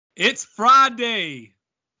It's Friday.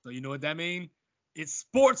 So you know what that means? It's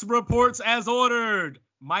Sports Reports as ordered.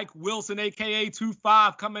 Mike Wilson, a.k.a.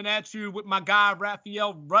 25, coming at you with my guy,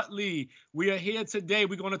 Raphael Rutley. We are here today.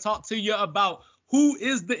 We're going to talk to you about who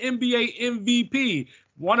is the NBA MVP.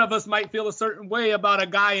 One of us might feel a certain way about a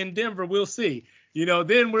guy in Denver. We'll see.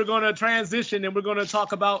 Then we're going to transition and we're going to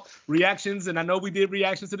talk about reactions. And I know we did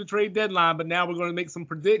reactions to the trade deadline, but now we're going to make some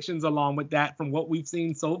predictions along with that from what we've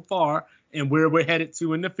seen so far and where we're headed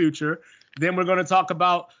to in the future. Then we're going to talk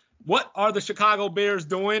about what are the Chicago Bears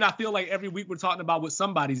doing. I feel like every week we're talking about what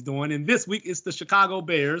somebody's doing. And this week it's the Chicago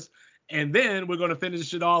Bears. And then we're going to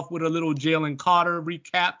finish it off with a little Jalen Carter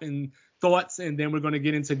recap and thoughts. And then we're going to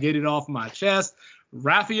get into Get It Off My Chest.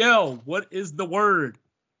 Raphael, what is the word?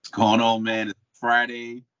 What's going on, man? It's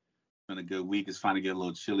Friday. It's been a good week. It's finally getting a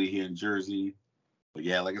little chilly here in Jersey. But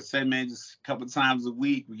yeah, like I said, man, just a couple times a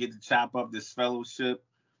week we get to chop up this fellowship.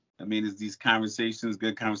 I mean, it's these conversations,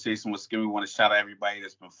 good conversation. Once again, we want to shout out everybody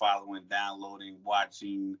that's been following, downloading,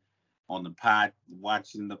 watching the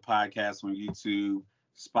podcast on YouTube,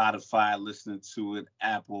 Spotify, listening to it,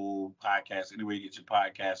 Apple Podcasts, anywhere you get your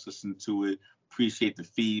podcast, listen to it. Appreciate the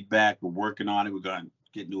feedback. We're working on it. We're going to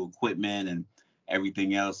get new equipment and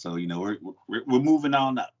everything else. So, we're moving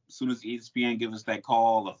on up. As soon as ESPN gives us that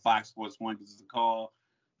call, or Fox Sports 1 gives us a call,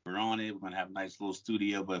 we're on it. We're going to have a nice little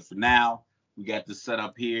studio. But for now, we got the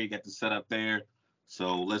setup here, you got the setup there.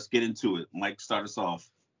 So let's get into it. Mike, start us off.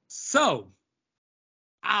 So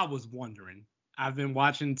I was wondering, I've been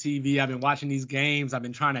watching TV, I've been watching these games, I've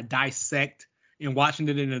been trying to dissect and watching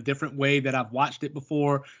it in a different way that I've watched it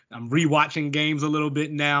before. I'm rewatching games a little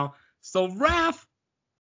bit now. So Raph,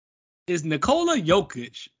 is Nikola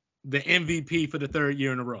Jokic the MVP for the third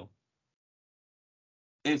year in a row?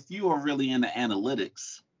 If you are really into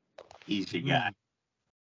analytics, he's your guy.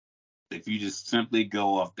 If you just simply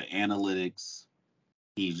go off the analytics,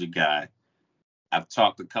 he's your guy. I've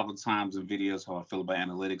talked a couple of times in videos how I feel about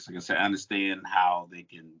analytics. Like I said, I understand how they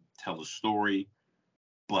can tell a story,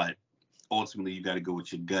 but ultimately you got to go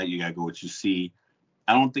with your gut. You got to go with what you see.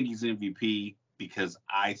 I don't think he's MVP because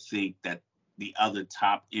I think that the other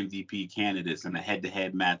top MVP candidates in a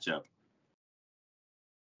head-to-head matchup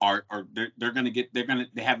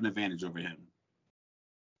they have an advantage over him.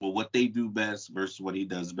 Well, what they do best versus what he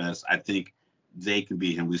does best, I think they can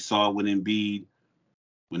beat him. We saw when Embiid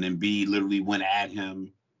literally went at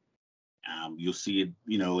him. You'll see it,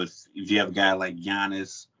 if you have a guy like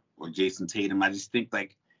Giannis or Jason Tatum. I just think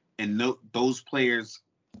those players'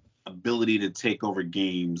 ability to take over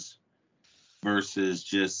games versus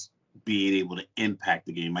just being able to impact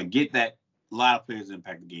the game. I get that a lot of players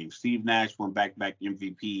impact the game. Steve Nash won back-to-back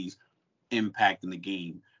MVPs impacting the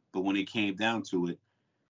game. But when it came down to it,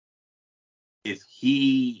 if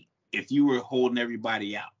you were holding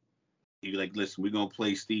everybody out, you'd be like, listen, we're going to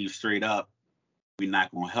play Steve straight up. We're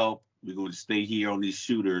not going to help. We're going to stay here on these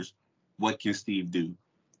shooters. What can Steve do?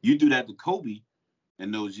 You do that to Kobe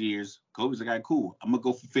in those years. Kobe's a guy, cool. I'm going to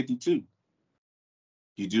go for 52.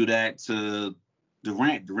 You do that to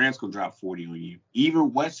Durant. Durant's going to drop 40 on you.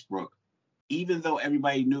 Even Westbrook, even though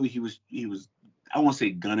everybody knew he was, I won't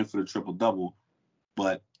say gunning for the triple-double,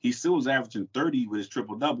 but he still was averaging 30 with his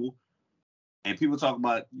triple-double. And people talk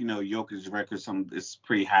about, Jokic's record, it's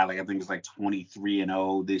pretty high. Like, I think it's like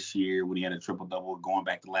 23-0 this year when he had a triple-double. Going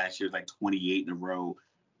back to last year, it's like 28 in a row.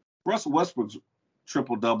 Russell Westbrook's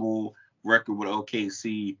triple-double record with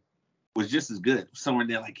OKC was just as good. Somewhere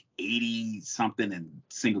there like 80-something and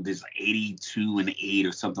single digits, like 82 and 8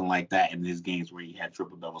 or something like that in his games where he had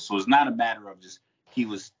triple-double. So it's not a matter of just he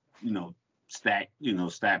was, stat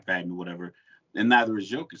padding or whatever. And neither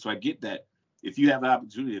is Jokic. So I get that. If you have an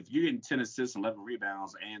opportunity, if you're getting 10 assists, 11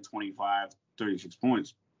 rebounds, and 26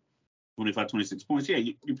 points, yeah,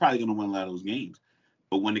 you're probably going to win a lot of those games.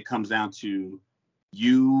 But when it comes down to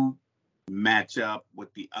you match up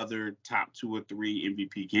with the other top 2 or 3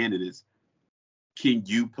 MVP candidates, can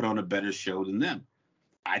you put on a better show than them?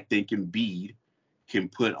 I think Embiid can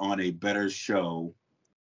put on a better show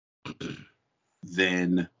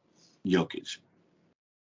than Jokic.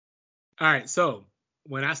 All right, so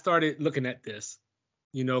when I started looking at this,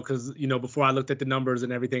 because, before I looked at the numbers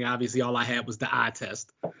and everything, obviously all I had was the eye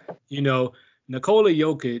test. Nikola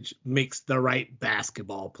Jokic makes the right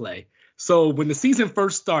basketball play. So when the season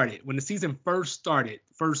first started,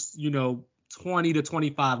 first 20 to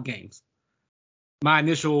 25 games, my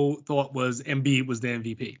initial thought was Embiid was the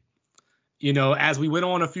MVP. As we went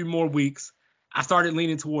on a few more weeks, I started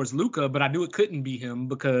leaning towards Luka, but I knew it couldn't be him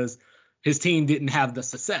because his team didn't have the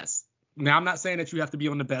success. Now, I'm not saying that you have to be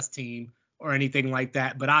on the best team or anything like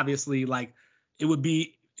that, but obviously, like, it would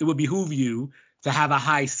behoove you to have a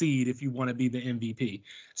high seed if you want to be the MVP.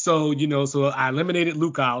 So, so I eliminated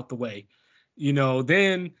Luka out the way.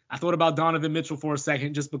 Then I thought about Donovan Mitchell for a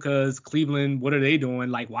second just because Cleveland, what are they doing?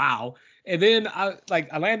 Like, wow. And then I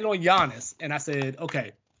landed on Giannis and I said,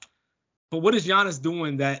 okay, but what is Giannis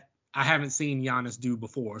doing that I haven't seen Giannis do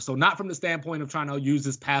before? So not from the standpoint of trying to use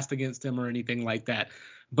his past against him or anything like that.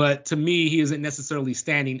 But to me, he isn't necessarily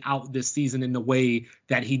standing out this season in the way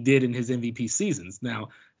that he did in his MVP seasons. Now,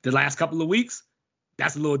 the last couple of weeks,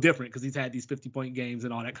 that's a little different because he's had these 50-point games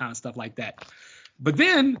and all that kind of stuff like that. But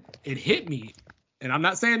then it hit me, and I'm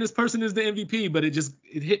not saying this person is the MVP, but it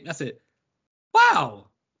hit me. I said, wow,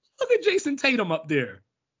 look at Jason Tatum up there.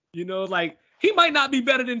 He might not be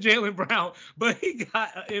better than Jaylen Brown, but he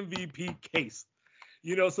got an MVP case.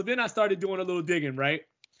 So then I started doing a little digging, right?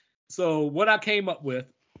 So what I came up with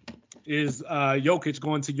is Jokic,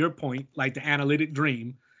 going to your point, like the analytic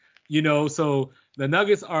dream. So the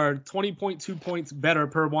Nuggets are 20.2 points better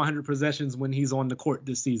per 100 possessions when he's on the court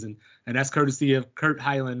this season. And that's courtesy of Kurt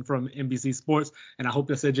Hyland from NBC Sports. And I hope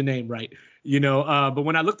I said your name right. But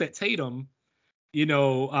when I looked at Tatum,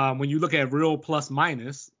 when you look at real plus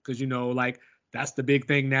minus, because, that's the big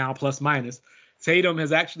thing now, plus minus, Tatum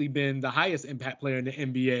has actually been the highest impact player in the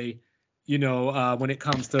NBA, when it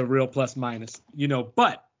comes to real plus minus,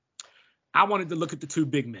 but I wanted to look at the two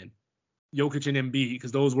big men, Jokic and Embiid,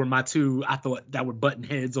 because those were my two I thought that were button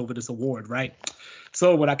heads over this award, right?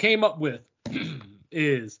 So what I came up with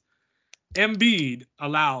is Embiid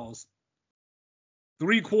allows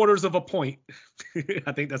 3/4 of a point.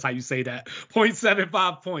 I think that's how you say that.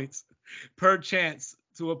 0.75 points per chance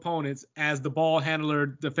to opponents as the ball handler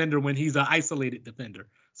defender when he's an isolated defender.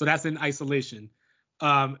 So that's in isolation,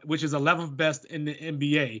 which is 11th best in the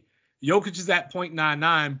NBA. Jokic is at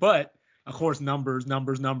 0.99, but of course, numbers.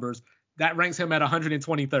 That ranks him at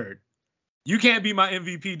 123rd. You can't be my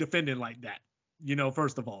MVP defending like that,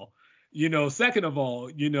 first of all. Second of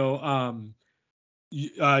all,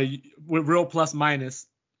 with real plus minus,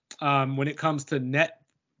 when it comes to net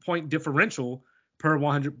point differential per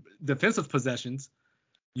 100 defensive possessions,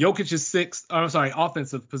 Jokic is 6th.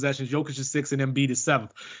 Offensive possessions, Jokic is 6th and Embiid is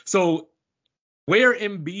 7th. So where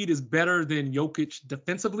Embiid is better than Jokic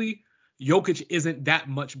defensively, Jokic isn't that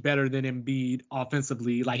much better than Embiid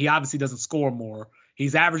offensively. Like, he obviously doesn't score more.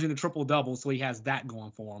 He's averaging a triple-double, so he has that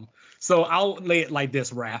going for him. So I'll lay it like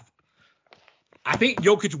this, Raph. I think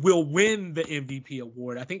Jokic will win the MVP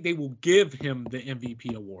award. I think they will give him the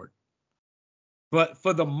MVP award. But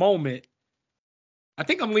for the moment, I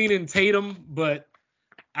think I'm leaning Tatum, but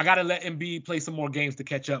I got to let Embiid play some more games to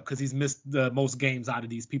catch up because he's missed the most games out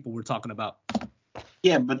of these people we're talking about.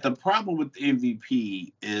 Yeah, but the problem with the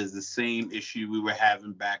MVP is the same issue we were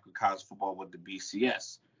having back with college football with the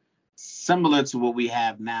BCS. Similar to what we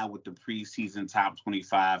have now with the preseason top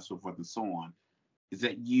 25, so forth and so on, is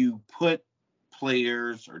that you put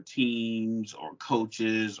players or teams or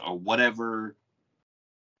coaches or whatever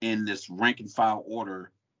in this rank and file order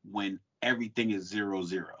when everything is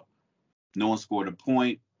 0-0. No one scored a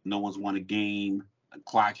point. No one's won a game. The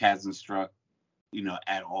clock hasn't struck,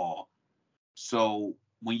 at all. So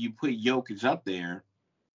when you put Jokic up there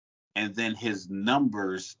and then his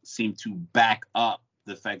numbers seem to back up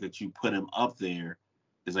the fact that you put him up there,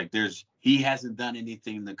 it's like he hasn't done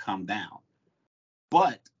anything to come down.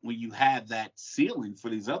 But when you have that ceiling for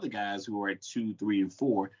these other guys who are at 2, 3, and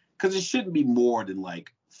 4, because it shouldn't be more than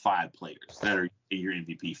like 5 players that are in your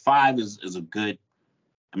MVP. 5 is a good,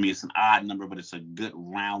 it's an odd number, but it's a good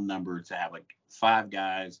round number to have like 5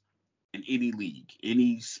 guys in any league,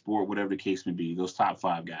 any sport, whatever the case may be, those top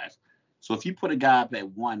 5 guys. So if you put a guy up at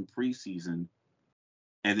 1 preseason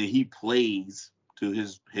and then he plays to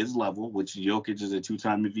his level, which Jokic is a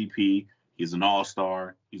 2-time MVP, he's an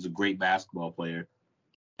all-star, he's a great basketball player,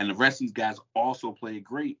 and the rest of these guys also play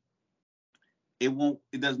great, it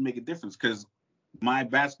doesn't make a difference because my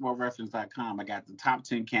basketballreference.com, I got the top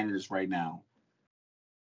 10 candidates right now.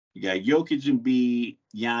 You got Jokic, Embiid,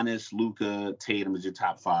 Giannis, Luka, Tatum is your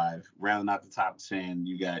top 5. Rounding out the top 10,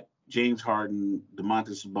 you got James Harden,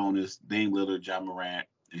 Domantas Sabonis, Dame Lillard, Ja Morant,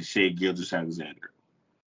 and Shai Gilgeous-Alexander.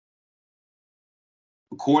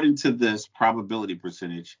 According to this probability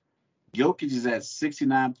percentage, Jokic is at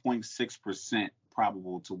 69.6%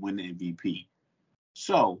 probable to win the MVP.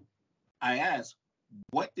 So I asked,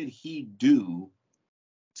 what did he do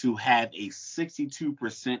to have a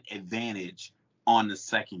 62% advantage on the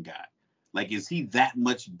second guy? Like, is he that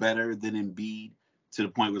much better than Embiid to the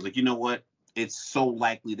point where it's like, you know what? It's so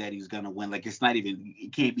likely that he's going to win. Like, it's not even,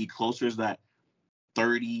 it can't be closer. It's not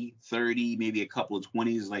 30, maybe a couple of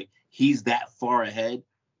 20s. Like, he's that far ahead.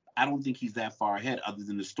 I don't think he's that far ahead other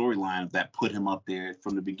than the storyline that put him up there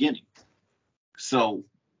from the beginning. So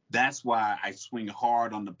that's why I swing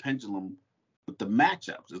hard on the pendulum with the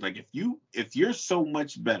matchups. It's like if you're so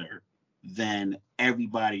much better than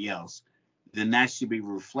everybody else, then that should be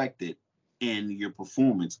reflected in your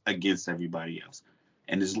performance against everybody else.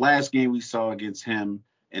 And this last game we saw against him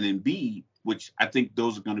and Embiid, which I think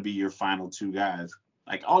those are going to be your final two guys.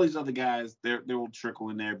 Like all these other guys, they'll trickle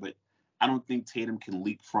in there, but I don't think Tatum can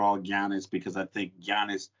leapfrog Giannis because I think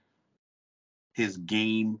Giannis, his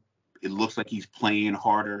game, it looks like he's playing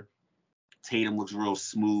harder. Tatum looks real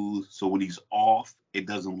smooth. So when he's off, it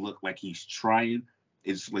doesn't look like he's trying.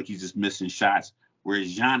 It's like he's just missing shots.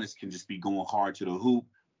 Whereas Giannis can just be going hard to the hoop.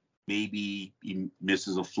 Maybe he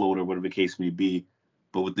misses a floater, whatever the case may be.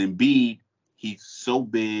 But with Embiid, he's so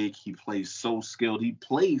big. He plays so skilled. He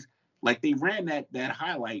plays like they ran that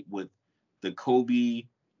highlight with the Kobe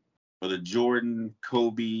or the Jordan,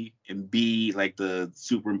 Kobe, Embiid, like the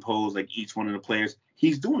superimposed, like each one of the players.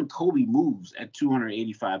 He's doing Kobe moves at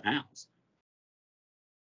 285 pounds.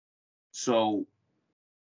 So,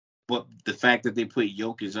 but the fact that they put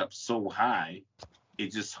Jokic up so high,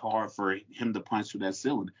 it's just hard for him to punch through that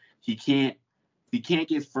ceiling. He can't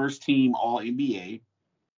get first team All NBA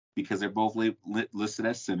because they're both listed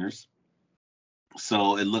as centers.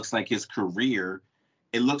 So it looks like his career,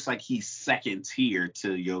 it looks like he's second tier to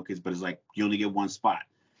Jokic, but it's like you only get one spot.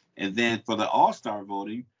 And then for the All-Star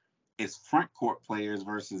voting, it's front court players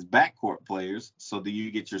versus back court players. So do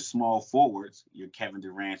you get your small forwards, your Kevin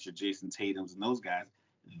Durant, your Jason Tatums, and those guys?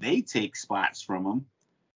 They take spots from him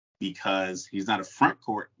because he's not a front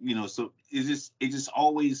court, So it just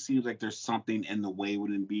always seems like there's something in the way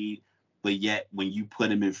with Embiid, but yet when you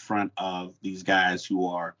put him in front of these guys who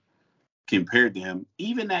are compared to him,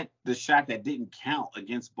 even the shot that didn't count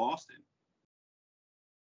against Boston,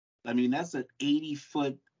 I mean that's an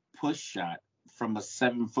 80-foot push shot from a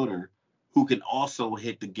 7-footer who can also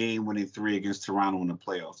hit the game-winning three against Toronto in the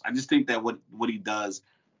playoffs. I just think that what he does,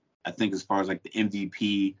 I think as far as like the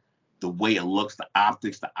MVP, the way it looks, the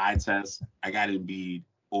optics, the eye test, I got Embiid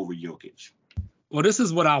over Jokic. Well, this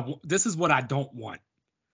is what I don't want.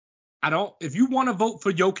 If you want to vote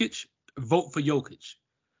for Jokic, vote for Jokic.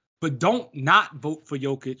 But don't not vote for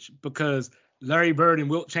Jokic because Larry Bird and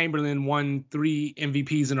Wilt Chamberlain won 3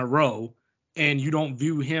 MVPs in a row, and you don't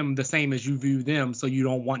view him the same as you view them, so you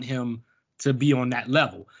don't want him to be on that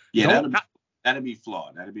level. Yeah, that'd be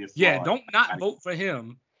flawed. That'd be a flaw. Yeah, don't not vote for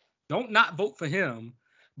him. Don't not vote for him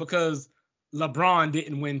because LeBron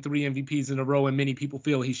didn't win 3 MVPs in a row, and many people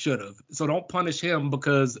feel he should have. So don't punish him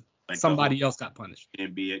because somebody else got punished.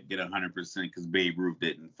 And get 100% because Babe Ruth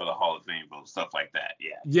didn't for the Hall of Fame vote, stuff like that.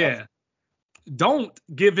 Yeah. Yeah. Don't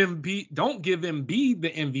give him the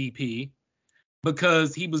MVP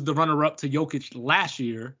because he was the runner-up to Jokic last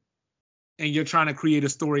year, and you're trying to create a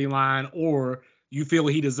storyline, or you feel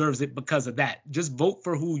he deserves it because of that. Just vote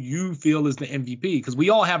for who you feel is the MVP, because we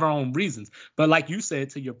all have our own reasons. But like you said,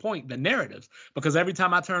 to your point, the narratives, because every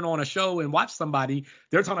time I turn on a show and watch somebody,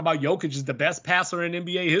 they're talking about Jokic is the best passer in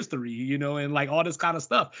NBA history, and like all this kind of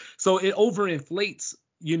stuff. So it overinflates,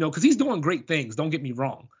 because he's doing great things. Don't get me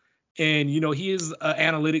wrong. And, he is an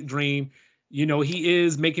analytic dream. He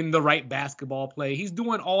is making the right basketball play. He's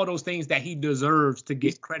doing all those things that he deserves to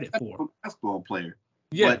get credit for. Basketball player.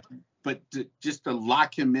 Yeah. But just to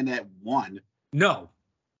lock him in at 1. No.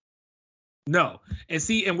 And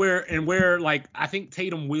see, and where like I think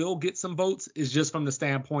Tatum will get some votes is just from the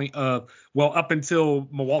standpoint of, well, up until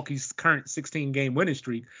Milwaukee's current 16-game winning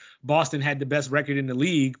streak, Boston had the best record in the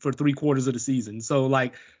league for 3/4 of the season. So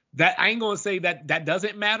like that, I ain't gonna say that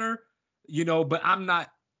doesn't matter, but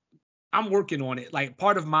I'm working on it. Like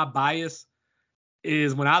part of my bias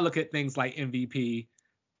is when I look at things like MVP,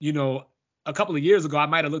 a couple of years ago, I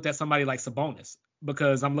might have looked at somebody like Sabonis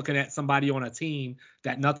because I'm looking at somebody on a team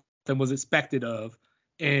that nothing was expected of,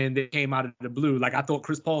 and they came out of the blue. Like I thought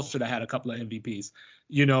Chris Paul should have had a couple of MVPs,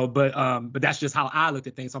 but that's just how I looked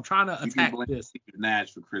at things. So I'm trying to attack this. Steve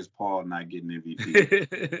Nash for Chris Paul not getting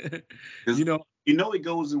MVP. It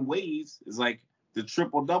goes in waves. It's like the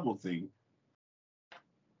triple-double thing.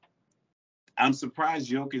 I'm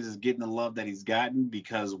surprised Jokic is getting the love that he's gotten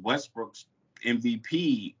because Westbrook's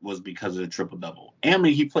MVP was because of the triple-double. I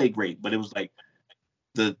mean, he played great, but it was like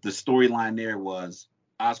the storyline there was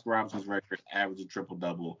Oscar Robertson's record, average a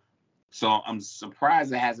triple-double. So I'm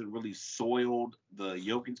surprised it hasn't really soiled the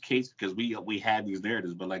Jokic case because we had these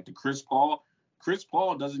narratives. But like the Chris Paul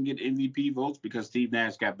doesn't get MVP votes because Steve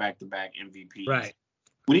Nash got back-to-back MVPs. Right.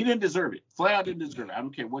 When he didn't deserve it. Flat out didn't deserve it. I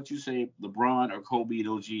don't care what you say, LeBron or Kobe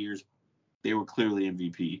those years, they were clearly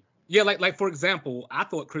MVP. Yeah, like for example, I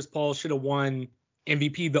thought Chris Paul should have won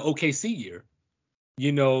MVP the OKC year.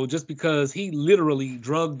 Just because he literally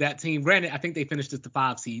drugged that team. Granted, I think they finished as the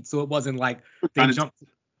 5 seed, so it wasn't like they jumped.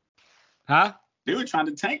 Huh? They were trying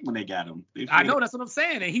to tank when they got him. I know, that's what I'm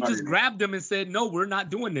saying. And he just grabbed them and said, no, we're not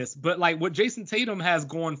doing this. But like what Jason Tatum has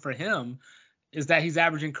going for him is that he's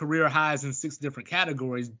averaging career highs in 6 different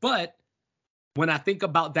categories. But when I think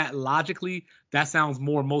about that logically, that sounds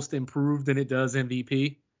more most improved than it does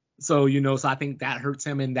MVP. So, so I think that hurts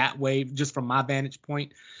him in that way, just from my vantage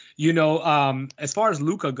point. As far as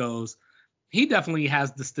Luka goes, he definitely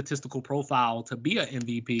has the statistical profile to be an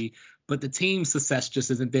MVP, but the team success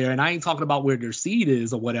just isn't there. And I ain't talking about where their seed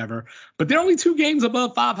is or whatever, but they're only 2 games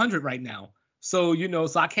above 500 right now. So,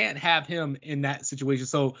 so I can't have him in that situation.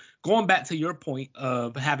 So going back to your point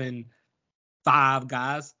of having 5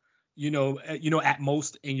 guys, at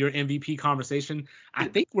most in your MVP conversation, I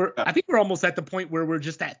think we're almost at the point where we're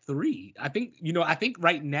just at 3. I think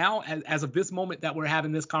right now, as of this moment that we're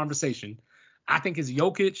having this conversation, I think it's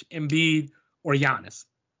Jokic, Embiid, or Giannis,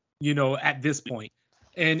 at this point.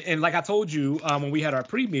 And like I told you when we had our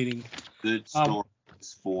pre-meeting, good stories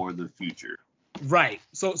for the future. Right.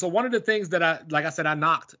 So one of the things that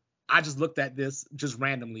I just looked at this just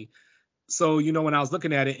randomly. So, when I was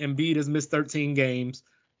looking at it, Embiid has missed 13 games.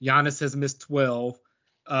 Giannis has missed 12.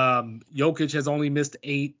 Jokic has only missed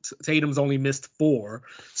 8. Tatum's only missed 4.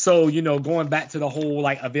 So, going back to the whole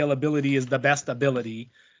like availability is the best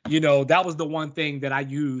ability. That was the one thing that I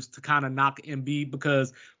used to kind of knock Embiid,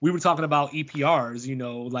 because we were talking about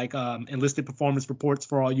EPRs, like enlisted performance reports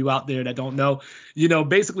for all you out there that don't know.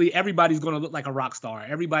 Basically everybody's going to look like a rock star.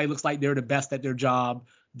 Everybody looks like they're the best at their job.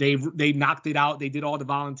 They knocked it out. They did all the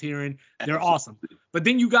volunteering. They're awesome. But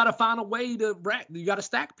then you got to find a way you got to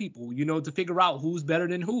stack people, to figure out who's better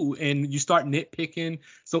than who. And you start nitpicking.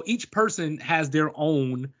 So each person has their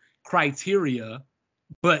own criteria,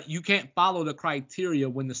 but you can't follow the criteria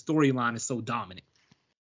when the storyline is so dominant.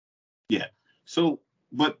 Yeah. So,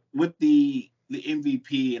 but with the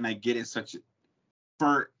MVP, and I get it,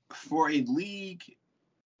 for a league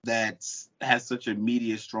that has such a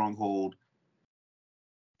media stronghold,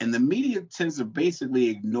 and the media tends to basically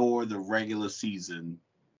ignore the regular season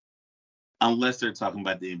unless they're talking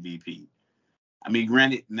about the MVP. I mean,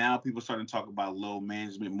 granted, now people are starting to talk about load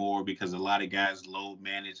management more, because a lot of guys load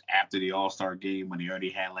manage after the All-Star game when they already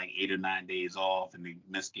had like 8 or 9 days off and they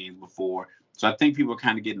missed games before. So I think people are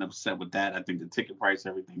kind of getting upset with that. I think the ticket price,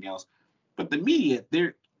 everything else. But the media,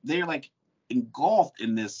 they're like engulfed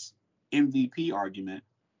in this MVP argument,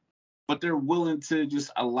 but they're willing to just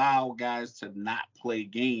allow guys to not play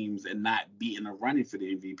games and not be in the running for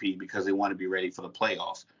the MVP because they want to be ready for the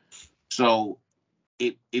playoffs. So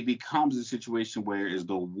it becomes a situation where is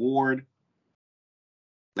the award,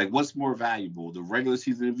 like, what's more valuable, the regular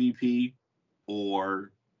season MVP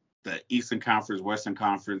or the Eastern Conference, Western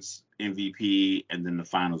Conference MVP, and then the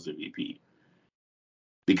Finals MVP?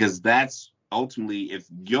 Because that's ultimately, if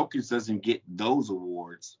Jokic doesn't get those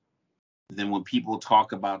awards, then when people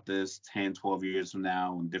talk about this 10, 12 years from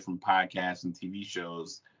now on different podcasts and TV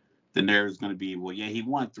shows, then there's going to be, well, yeah, he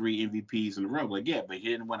won 3 MVPs in a row. Like, yeah, but he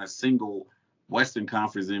didn't win a single Western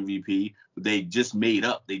Conference MVP. They just made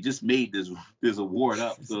this award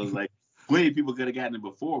up. So it's like, plenty of people could have gotten it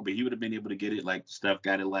before, but he would have been able to get it like Steph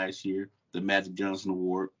got it last year, the Magic Johnson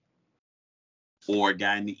Award, or a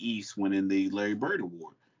guy in the East winning the Larry Bird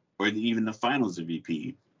Award, or even the Finals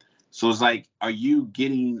MVP. So it's like, are you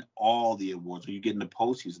getting all the awards? Are you getting the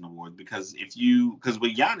postseason awards? Because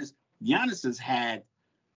with Giannis has had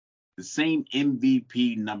the same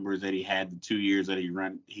MVP numbers that he had the 2 years that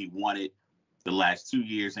he won it the last 2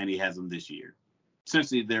 years, and he has them this year.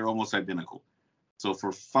 Essentially, they're almost identical. So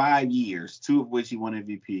for 5 years, 2 of which he won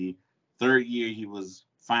MVP, 3rd year he was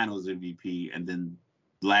Finals MVP, and then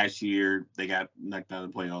last year they got knocked out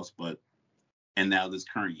of the playoffs, and now this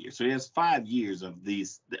current year. So he has 5 years of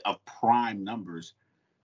prime numbers,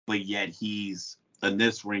 but yet he's in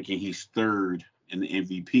this ranking, he's 3rd in the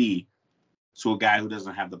MVP. So a guy who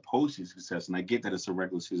doesn't have the postseason success, and I get that it's a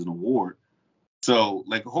regular season award. So,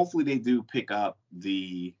 like, hopefully they do pick up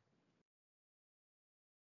and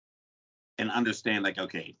understand, like,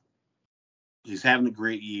 okay, he's having a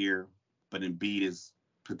great year, but Embiid is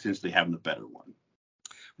potentially having a better one.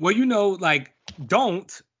 Well, like,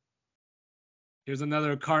 here's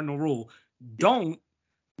another cardinal rule. Don't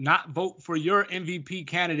not vote for your MVP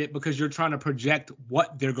candidate because you're trying to project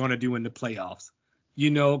what they're going to do in the playoffs.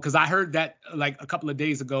 Because I heard that like a couple of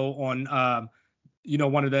days ago on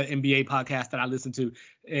one of the NBA podcasts that I listened to,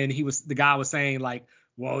 and the guy was saying like,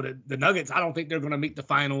 well, the Nuggets, I don't think they're going to make the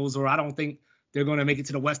finals, or I don't think they're going to make it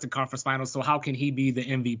to the Western Conference Finals. So how can he be the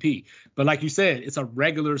MVP? But like you said, it's a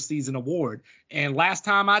regular season award. And last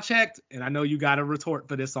time I checked, and I know you got a retort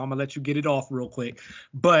for this, so I'm going to let you get it off real quick.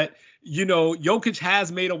 But, Jokic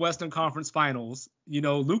has made a Western Conference Finals.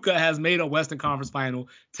 Luka has made a Western Conference Final.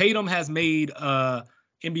 Tatum has made a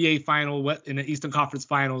NBA Final in the Eastern Conference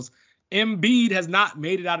Finals. Embiid has not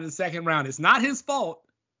made it out of the second round. It's not his fault.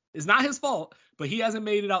 But he hasn't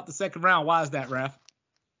made it out the second round. Why is that, Raph?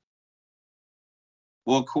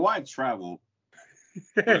 Well, Kawhi traveled.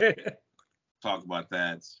 Talk about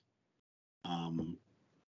that. And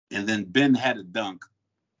then Ben had a dunk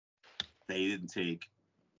they didn't take.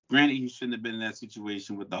 Granted, he shouldn't have been in that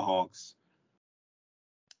situation with the Hawks.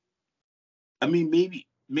 I mean, maybe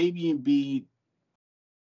Embiid,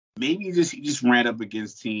 maybe he just ran up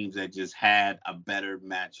against teams that just had a better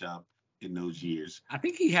matchup in those years. I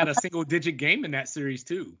think he had a single-digit game in that series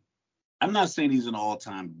too. I'm not saying he's an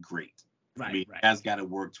all-time great. Right, I mean, right. He has got to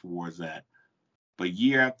work towards that. But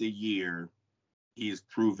year after year, he has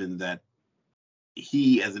proven that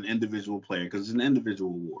he, as an individual player, because it's an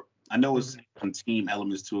individual award. I know it's some team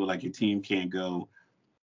elements to it, like your team can't go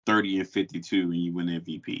 30 and 52 and you win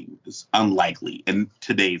MVP. It's unlikely in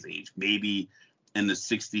today's age. Maybe in the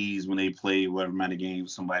 60s when they played whatever amount of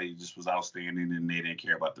games, somebody just was outstanding and they didn't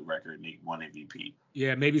care about the record and they won MVP.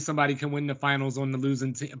 Yeah, maybe somebody can win the finals on the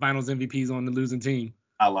losing finals MVPs on the losing team.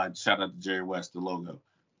 I like shout out to Jerry West, the logo.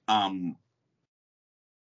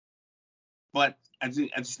 But I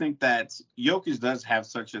just think that Jokic does have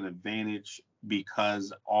such an advantage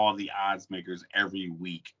because all the odds makers every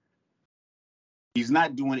week. He's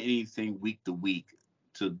not doing anything week to week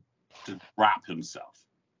to drop himself.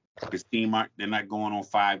 His team they're not going on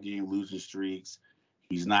 5-game losing streaks.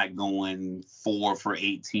 He's not going 4 for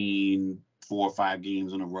 18, 4 or 5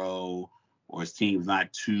 games in a row, or his team's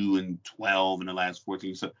not 2 and 12 in the last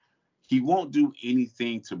 14. So he won't do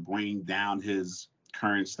anything to bring down his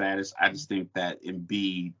current status. I just think that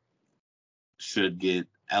Embiid should get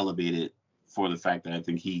elevated for the fact that I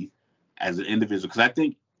think he, as an individual, because I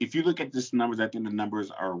think if you look at this numbers, I think the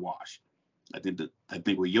numbers are a wash. I think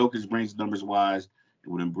what Jokic brings numbers wise,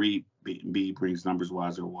 and what Embiid brings numbers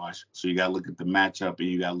wise are a wash. So you got to look at the matchup and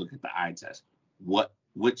you got to look at the eye test.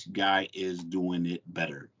 Which guy is doing it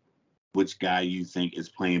better? Which guy you think is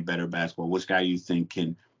playing better basketball? Which guy you think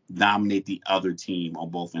can dominate the other team on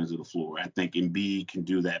both ends of the floor? I think Embiid can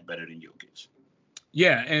do that better than Jokic.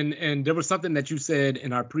 Yeah, and there was something that you said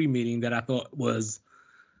in our pre-meeting that I thought was,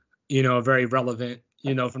 very relevant,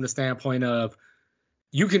 from the standpoint of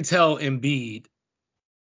you can tell Embiid,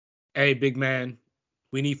 hey, big man,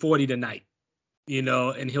 we need 40 tonight,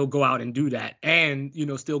 and he'll go out and do that and,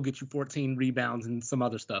 still get you 14 rebounds and some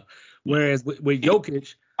other stuff. Whereas with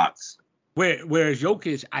Jokic, whereas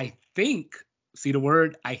Jokic, I think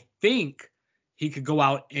he could go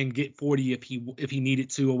out and get 40 if he needed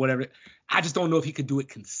to or whatever. I just don't know if he could do it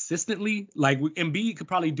consistently. Like Embiid could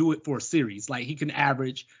probably do it for a series. Like he can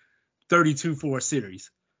average 32 for a series.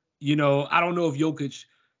 I don't know if Jokic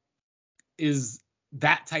is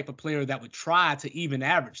that type of player that would try to even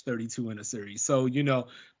average 32 in a series. So,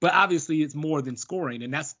 but obviously it's more than scoring.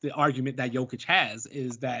 And that's the argument that Jokic has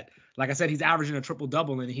is that, like I said, he's averaging a triple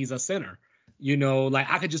double and he's a center. Like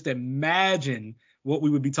I could just imagine what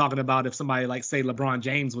we would be talking about if somebody like, say, LeBron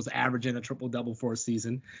James was averaging a triple double for a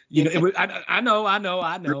season. I know.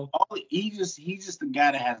 He's just the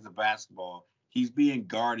guy that has the basketball. He's being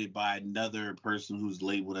guarded by another person who's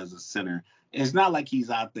labeled as a center. And it's not like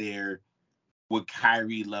he's out there with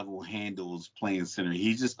Kyrie level handles playing center.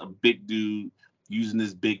 He's just a big dude using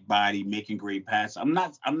his big body, making great passes. I'm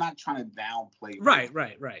not trying to downplay.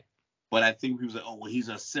 Right. But I think people say, oh, well, he's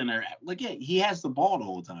a center. Like, yeah, he has the ball the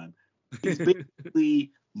whole time. He's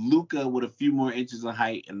basically Luka with a few more inches of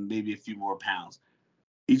height and maybe a few more pounds.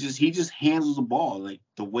 He just handles the ball. Like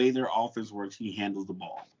the way their offense works, he handles the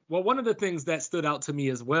ball. Well, one of the things that stood out to me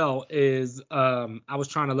as well is I was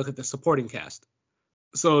trying to look at the supporting cast.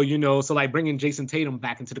 So, like bringing Jason Tatum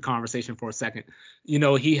back into the conversation for a second.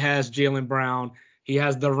 He has Jaylen Brown. He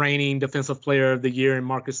has the reigning defensive player of the year in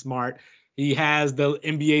Marcus Smart. He has the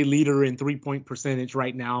NBA leader in 3-point percentage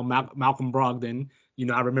right now, Malcolm Brogdon.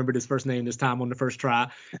 I remembered his first name this time on the first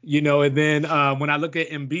try. And then when I look at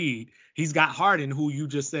Embiid, he's got Harden, who you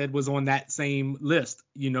just said was on that same list,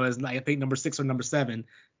 as like I think number 6 or number 7.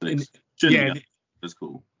 Yeah, that's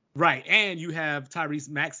cool. Right. And you have Tyrese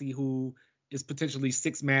Maxey, who is potentially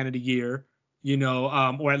 6th man of the year,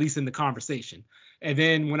 or at least in the conversation. And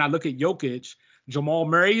then when I look at Jokic, Jamal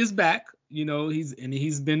Murray is back.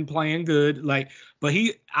 he's been playing good. But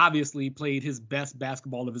he obviously played his best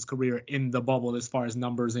basketball of his career in the bubble as far as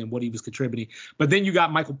numbers and what he was contributing. But then you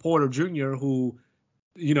got Michael Porter Jr., who,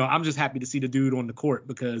 I'm just happy to see the dude on the court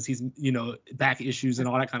because he's, back issues and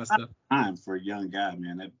all that kind of stuff. Time for a young guy,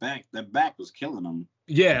 man. That back was killing him.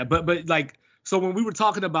 Yeah, but so when we were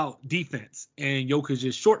talking about defense and Jokic's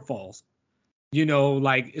shortfalls,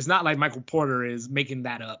 it's not like Michael Porter is making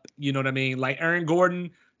that up. You know what I mean? Like Aaron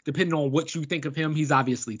Gordon, depending on what you think of him, he's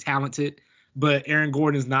obviously talented, but Aaron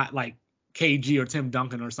Gordon is not like KG or Tim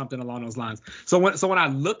Duncan or something along those lines. So when I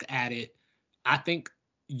look at it, I think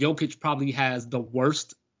Jokic probably has the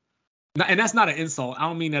worst, and that's not an insult. I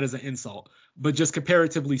don't mean that as an insult, but just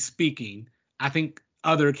comparatively speaking, I think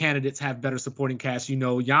other candidates have better supporting cast.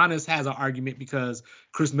 Giannis has an argument because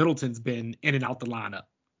Chris Middleton's been in and out the lineup.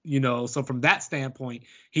 So from that standpoint,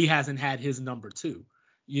 he hasn't had his number two.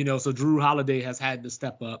 So Drew Holiday has had to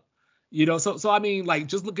step up. So I mean, like,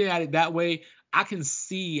 just looking at it that way, I can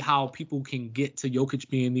see how people can get to Jokic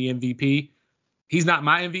being the MVP. He's not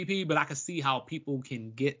my MVP, but I can see how people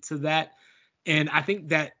can get to that. And I think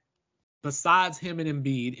that besides him and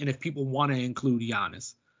Embiid, and if people want to include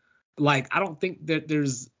Giannis, I don't think that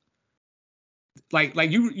there's like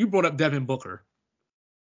you brought up Devin Booker,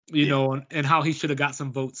 and how he should have got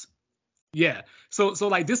some votes. Yeah. So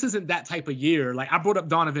this isn't that type of year. Like I brought up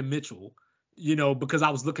Donovan Mitchell, because I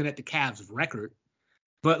was looking at the Cavs record,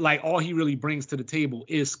 but all he really brings to the table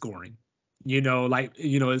is scoring,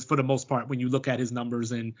 is for the most part when you look at his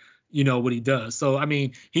numbers and, what he does. So, I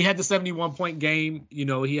mean, he had the 71-point game,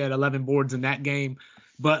 he had 11 boards in that game.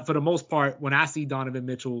 But for the most part, when I see Donovan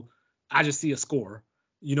Mitchell, I just see a scorer,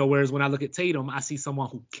 whereas when I look at Tatum, I see someone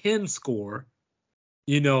who can score,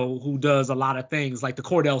 who does a lot of things like the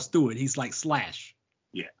Cordell Stewart. He's like Slash.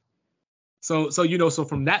 Yeah. So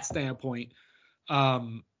from that standpoint,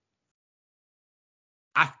 I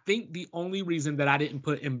think the only reason that I didn't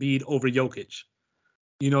put Embiid over Jokic,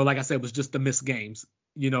 like I said, was just the missed games.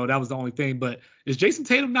 That was the only thing. But is Jason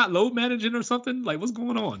Tatum not load managing or something? Like, what's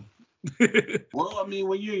going on? Well, I mean,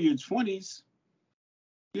 when you're in your 20s,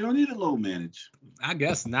 you don't need to load manage. I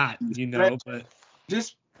guess not, but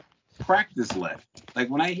just practice left. Like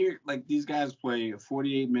when I hear like these guys play a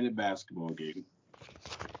 48-minute basketball game,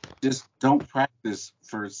 just don't practice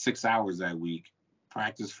for 6 hours that week.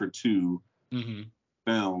 Practice for 2,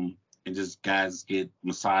 film, and just guys get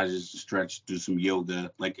massages, stretch, do some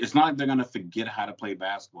yoga. Like it's not like they're gonna forget how to play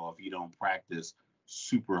basketball if you don't practice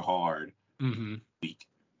super hard week.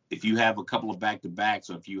 If you have a couple of back-to-backs,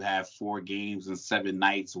 or if you have 4 games and 7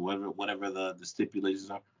 nights, or whatever the stipulations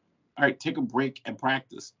are, all right, take a break and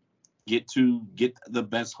practice. Get the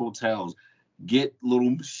best hotels. Get little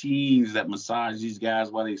machines that massage these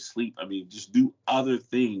guys while they sleep. I mean, just do other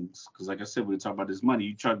things. Because like I said, when we talk about this money,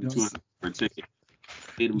 you charge me $200 for a ticket.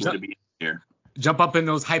 It was going to be there. Jump up in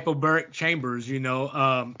those hyperbaric chambers,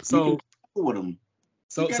 So with them.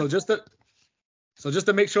 So just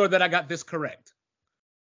to make sure that I got this correct,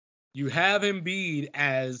 you have Embiid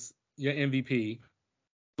as your MVP,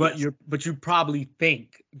 but Yes. you probably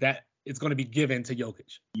think that it's going to be given to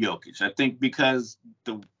Jokic. I think because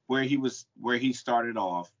where he started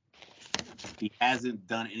off, he hasn't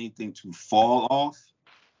done anything to fall off,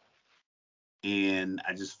 and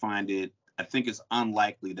I just I think it's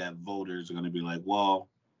unlikely that voters are going to be like, well,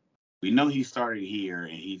 we know he started here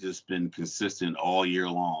and he's just been consistent all year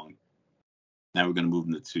long. Now we're going to move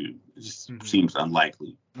him to 2. It just seems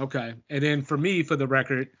unlikely. Okay, and then for me, for the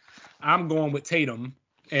record, I'm going with Tatum,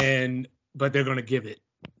 but they're going to give it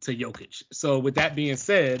to Jokic. So with that being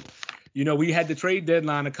said, we had the trade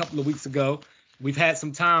deadline a couple of weeks ago. We've had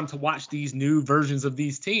some time to watch these new versions of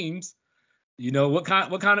these teams.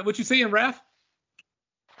 What you seeing, Raph?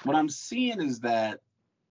 What I'm seeing is that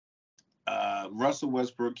Russell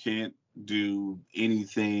Westbrook can't do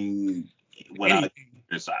anything without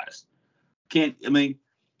criticized.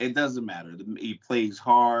 It doesn't matter. He plays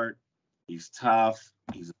hard. He's tough.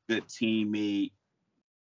 He's a good teammate.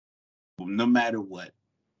 No matter what.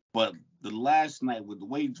 But the last night, with the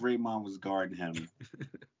way Draymond was guarding him,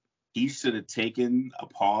 he should have taken a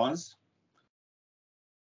pause,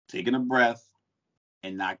 taken a breath,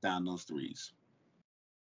 and knocked down those threes.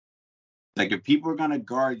 Like, if people are going to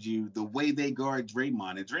guard you the way they guard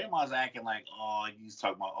Draymond, and Draymond's acting like, he's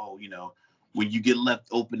talking about, when you get left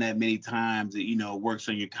open that many times, it works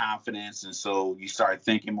on your confidence, and so you start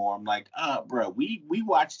thinking more. I'm like, bro, we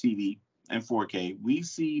watch TV in 4K. We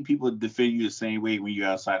see people defend you the same way when you're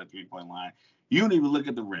outside the 3-point line. You don't even look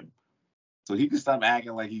at the rim. So he can stop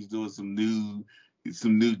acting like he's doing some new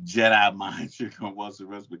Jedi mind trick on Russell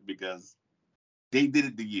Westbrook, because they did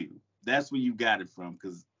it to you. That's where you got it from.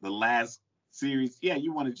 Because the last series, yeah,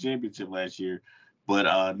 you won a championship last year,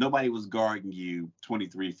 but nobody was guarding you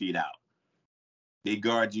 23 feet out. They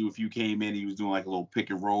guard you if you came in and you was doing like a little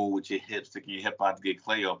pick and roll with your hips, sticking your hip out to get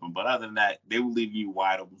Clay open. But other than that, they were leaving you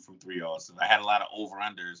wide open from 3-0. So I had a lot of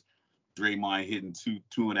over-unders. Draymond hitting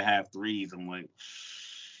two and a half threes. I'm like,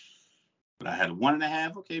 but I had a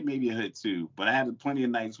 1.5. Okay, maybe I hit 2. But I had plenty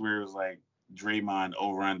of nights where it was like Draymond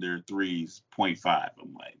over-under threes, 0.5.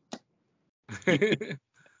 I'm like,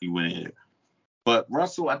 he went ahead. But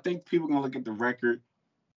Russell, I think people are going to look at the record.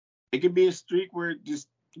 It could be a streak where just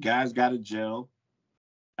guys got to gel.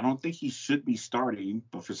 I don't think he should be starting,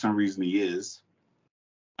 but for some reason he is.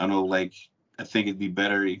 I know, like, I think it'd be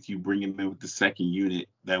better if you bring him in with the second unit.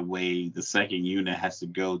 That way the second unit has to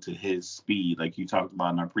go to his speed, like you talked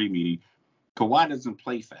about in our pre-meeting. Kawhi doesn't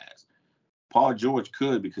play fast. Paul George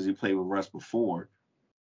could because he played with Russ before,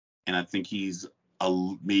 and I think he's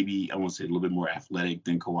maybe, I won't say a little bit more athletic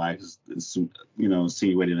than Kawhi, because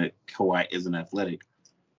insinuating that Kawhi isn't athletic.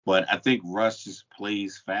 But I think Russ just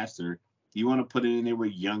plays faster. You want to put it in there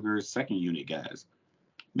with younger second unit guys.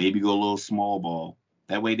 Maybe go a little small ball.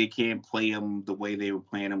 That way they can't play him the way they were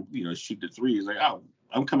playing him, shoot the threes. Like, oh,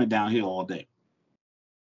 I'm coming downhill all day.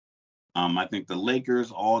 I think the Lakers,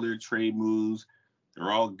 all their trade moves,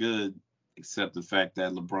 they're all good, except the fact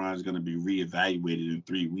that LeBron's going to be reevaluated in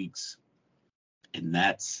 3 weeks. And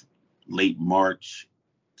that's late March.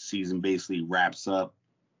 Season basically wraps up,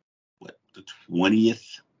 the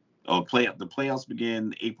 20th? Oh, the playoffs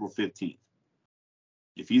begin April 15th.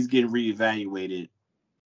 If he's getting reevaluated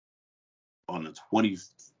on the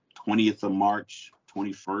 20th of March,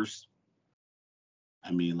 21st,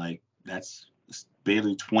 I mean, like, that's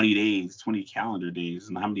barely 20 days, 20 calendar days.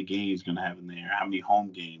 And how many games you're going to have in there? How many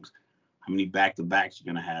home games? How many back-to-backs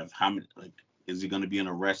you're going to have? How many, like, is he going to be in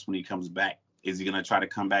a rest when he comes back? Is he going to try to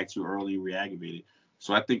come back too early and re-aggravate it?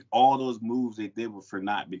 So I think all those moves they did were for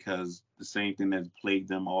naught, because the same thing that's plagued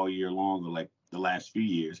them all year long, or like the last few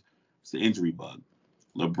years, it's the injury bug.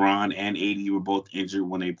 LeBron and AD were both injured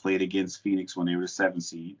when they played against Phoenix when they were the 7th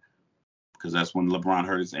seed, because that's when LeBron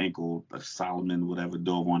hurt his ankle, Solomon, whatever,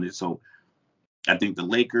 dove on it. So I think the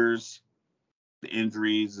Lakers, the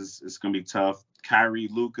injuries, is going to be tough. Kyrie,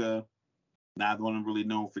 Luka, neither one of them really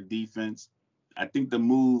known for defense. I think the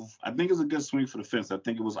move, it's a good swing for the fence. I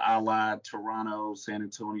think it was a la Toronto, San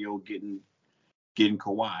Antonio getting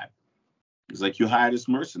Kawhi. It's like, you hired this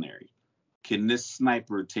mercenary. Can this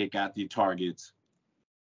sniper take out the targets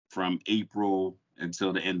from April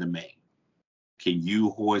until the end of May? Can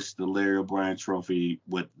you hoist the Larry O'Brien trophy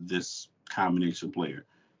with this combination player?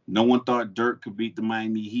 No one thought Dirk could beat the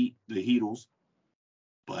Miami Heat, the Heatles.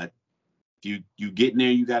 But you get in there,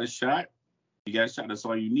 you got a shot. You got a shot. That's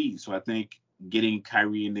all you need. So I think getting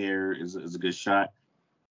Kyrie in there is a good shot.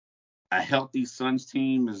 A healthy Suns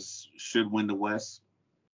team should win the West,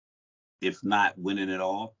 if not winning it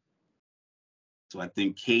all. So I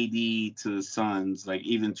think KD to the Suns, like,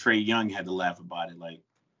 even Trae Young had to laugh about it. Like,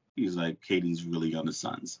 he's like, KD's really on the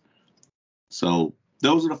Suns. So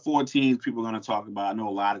those are the 4 teams people are going to talk about. I know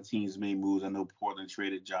a lot of teams made moves. I know Portland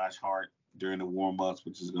traded Josh Hart during the warm-ups,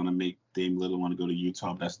 which is going to make Dame Lillard want to go to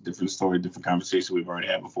Utah. But that's a different story, different conversation we've already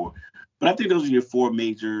had before. But I think those are your 4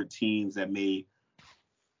 major teams that made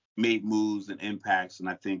moves and impacts. And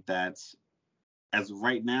I think that's, as of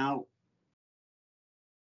right now,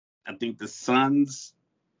 I think the Suns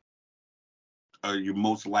are your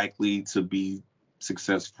most likely to be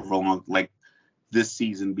successful for long, like this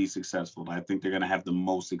season, be successful. I think they're going to have the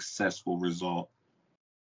most successful result.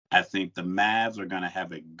 I think the Mavs are going to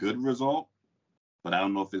have a good result, but I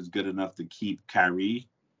don't know if it's good enough to keep Kyrie,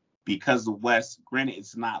 because the West, granted,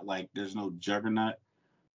 it's not like there's no juggernaut,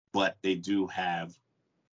 but they do have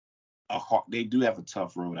a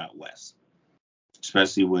tough road out West,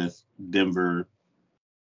 especially with Denver,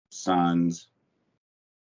 Suns,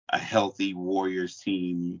 a healthy Warriors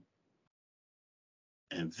team,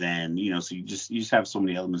 and then, so you just have so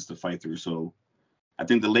many elements to fight through. So I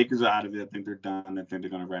think the Lakers are out of it. I think they're done. I think they're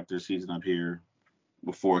going to wrap their season up here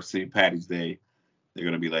before St. Patty's Day. They're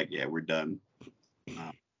going to be like, yeah, we're done.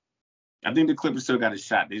 I think the Clippers still got a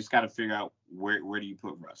shot. They just got to figure out where do you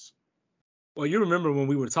put Russ. Well, you remember when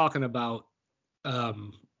we were talking about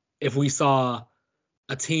if we saw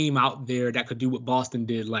a team out there that could do what Boston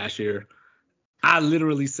did last year, I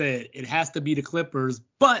literally said it has to be the Clippers,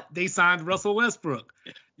 but they signed Russell Westbrook,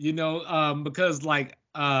 because like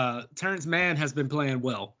Terrence Mann has been playing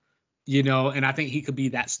well, and I think he could be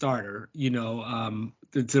that starter,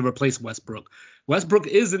 to replace Westbrook. Westbrook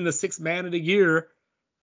is in the 6th man of the year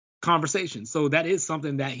conversation. So that is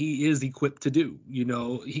something that he is equipped to do.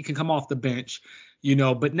 He can come off the bench,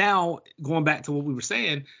 but now going back to what we were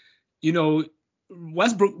saying,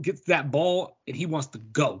 Westbrook gets that ball and he wants to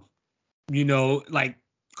go, like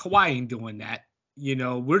Kawhi ain't doing that.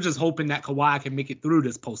 We're just hoping that Kawhi can make it through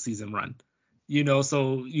this postseason run.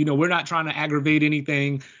 So we're not trying to aggravate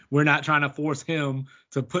anything. We're not trying to force him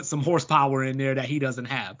to put some horsepower in there that he doesn't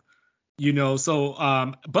have.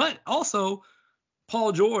 So but also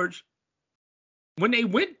Paul George, when they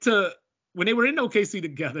were in OKC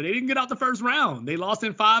together, they didn't get out the first round. They lost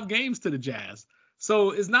in 5 games to the Jazz.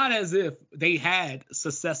 So it's not as if they had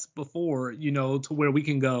success before, to where we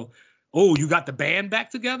can go, oh, you got the band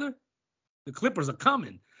back together? The Clippers are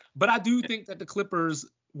coming. But I do think that the Clippers,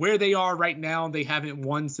 where they are right now, they haven't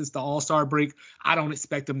won since the All-Star break. I don't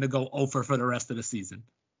expect them to go over for the rest of the season.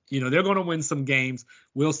 They're going to win some games.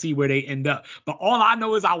 We'll see where they end up. But all I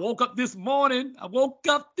know is I woke up this morning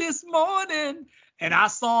and I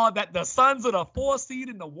saw that the Suns are the 4 seed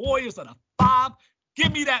and the Warriors are the 5.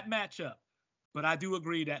 Give me that matchup. But I do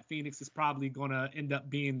agree that Phoenix is probably going to end up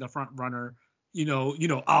being the front runner.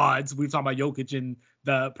 Odds. We were talking about Jokic and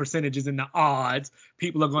the percentages and the odds.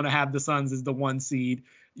 People are going to have the Suns as the 1 seed.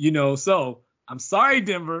 So I'm sorry,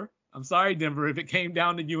 Denver. If it came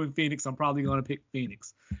down to you and Phoenix, I'm probably going to pick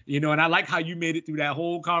Phoenix. And I like how you made it through that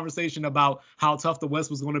whole conversation about how tough the West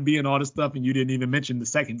was going to be and all this stuff, and you didn't even mention the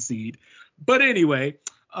 2nd seed. But anyway,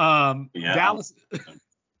 Dallas.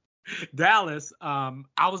 Dallas,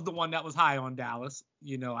 I was the one that was high on Dallas.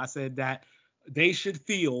 I said that they should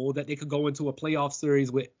feel that they could go into a playoff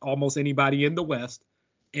series with almost anybody in the West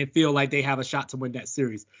and feel like they have a shot to win that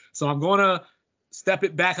series. So I'm going to step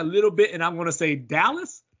it back a little bit, and I'm going to say,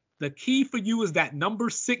 Dallas, the key for you is that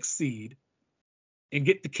number 6 seed and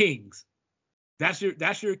get the Kings. That's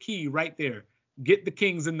your key right there. Get the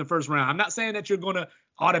Kings in the first round. I'm not saying that you're going to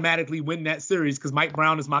automatically win that series because Mike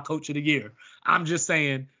Brown is my coach of the year. I'm just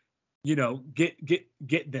saying,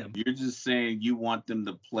 get them. You're just saying you want them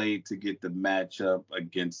to play to get the matchup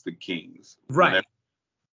against the Kings. Right. Whatever.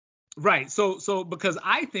 Right. So because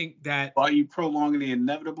I think that. Are you prolonging the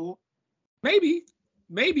inevitable? Maybe.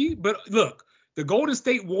 But look, the Golden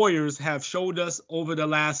State Warriors have showed us over the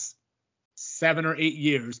last 7 or 8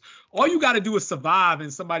 years, all you got to do is survive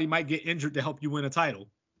and somebody might get injured to help you win a title.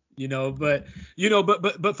 But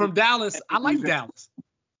from Dallas, I like Dallas.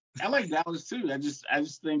 I like Dallas too. I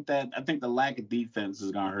just think the lack of defense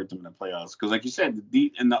is gonna hurt them in the playoffs. Because like you said,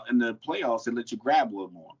 in the playoffs they let you grab a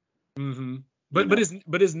little more. Mm-hmm.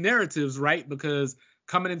 But it's narratives, right? Because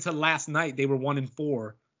coming into last night they were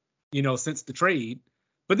 1-4, since the trade.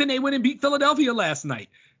 But then they went and beat Philadelphia last night.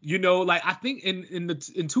 I think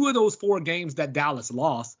in 2 of those 4 games that Dallas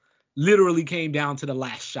lost, literally came down to the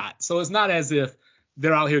last shot. So it's not as if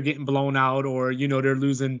they're out here getting blown out or they're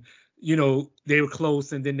losing. They were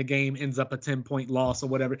close and then the game ends up a 10-point loss or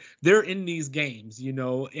whatever. They're in these games,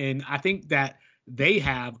 and I think that they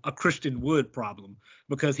have a Christian Wood problem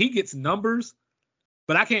because he gets numbers,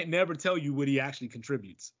 but I can't never tell you what he actually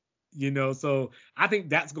contributes. So I think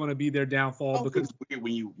that's going to be their downfall. Because it's weird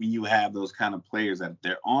when you have those kind of players that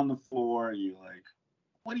they're on the floor and you're like,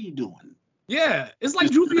 what are you doing? Yeah, it's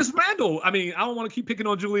like Julius Randle. I mean, I don't want to keep picking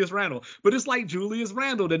on Julius Randle, but it's like Julius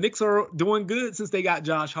Randle. The Knicks are doing good since they got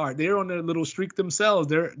Josh Hart. They're on their little streak themselves.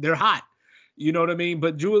 They're hot. You know what I mean?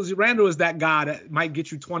 But Julius Randle is that guy that might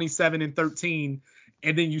get you 27 and 13,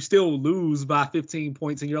 and then you still lose by 15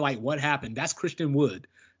 points, and you're like, what happened? That's Christian Wood.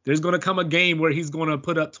 There's going to come a game where he's going to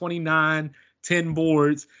put up 29, 10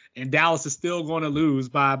 boards, and Dallas is still going to lose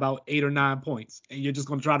by about 8 or 9 points. And you're just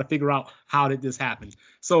going to try to figure out how did this happen.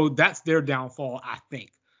 So that's their downfall, I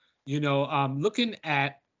think. Looking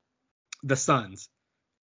at the Suns,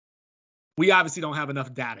 we obviously don't have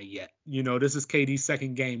enough data yet. This is KD's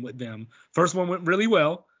 2nd game with them. First one went really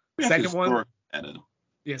well. Second one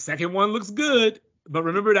looks good. But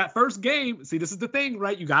remember that first game, see, this is the thing,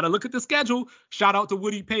 right? You got to look at the schedule. Shout out to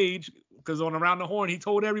Woody Page, because on Around the Horn, he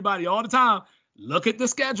told everybody all the time, look at the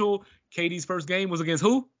schedule. KD's first game was against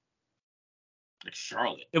who?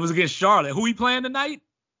 Charlotte. It was against Charlotte. Who he playing tonight?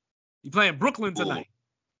 He playing Brooklyn tonight.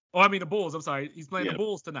 The Bulls. I'm sorry. He's playing the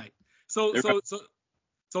Bulls tonight. So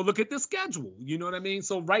look at the schedule. You know what I mean?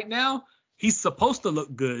 So right now, he's supposed to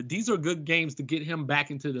look good. These are good games to get him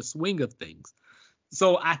back into the swing of things.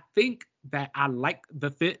 So I think that I like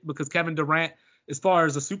the fit because Kevin Durant, as far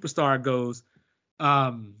as a superstar goes,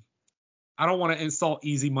 I don't want to insult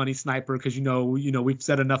Easy Money Sniper because we've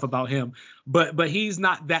said enough about him, but he's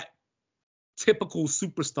not that typical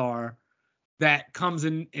superstar that comes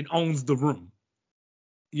in and owns the room.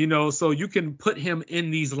 So you can put him in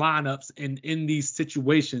these lineups and in these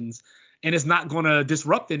situations and it's not going to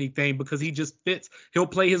disrupt anything because he just fits. He'll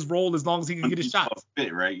play his role as long as he can get his shots.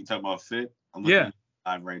 Fit, right? You talking about fit? I'm looking at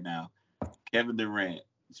live right now. Kevin Durant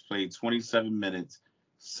has played 27 minutes,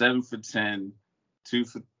 7 for 10, 2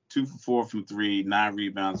 for 4 from 3, 9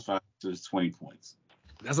 rebounds, 5 assists, 20 points.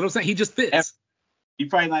 That's what I'm saying. He just fits. He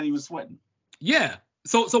probably not even sweating. Yeah.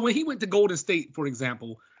 So when he went to Golden State, for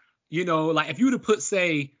example, like if you were to put,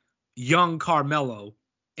 say, young Carmelo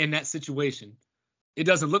in that situation, it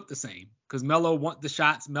doesn't look the same because Melo want the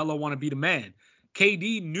shots. Melo want to be the man.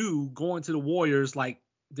 KD knew going to the Warriors, like,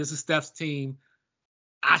 this is Steph's team.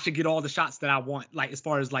 I should get all the shots that I want, like, as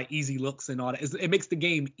far as like easy looks and all that. It makes the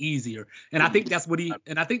game easier. And I think that's what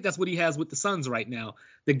he has with the Suns right now.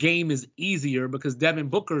 The game is easier because Devin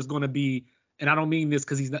Booker is going to be, and I don't mean this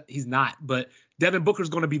because he's not, but Devin Booker is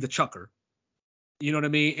going to be the chucker. You know what I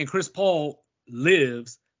mean? And Chris Paul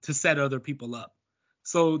lives to set other people up.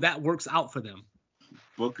 So that works out for them.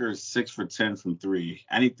 Booker is 6 for 10 from 3.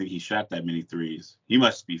 I didn't think he shot that many threes. He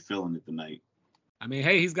must be feeling it tonight. I mean,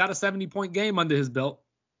 hey, he's got a 70-point game under his belt.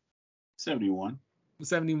 71,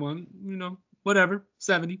 whatever,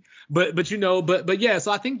 70. But yeah,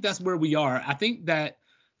 so I think that's where we are. I think that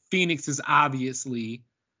Phoenix is obviously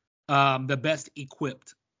the best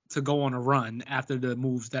equipped to go on a run after the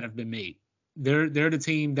moves that have been made. They're the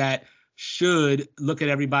team that should look at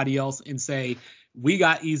everybody else and say, we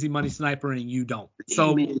got easy money sniper and you don't.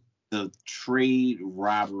 So the trade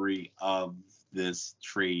robbery of this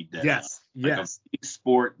trade deadline. Yes. Like a big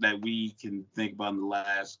sport that we can think about in the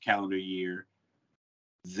last calendar year,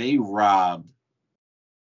 they robbed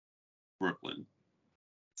Brooklyn.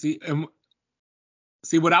 See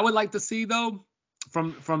what I would like to see though,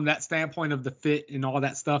 from that standpoint of the fit and all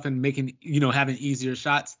that stuff and making, having easier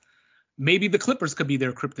shots, maybe the Clippers could be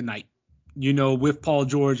their kryptonite, with Paul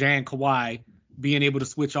George and Kawhi being able to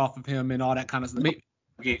switch off of him and all that kind of stuff.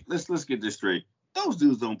 Okay, let's get this straight. Those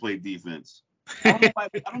dudes don't play defense. I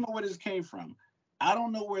don't know where this came from. I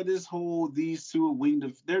don't know where these two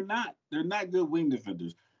they're not good wing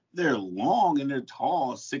defenders. They're long and they're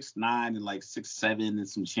tall, 6'9" and like 6'7" and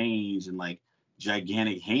some change and like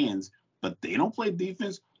gigantic hands, but they don't play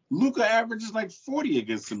defense. Luka averages like 40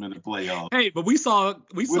 against them in the playoffs. Hey, but we saw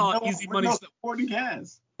easy money.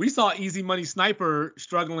 We saw easy money sniper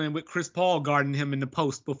struggling with Chris Paul guarding him in the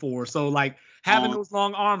post before. So like having those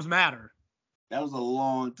long arms matter. That was a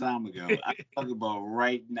long time ago. I'm talking about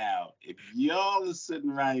right now. If y'all are sitting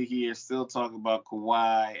right here still talking about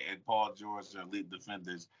Kawhi and Paul George are elite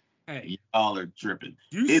defenders, hey, y'all are tripping.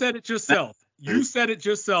 You said it yourself. You said it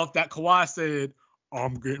yourself that Kawhi said,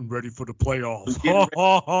 I'm getting ready for the playoffs.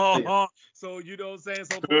 So you know what I'm saying?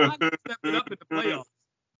 So Kawhi's going to step it up in the playoffs.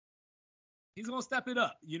 He's going to step it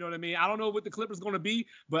up. You know what I mean? I don't know what the Clippers going to be,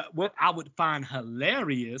 but what I would find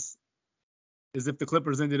hilarious is if the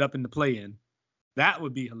Clippers ended up in the play-in. That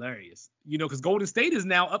would be hilarious, because Golden State is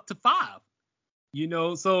now up to 5,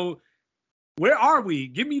 so where are we?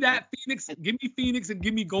 Give me that Phoenix, give me Phoenix and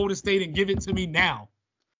give me Golden State and give it to me now.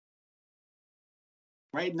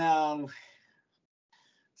 Right now,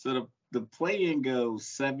 so the play-in goes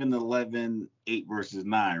 7-11, 8 versus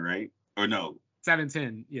 9, right? Or no?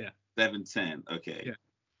 7-10, yeah. 7-10, okay. Yeah.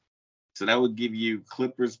 So that would give you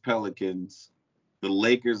Clippers, Pelicans. The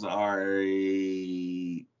Lakers are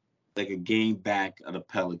like a game back of the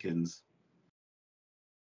Pelicans.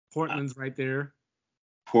 Portland's right there.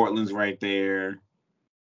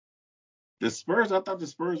 The Spurs, I thought the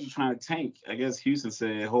Spurs were trying to tank. I guess Houston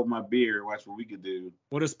said, hold my beer, watch what we could do.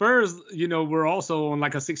 Well, the Spurs, were also on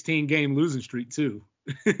like a 16-game losing streak too.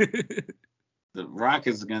 The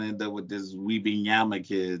Rockets are going to end up with this Wembanyama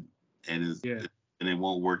kid, and it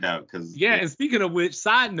won't work out. And speaking of which,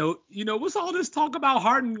 side note, what's all this talk about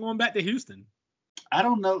Harden going back to Houston? I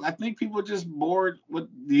don't know. I think people are just bored with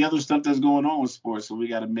the other stuff that's going on with sports, so we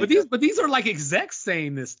got to make. But these are like execs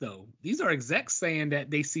saying this though. These are execs saying that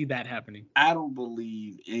they see that happening. I don't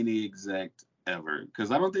believe any exec ever because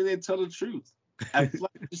I don't think they tell the truth. I think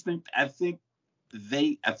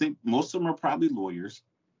most of them are probably lawyers,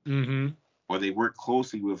 or they work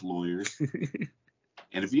closely with lawyers.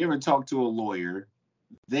 And if you ever talk to a lawyer,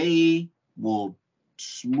 they will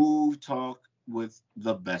smooth talk with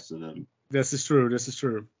the best of them. This is true.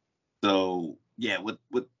 So yeah, with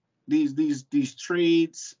these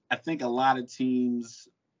trades, I think a lot of teams,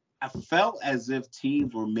 I felt as if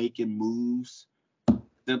teams were making moves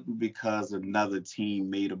simply because another team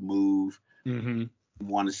made a move,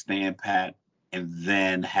 want to stand pat, and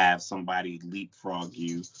then have somebody leapfrog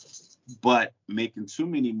you. But making too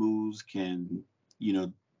many moves can, I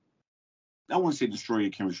don't want to say destroy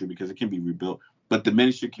your chemistry because it can be rebuilt, but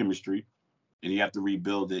diminish your chemistry. And you have to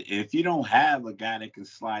rebuild it. And if you don't have a guy that can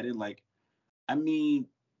slide in, like I mean,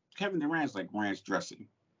 Kevin Durant's like ranch dressing.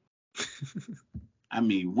 I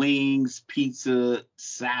mean, wings, pizza,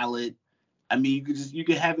 salad. I mean, you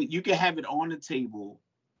could have it on the table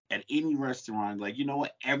at any restaurant. Like, you know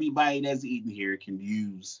what? Everybody that's eating here can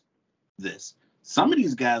use this. Some of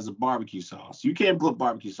these guys are barbecue sauce. You can't put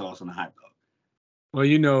barbecue sauce on a hot dog. Well,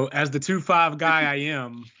 you know, as the 2-5 guy I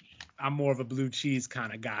am, I'm more of a blue cheese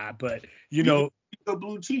kind of guy. But you know, you can put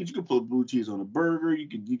blue cheese. You can put blue cheese on a burger. You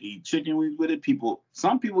can eat chicken wings with it.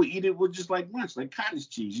 Some people eat it with just like lunch, like cottage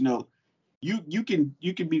cheese. You know, you can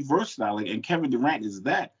be versatile, and Kevin Durant is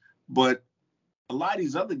that. But a lot of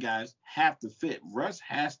these other guys have to fit. Russ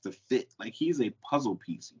has to fit. Like, he's a puzzle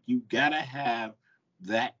piece. You gotta have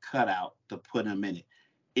that cutout to put him in it.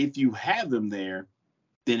 If you have him there,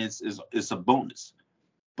 then it's a bonus.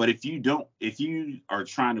 But if you are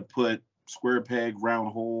trying to put square peg,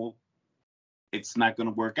 round hole, it's not going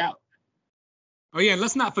to work out. Oh yeah,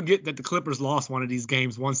 let's not forget that the Clippers lost one of these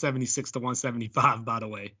games, 176 to 175, by the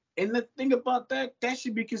way. And the thing about that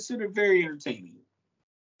should be considered very entertaining.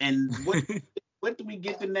 And what did we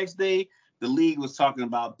get the next day? The league was talking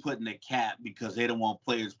about putting a cap because they don't want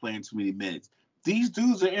players playing too many minutes. These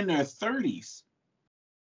dudes are in their 30s.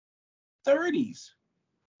 30s.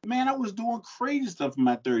 Man, I was doing crazy stuff in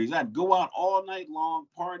my 30s. I'd go out all night long,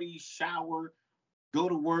 party, shower, go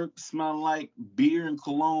to work, smell like beer and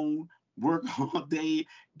cologne, work all day,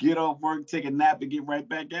 get off work, take a nap, and get right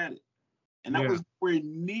back at it. And I was nowhere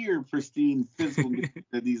near pristine physical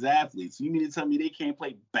of these athletes. You mean to tell me they can't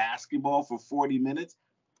play basketball for 40 minutes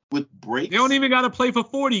with breaks? They don't even got to play for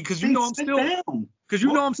 40 because I'm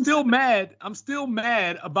still mad. I'm still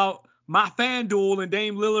mad about my FanDuel and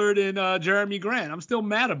Dame Lillard and Jeremy Grant. I'm still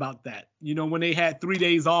mad about that. You know, when they had 3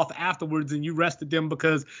 days off afterwards and you rested them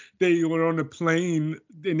because they were on the plane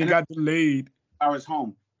and they got delayed. I was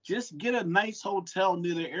home. Just get a nice hotel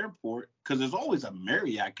near the airport because there's always a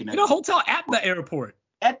Marriott connection. Get a hotel at the airport.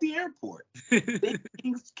 At the airport.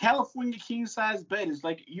 California king-size bed. It's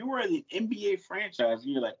like you were in an NBA franchise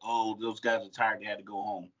and you're like, oh, those guys are tired. They had to go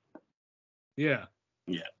home. Yeah.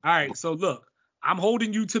 Yeah. All right. So, look. I'm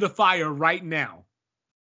holding you to the fire right now.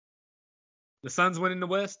 The Suns winning the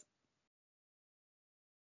West?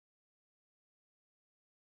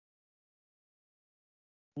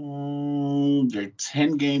 They're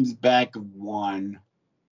 10 games back of 1,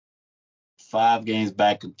 5 games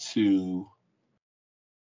back of 2.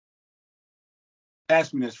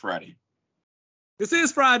 Ask me this Friday. This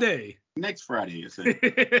is Friday. Next Friday, is it?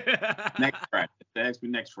 Next Friday. Ask me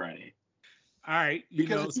next Friday. All right.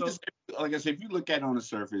 Like I said, if you look at it on the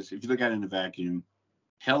surface, if you look at it in the vacuum,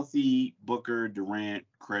 healthy Booker, Durant,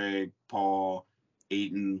 Craig, Paul,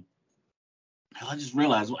 Ayton. Hell, I just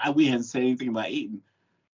realized we hadn't said anything about Ayton.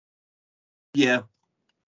 Yeah.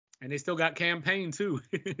 And they still got campaign too.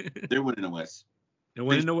 They're winning the West. They're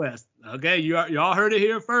winning the West. Okay, y'all heard it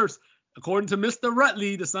here first. According to Mr.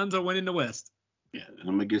 Rutley, the Suns are winning the West. Yeah, and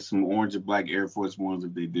I'm gonna get some orange and black Air Force Ones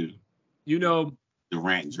if they do. You know,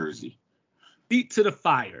 Durant jersey. Feet to the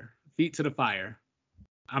fire. Feet to the fire.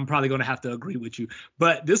 I'm probably gonna have to agree with you,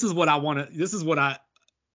 but this is what I want to.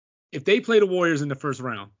 If they play the Warriors in the first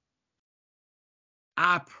round,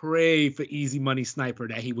 I pray for Easy Money Sniper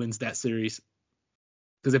that he wins that series.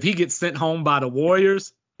 Because if he gets sent home by the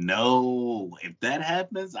Warriors. No, if that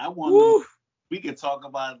happens, we could talk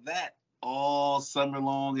about that all summer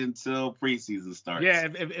long until preseason starts. Yeah,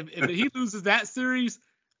 if he loses that series,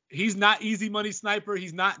 he's not Easy Money Sniper.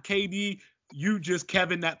 He's not KD. You just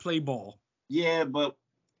Kevin that play ball. Yeah, but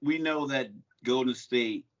we know that Golden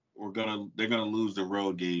State they're gonna lose the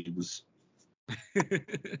road games.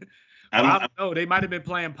 I don't know. They might have been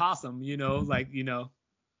playing possum,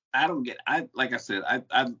 I don't get. Like I said,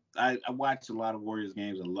 I watch a lot of Warriors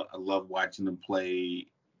games. I love watching them play.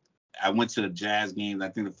 I went to the Jazz games. I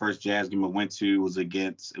think the first Jazz game I went to was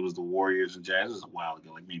the Warriors and Jazz. It was a while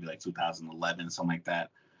ago, like maybe like 2011, something like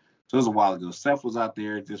that. So it was a while ago. Steph was out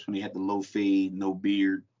there just when he had the low fade, no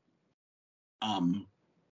beard. I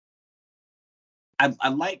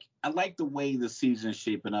like the way the season's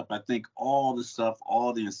shaping up. I think all the stuff,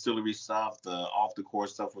 all the ancillary stuff, the off the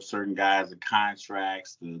court stuff with certain guys, the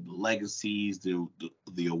contracts, the legacies, the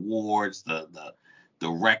awards, the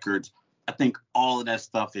records. I think all of that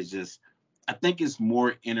stuff is just. I think it's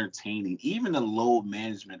more entertaining. Even the load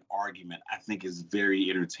management argument, I think, is a very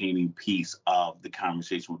entertaining piece of the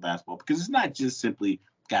conversation with basketball because it's not just simply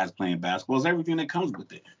guys playing basketball. It's everything that comes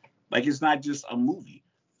with it. Like, it's not just a movie.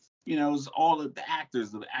 It's all of the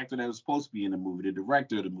actors, the actor that was supposed to be in the movie, the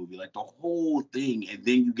director of the movie, like the whole thing. And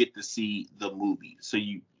then you get to see the movie. So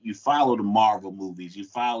you follow the Marvel movies. You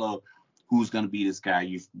follow who's going to be this guy.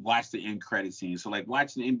 You've watched the end credit scene. So, like,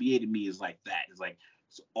 watching the NBA to me is like that. It's like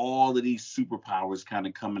it's all of these superpowers kind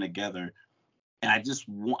of coming together. And I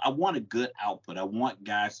want a good output. I want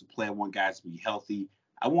guys to play. I want guys to be healthy.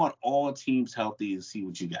 I want all teams healthy and see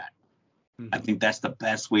what you got. I think that's the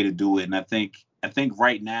best way to do it. And I think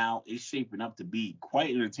right now it's shaping up to be quite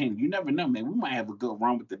entertaining. You never know, man. We might have a good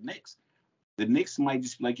run with the Knicks. The Knicks might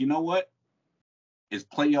just be like, you know what? It's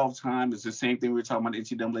playoff time. It's the same thing we were talking about in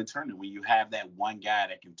the NCAA tournament. When you have that one guy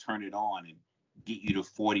that can turn it on and get you to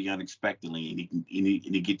 40 unexpectedly, and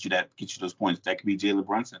he get you those points. That could be Jalen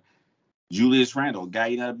Brunson, Julius Randle, a guy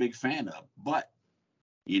you're not a big fan of, but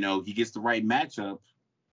he gets the right matchup.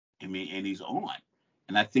 And he's on.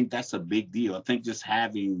 And I think that's a big deal. I think just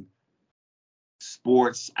having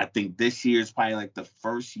sports, I think this year is probably like the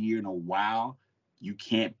first year in a while you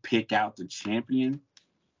can't pick out the champion.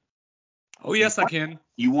 Oh, yes, I can.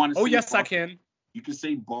 You want to? Oh, yes, I can. You can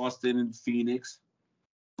say Boston and Phoenix,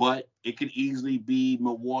 but it could easily be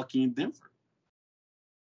Milwaukee and Denver.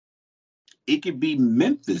 It could be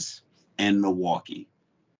Memphis and Milwaukee.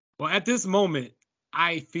 Well, at this moment,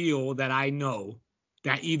 I feel that I know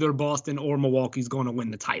that either Boston or Milwaukee is going to win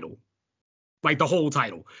the title, like the whole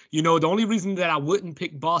title. The only reason that I wouldn't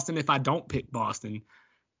pick Boston if I don't pick Boston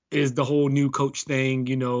is the whole new coach thing.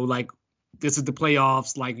 Like this is the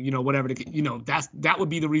playoffs, like whatever. That would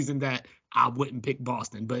be the reason that I wouldn't pick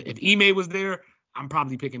Boston. But if Ime was there, I'm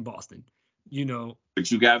probably picking Boston. But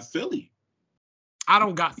you got Philly. I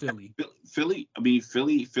don't got Philly. Philly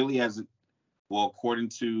has, well, according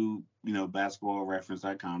to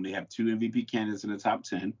basketballreference.com, they have 2 MVP candidates in the top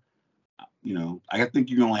 10. I think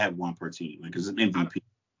you can only have one per team because it's an MVP.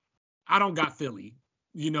 I don't got Philly.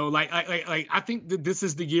 I think that this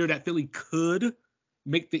is the year that Philly could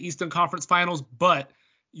make the Eastern Conference Finals, but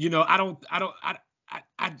I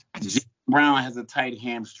just Brown has a tight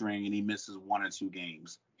hamstring and he misses 1 or 2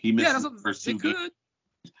 games. He misses the first 2 games.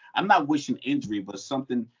 I'm not wishing injury, but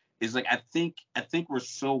something is like I think we're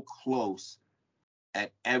so close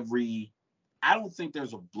at every. I don't think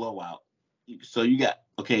there's a blowout. So you got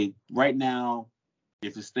right now,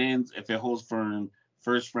 if it holds firm,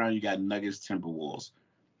 first round you got Nuggets, Timberwolves.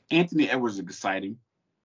 Anthony Edwards is exciting.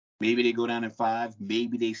 Maybe they go down in 5.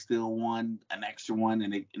 Maybe they still won an extra one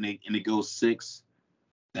and it goes 6.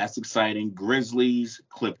 That's exciting. Grizzlies,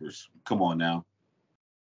 Clippers. Come on now.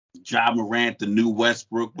 Ja Morant, the new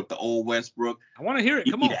Westbrook with the old Westbrook. I want to hear it.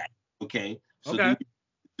 Come on. That. Okay. So okay.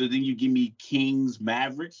 Then you give me Kings,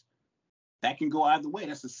 Mavericks. That can go either way.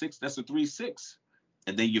 That's a 6. That's a 3-6.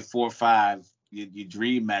 And then your 4-5, your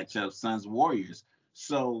dream matchup, Suns, Warriors.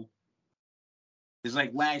 So it's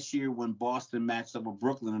like last year when Boston matched up with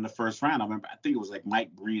Brooklyn in the first round. I think it was like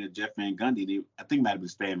Mike Breen or Jeff Van Gundy. I think it might have been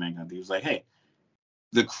Stan Van Gundy. He was like, hey,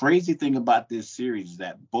 the crazy thing about this series is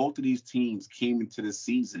that both of these teams came into the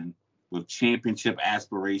season with championship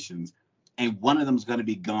aspirations, and one of them is going to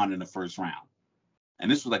be gone in the first round.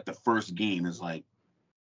 And this was like the first game. It's like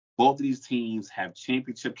both of these teams have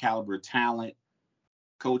championship caliber talent,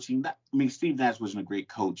 coaching. Steve Nash wasn't a great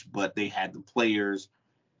coach, but they had the players.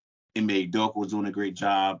 Ime Udoka was doing a great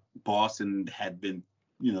job. Boston had been,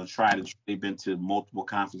 they've been to multiple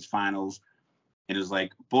conference finals. And it's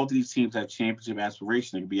like both of these teams have championship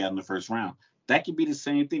aspirations. They could be out in the first round. That could be the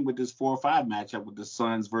same thing with this 4-5 matchup with the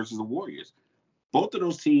Suns versus the Warriors. Both of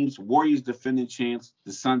those teams, Warriors defending champs,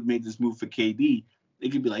 the Suns made this move for KD. They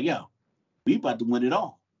could be like, yo, we about to win it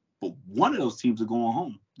all. But one of those teams are going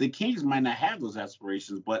home. The Kings might not have those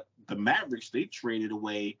aspirations, but the Mavericks, they traded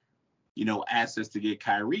away, assets to get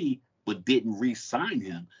Kyrie, but didn't re-sign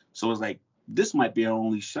him. So it's like, this might be our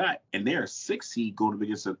only shot. And they're a 6 seed going up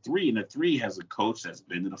against a 3, and a 3 has a coach that's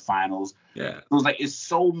been to the finals. Yeah. So it's like it's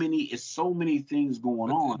so many things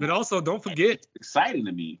going on. But also don't forget, it's exciting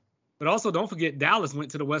to me. But also don't forget Dallas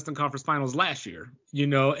went to the Western Conference Finals last year,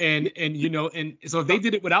 and so if they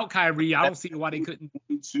did it without Kyrie, I don't see why they couldn't.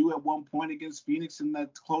 2 at one point against Phoenix in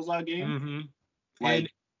that closeout game. Mm-hmm. And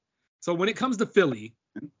so when it comes to Philly,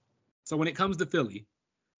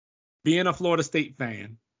 being a Florida State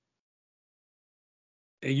fan,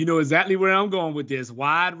 and you know exactly where I'm going with this.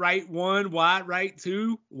 Wide right 1, wide right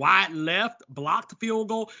 2, wide left, blocked field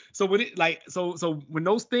goal. So when when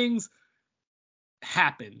those things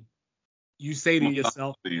happen, you say to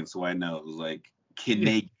yourself. So I know it was like, can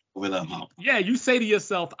they over the hump? Yeah, you say to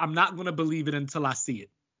yourself, I'm not going to believe it until I see it.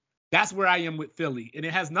 That's where I am with Philly. And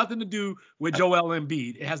it has nothing to do with Joel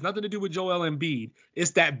Embiid.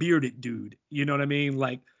 It's that bearded dude. You know what I mean?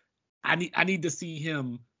 Like, I need to see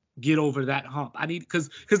him get over that hump. Because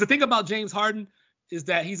the thing about James Harden is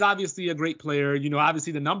that he's obviously a great player.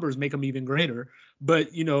 Obviously the numbers make him even greater. But,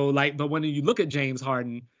 but when you look at James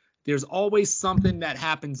Harden, there's always something that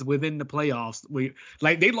happens within the playoffs.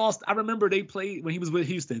 Like they lost. I remember they played when he was with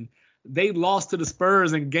Houston. They lost to the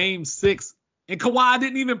Spurs in Game 6, and Kawhi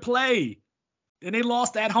didn't even play, and they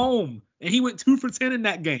lost at home, and he went 2 for 10 in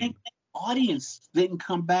that game. And the audience didn't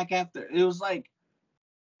come back after. It was like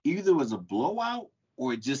either it was a blowout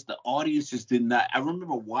or just the audience just did not. I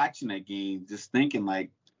remember watching that game, just thinking like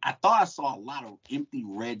I thought I saw a lot of empty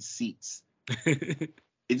red seats. It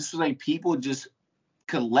just was like people just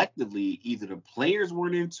collectively, either the players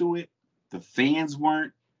weren't into it, the fans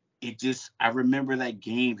weren't. I remember that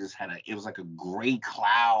game just it was like a gray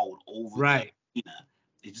cloud over the arena.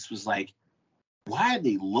 It just was like, why did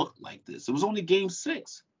they look like this? It was only Game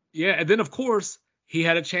 6. Yeah, and then of course he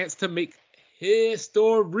had a chance to make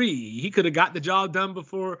history. He could have got the job done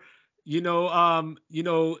before,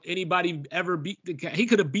 anybody ever beat he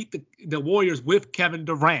could have beat the Warriors with Kevin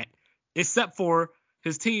Durant, except for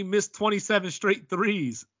his team missed 27 straight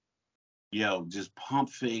threes. Yo, just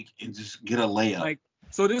pump fake and just get a layup.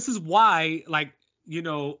 So this is why,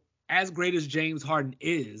 as great as James Harden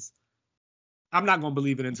is, I'm not going to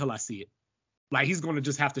believe it until I see it. Like, he's going to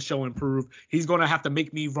just have to show and prove. He's going to have to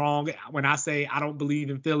make me wrong when I say I don't believe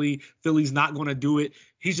in Philly. Philly's not going to do it.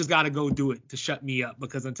 He's just got to go do it to shut me up,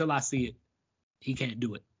 because until I see it, he can't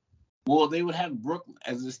do it. Well, they would have Brooklyn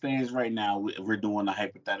as it stands right now. We're doing the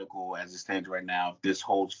hypothetical as it stands right now. If this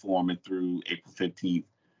holds form through April 15th,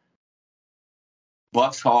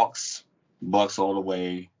 Bucks Hawks, Bucks all the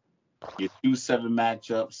way. Your 2-7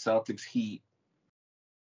 matchup, Celtics Heat.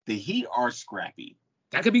 The Heat are scrappy.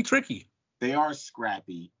 That could be tricky. They are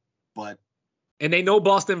scrappy, but and they know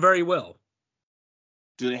Boston very well.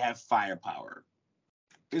 Do they have firepower?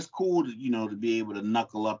 It's cool to be able to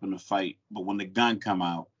knuckle up in a fight, but when the gun come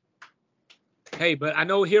out. Hey, but I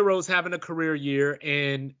know Hero's having a career year,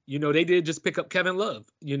 and they did just pick up Kevin Love.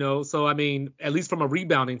 So I mean, at least from a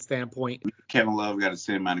rebounding standpoint, Kevin Love got the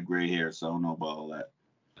same amount of gray hair, so I don't know about all that.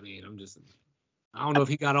 I mean, I don't know if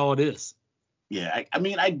he got all this. Yeah, I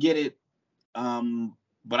mean, I get it.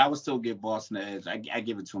 But I would still give Boston the edge. I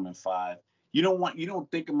give it to them in 5. You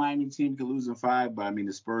don't think a Miami team could lose in 5, but I mean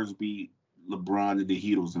the Spurs beat LeBron and the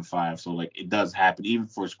Heat in 5, so like it does happen even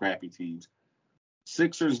for scrappy teams.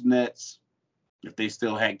 Sixers, Nets, if they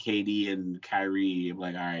still had KD and Kyrie, I'm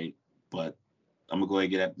like, all right, but I'm gonna go ahead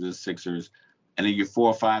and get after the Sixers. And then your 4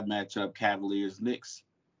 or 5 matchup, Cavaliers, Knicks.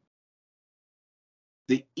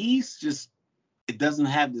 The East it doesn't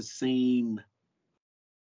have the same.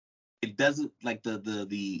 It doesn't like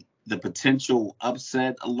the potential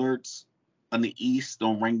upset alerts on the East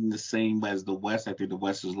don't ring the same as the West. I think the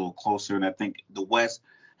West is a little closer, and I think the West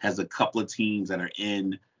has a couple of teams that are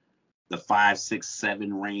in the 5, 6,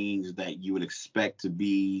 7 range that you would expect to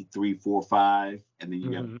be 3, 4, 5, and then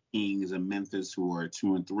you have Kings and Memphis who are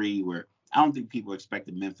 2 and 3. Where I don't think people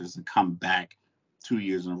expected Memphis to come back 2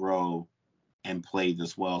 years in a row and play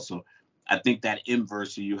this well. So I think that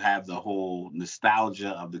inverse, you have the whole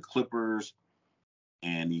nostalgia of the Clippers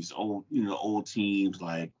and these old teams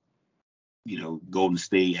like, Golden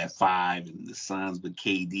State at 5 and the Suns with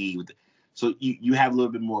KD. So you have a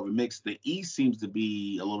little bit more of a mix. The East seems to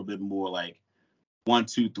be a little bit more like 1,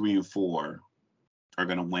 2, 3, and 4 are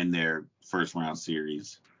going to win their first round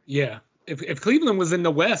series. Yeah. If Cleveland was in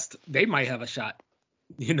the West, they might have a shot.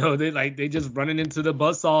 They just running into the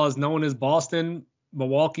buzzsaws known as Boston,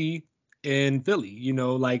 Milwaukee, and Philly,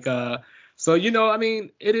 so, I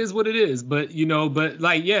mean, it is what it is, but,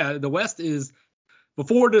 the West is,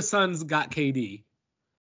 before the Suns got KD,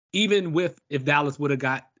 even if Dallas would have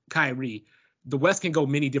got Kyrie, the West can go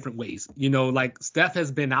many different ways, Steph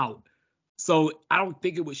has been out. So I don't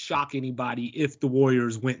think it would shock anybody if the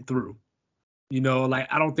Warriors went through,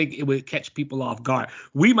 I don't think it would catch people off guard.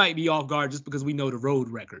 We might be off guard just because we know the road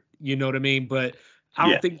record, you know what I mean? But I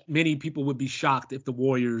don't think many people would be shocked if the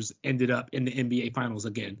Warriors ended up in the NBA Finals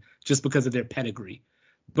again, just because of their pedigree.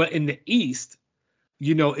 But in the East,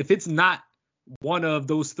 if it's not one of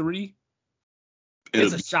those 3,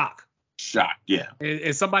 it's a shock. Shock, yeah.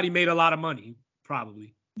 And somebody made a lot of money,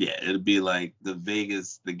 probably. Yeah, it'll be like the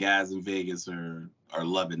guys in Vegas are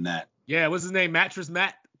loving that. Yeah, what's his name? Mattress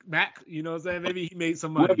Mac, you know what I'm saying? Maybe he made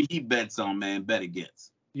some money. Whoever he bets on, man, bet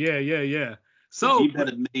against. Yeah. So if he bet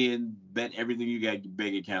 $1 million, bet everything you got in your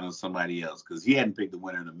bank account on somebody else, because he hadn't picked the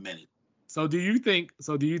winner in a minute. So do you think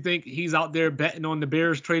he's out there betting on the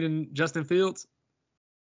Bears trading Justin Fields?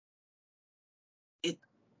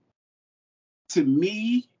 To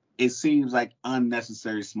me, it seems like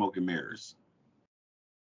unnecessary smoke and mirrors.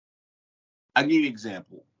 I'll give you an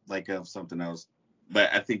example, like of something else, but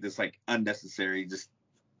I think that's like unnecessary just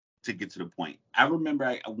to get to the point. I remember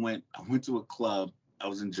I went to a club. I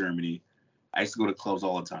was in Germany. I used to go to clubs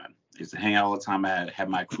all the time. I used to hang out all the time. I had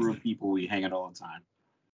my crew of people. We hang out all the time.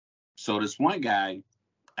 So this one guy,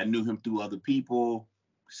 I knew him through other people.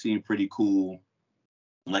 Seemed pretty cool.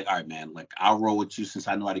 I'm like, all right, man. Like, I'll roll with you since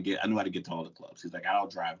I knew how to get to all the clubs. He's like, I'll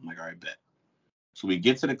drive. I'm like, all right, bet. So we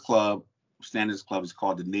get to the club. Standards Club is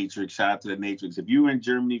called the Natrix. Shout out to the Natrix. If you were in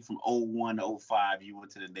Germany from 01 to 05, you went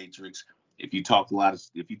to the Natrix. If you talk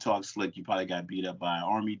slick, you probably got beat up by an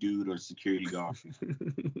army dude or a security guard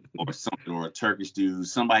or something, or a Turkish dude.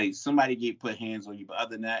 Somebody put hands on you. But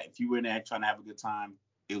other than that, if you were in there trying to have a good time,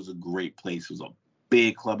 it was a great place. It was a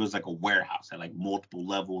big club. It was like a warehouse, had like multiple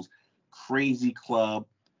levels. Crazy club.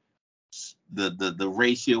 The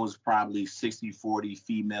ratio was probably 60-40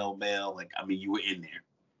 female male. Like, I mean, you were in there.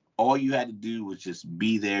 All you had to do was just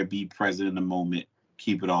be there, be present in the moment,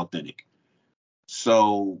 keep it authentic.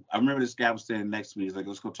 So I remember this guy was standing next to me. He's like,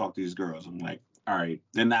 let's go talk to these girls. I'm like, all right,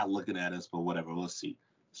 they're not looking at us, but whatever, let's see.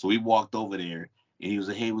 So we walked over there, and he was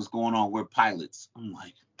like, hey, what's going on? We're pilots. I'm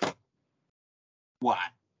like, why?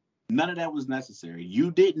 None of that was necessary.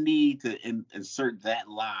 You didn't need to insert that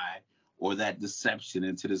lie or that deception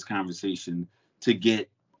into this conversation to get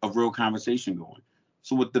a real conversation going.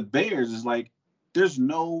 So with the Bears, it's like, there's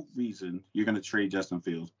no reason you're going to trade Justin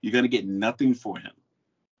Fields. You're going to get nothing for him.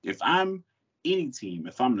 If I'm any team,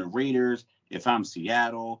 if I'm the Raiders, if I'm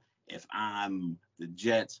Seattle, if I'm the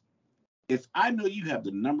Jets, if I know you have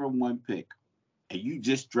the number 1 pick and you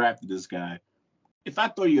just drafted this guy, if I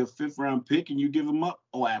throw you a 5th round pick and you give him up,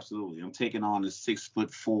 oh, absolutely. I'm taking on a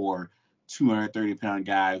 6'4", 230-pound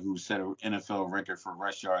guy who set an NFL record for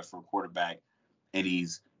rush yards for a quarterback, and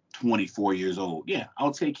he's 24 years old. Yeah,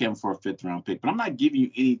 I'll take him for a 5th round pick, but I'm not giving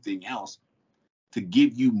you anything else to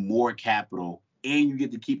give you more capital and you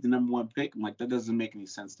get to keep the number 1 pick. I'm like, that doesn't make any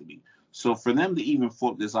sense to me. So for them to even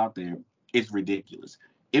float this out there, it's ridiculous.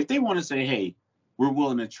 If they want to say, hey, we're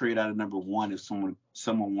willing to trade out of number 1 if someone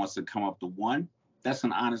wants to come up to 1, that's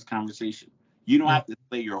an honest conversation. You don't have to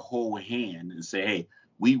play your whole hand and say, hey,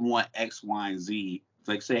 we want X, Y, and Z. It's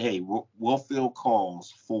like, say, hey, we'll fill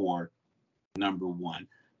calls for number 1.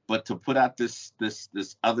 But to put out this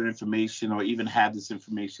other information or even have this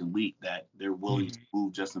information leaked that they're willing to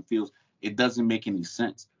move Justin Fields, it doesn't make any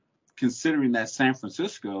sense, considering that San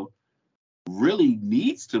Francisco really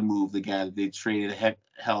needs to move the guy that they traded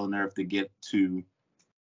hell and earth to get to.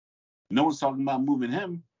 No one's talking about moving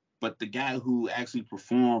him, but the guy who actually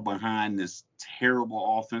performed behind this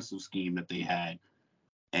terrible offensive scheme that they had.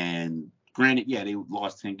 And granted, yeah, they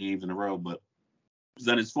lost 10 games in a row, but it's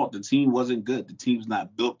not his fault. The team wasn't good. The team's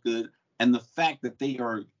not built good. And the fact that they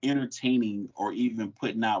are entertaining or even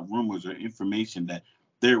putting out rumors or information that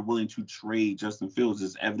they're willing to trade Justin Fields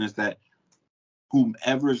is evidence that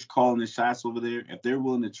whomever is calling the shots over there, if they're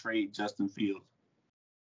willing to trade Justin Fields,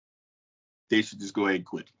 they should just go ahead and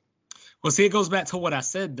quit. Well, see, it goes back to what I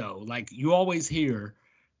said, though. Like, you always hear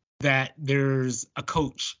that there's a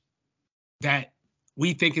coach that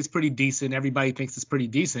we think is pretty decent. Everybody thinks is pretty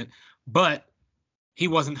decent, but he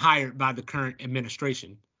wasn't hired by the current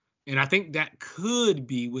administration. And I think that could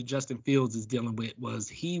be what Justin Fields is dealing with, was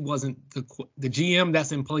he wasn't the GM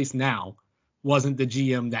that's in place now wasn't the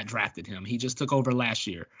GM that drafted him. He just took over last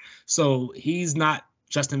year. So he's not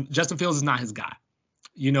Justin Fields is not his guy.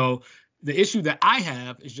 You know, the issue that I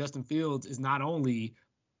have is Justin Fields is not only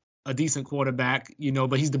a decent quarterback, you know,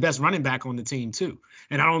 but he's the best running back on the team too.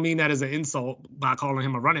 And I don't mean that as an insult by calling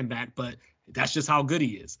him a running back, but that's just how good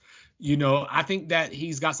he is. You know, I think that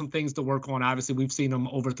he's got some things to work on. Obviously, we've seen him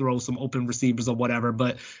overthrow some open receivers or whatever,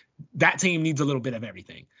 but that team needs a little bit of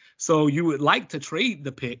everything. So you would like to trade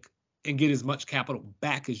the pick and get as much capital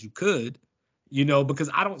back as you could, you know, because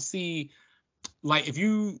I don't see, like, if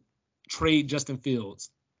you trade Justin Fields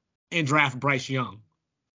and draft Bryce Young,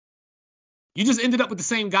 you just ended up with the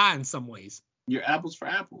same guy in some ways. You're apples for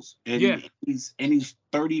apples. And yeah. He's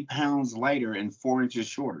 30 pounds lighter and 4 inches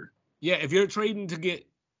shorter. Yeah, if you're trading to get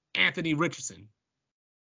Anthony Richardson,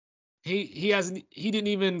 he didn't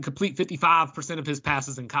even complete 55% of his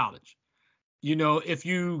passes in college. You know, if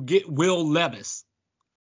you get Will Levis,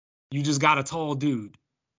 you just got a tall dude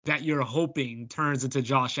that you're hoping turns into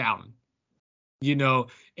Josh Allen. You know,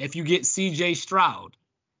 if you get CJ Stroud,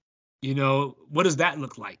 you know, what does that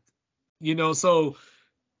look like? You know, so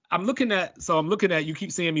I'm looking at, you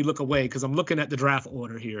keep seeing me look away because I'm looking at the draft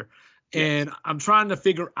order here. And I'm trying to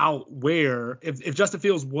figure out where, if Justin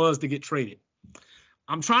Fields was to get traded,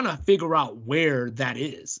 I'm trying to figure out where that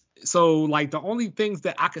is. So, like, the only things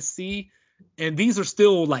that I could see, and these are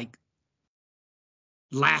still, like,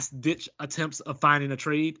 last-ditch attempts of finding a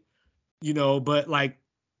trade, you know, but, like,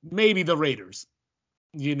 maybe the Raiders,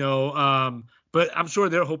 you know, But I'm sure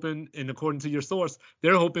they're hoping, and according to your source,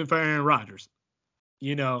 they're hoping for Aaron Rodgers.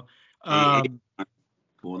 You know, Going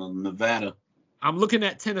on Nevada. I'm looking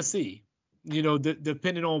at Tennessee. You know,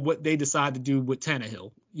 depending on what they decide to do with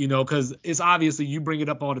Tannehill. You know, because it's obviously you bring it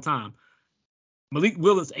up all the time. Malik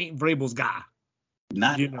Willis ain't Vrabel's guy.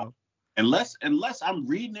 Not you know, unless I'm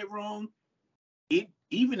reading it wrong.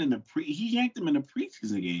 Even in the he yanked him in the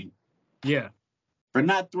preseason game. Yeah. For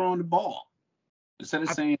not throwing the ball. Instead of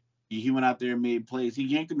saying he went out there and made plays, he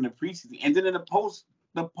yanked him in the preseason, and then in the post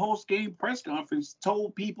game press conference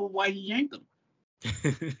told people why he yanked him.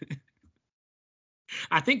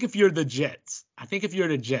 I think if you're the Jets,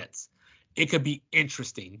 it could be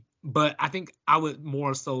interesting. But I think I would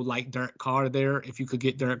more so like Derek Carr there if you could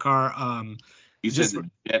get Derek Carr. You said the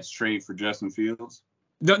Jets trade for Justin Fields?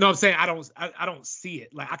 No, I'm saying I don't see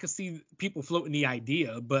it. Like I could see people floating the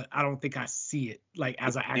idea, but I don't think I see it like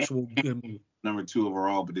as an actual good move. Number 2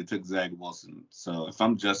 overall, but they took Zach Wilson. So if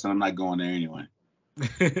I'm Justin, I'm not going there anyway.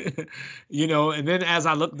 You know, and then as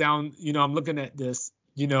I look down, you know, I'm looking at this,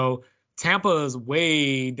 you know, Tampa is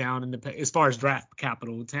way down in the as far as draft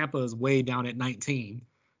capital. Tampa is way down at 19.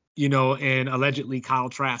 You know, and allegedly Kyle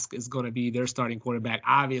Trask is going to be their starting quarterback.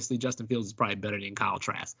 Obviously, Justin Fields is probably better than Kyle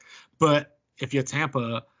Trask, but if you're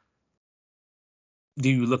Tampa, do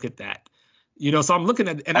you look at that? You know, so I'm looking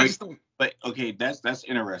at, and I just don't. But okay, that's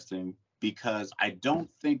interesting because I don't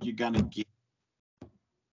think you're gonna get.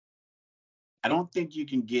 I don't think you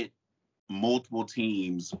can get multiple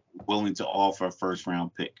teams willing to offer a first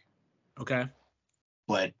round pick. Okay.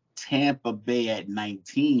 But Tampa Bay at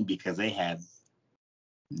 19 because they have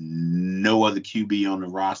no other QB on the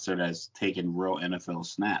roster that's taking real NFL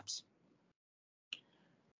snaps.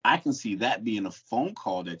 I can see that being a phone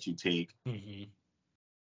call that you take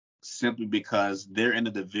simply because they're in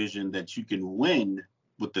a division that you can win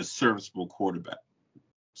with a serviceable quarterback.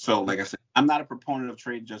 So, like I said, I'm not a proponent of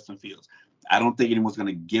trading Justin Fields. I don't think anyone's going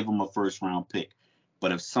to give him a first-round pick.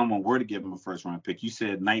 But if someone were to give him a first-round pick, you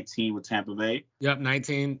said 19 with Tampa Bay? Yep,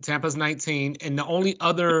 19. Tampa's 19. And the only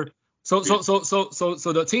other so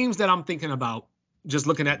the teams that I'm thinking about, just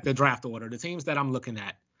looking at the draft order, the teams that I'm looking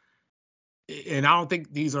at, and I don't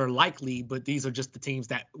think these are likely, but these are just the teams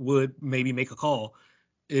that would maybe make a call,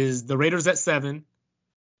 is the Raiders at 7,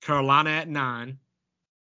 Carolina at 9,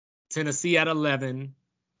 Tennessee at 11,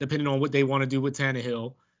 depending on what they want to do with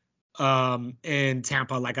Tannehill, and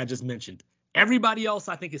Tampa, like I just mentioned. Everybody else,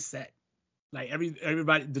 I think, is set. Like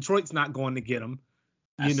everybody, Detroit's not going to get them.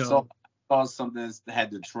 I saw something that had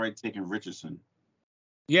Detroit taking Richardson.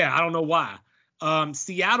 Yeah, I don't know why.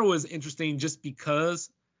 Seattle is interesting just because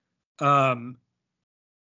Geno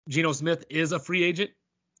Smith is a free agent,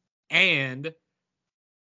 and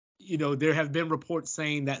you know there have been reports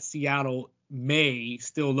saying that Seattle may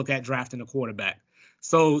still look at drafting a quarterback.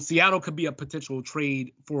 So Seattle could be a potential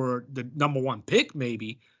trade for the number 1 pick,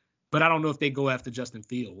 maybe, but I don't know if they go after Justin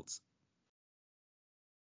Fields.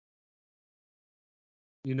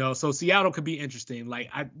 You know, so Seattle could be interesting.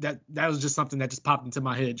 Like that was just something that just popped into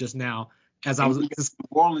my head just now as I was. New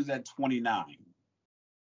Orleans at 29.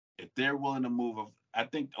 If they're willing to move, I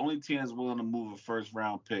think the only team that's willing to move a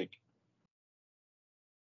first-round pick.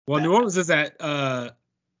 Well, New Orleans is at.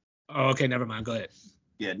 Okay, never mind. Go ahead.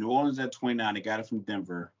 Yeah, New Orleans at 29. They got it from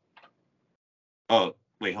Denver. Oh,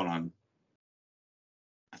 wait, hold on.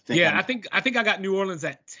 I think I got New Orleans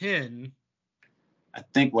at 10. I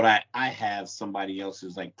think what I have somebody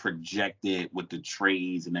else's like projected with the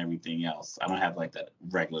trades and everything else. I don't have like that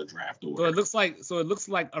regular draft order. So it looks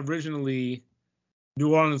like originally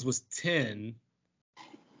New Orleans was 10,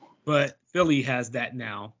 but Philly has that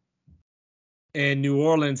now. And New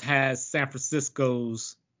Orleans has San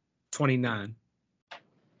Francisco's 29.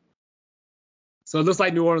 So it looks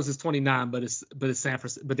like New Orleans is 29, but it's San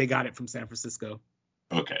Francisco, but they got it from San Francisco.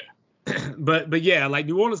 Okay. but yeah, like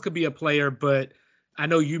New Orleans could be a player, but I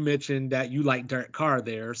know you mentioned that you like Derek Carr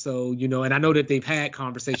there, so you know, and I know that they've had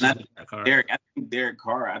conversations with Derek Carr. Derek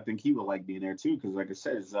Carr, I think he would like being there too, because like I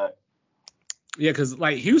said, it's because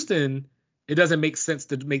like Houston, it doesn't make sense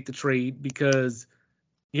to make the trade because,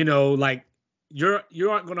 you know, like you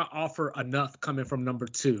aren't going to offer enough coming from number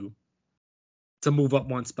 2 to move up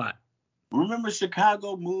 1 spot. Remember,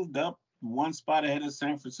 Chicago moved up 1 spot ahead of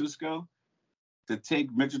San Francisco to take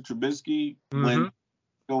Mitchell Trubisky when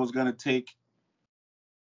it was going to take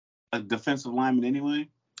a defensive lineman anyway.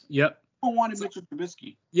 Yep. Who wanted Mitchell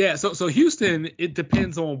Trubisky? Yeah, so Houston, it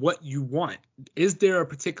depends on what you want. Is there a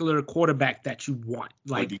particular quarterback that you want?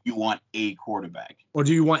 Like, or do you want a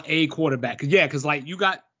quarterback? Yeah, because like you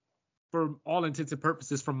got, for all intents and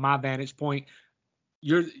purposes, from my vantage point,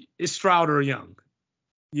 it's Stroud or Young.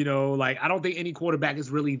 Like I don't think any quarterback is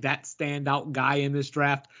really that standout guy in this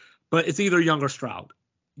draft, but it's either Young or Stroud.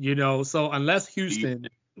 So unless Houston,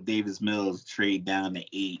 Davis Mills trade down to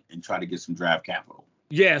 8 and try to get some draft capital.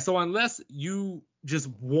 yeah. So unless you just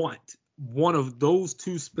want one of those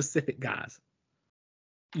two specific guys,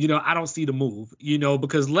 I don't see the move.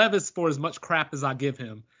 Because Levis, for as much crap as I give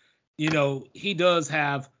him, he does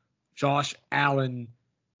have Josh Allen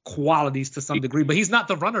qualities to some degree, but he's not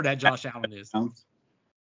the runner that Josh Allen is.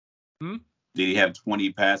 Did he have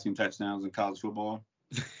 20 passing touchdowns in college football?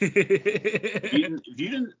 if you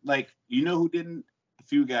didn't like, who didn't? A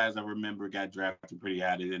few guys I remember got drafted pretty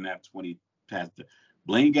high. They didn't have 20 passes.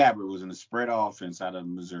 Blaine Gabbert was in the spread offense out of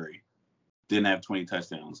Missouri. Didn't have 20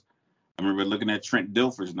 touchdowns. I remember looking at Trent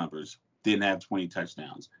Dilfer's numbers. Didn't have 20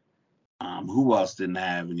 touchdowns. Who else didn't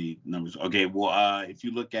have any numbers? Okay, well, if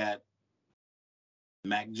you look at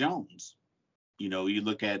Mac Jones, you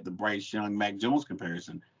look at the Bryce Young Mac Jones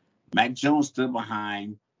comparison. Mac Jones stood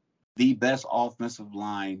behind the best offensive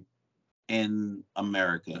line in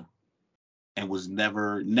America and was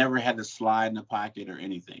never had to slide in the pocket or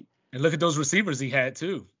anything. And look at those receivers he had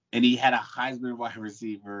too. And he had a Heisman wide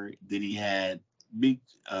receiver. Then he had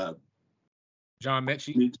John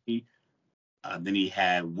Mechie. Then he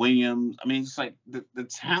had Williams. I mean, it's like the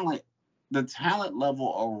talent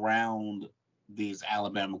level around these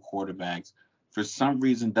Alabama quarterbacks for some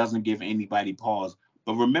reason doesn't give anybody pause.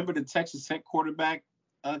 But remember the Texas Tech quarterback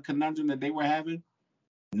conundrum that they were having?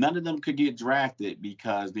 None of them could get drafted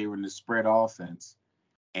because they were in the spread offense.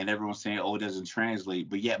 And everyone's saying, oh, it doesn't translate.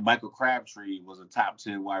 But yet Michael Crabtree was a top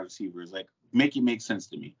 10 wide receiver. It's like, make it make sense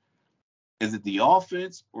to me. Is it the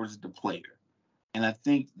offense or is it the player? And I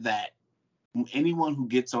think that anyone who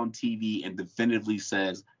gets on TV and definitively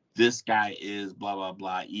says this guy is blah, blah,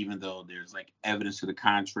 blah, even though there's like evidence to the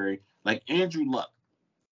contrary, like Andrew Luck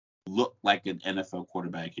looked like an NFL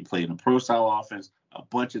quarterback. He played in a pro-style offense, a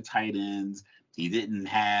bunch of tight ends. He didn't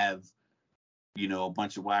have, a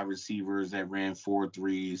bunch of wide receivers that ran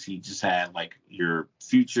 4.3s. He just had like your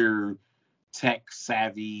future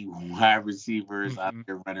tech-savvy wide receivers out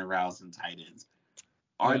there running routes and tight ends.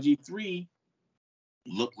 RG3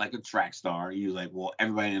 looked like a track star. He was like, well,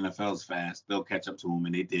 everybody in the NFL is fast. They'll catch up to him,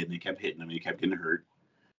 and they did, and they kept hitting him, and he kept getting hurt.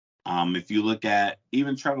 If you look at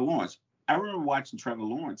even Trevor Lawrence, I remember watching Trevor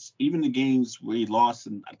Lawrence, even the games where he lost,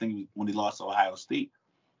 and I think when he lost to Ohio State,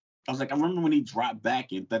 I was like, I remember when he dropped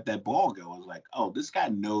back and let that ball go. I was like, oh, this guy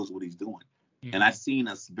knows what he's doing. Mm-hmm. And I seen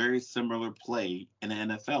a very similar play in the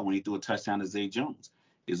NFL when he threw a touchdown to Zay Jones.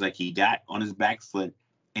 It's like he got on his back foot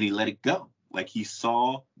and he let it go. Like he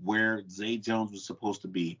saw where Zay Jones was supposed to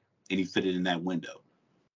be and he fit it in that window.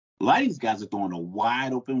 A lot of these guys are throwing to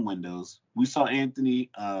wide open windows. We saw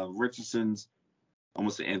Anthony Richardson's,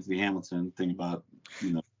 almost say Anthony Hamilton, think about,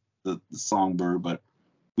 the songbird, but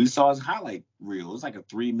we saw his highlight reel. It was like a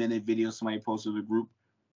 3-minute video somebody posted in the group.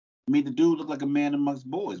 I mean, the dude looked like a man amongst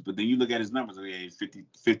boys, but then you look at his numbers,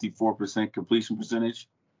 54% completion percentage.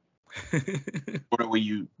 Or where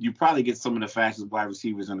you probably get some of the fastest wide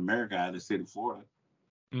receivers in America out of the state of Florida.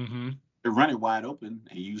 Mm-hmm. They're running wide open,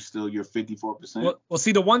 and you're 54%. Well,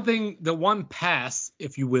 see, the one pass,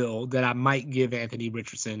 if you will, that I might give Anthony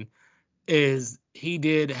Richardson is he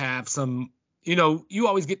did have some. You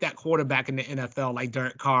always get that quarterback in the NFL like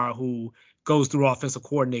Derek Carr who goes through offensive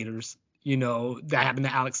coordinators. That happened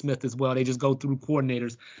to Alex Smith as well. They just go through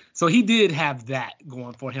coordinators. So he did have that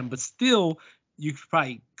going for him, but still you could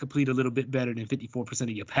probably complete a little bit better than 54% of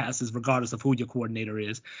your passes, regardless of who your coordinator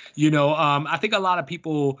is. I think a lot of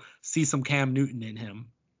people see some Cam Newton in him,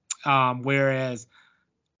 whereas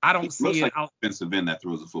I don't see it. Looks like defensive end that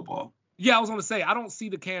throws the football. Yeah, I was going to say, I don't see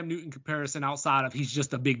the Cam Newton comparison outside of he's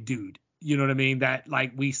just a big dude. You know what I mean? That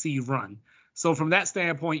like we see run. So from that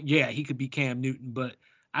standpoint, yeah, he could be Cam Newton. But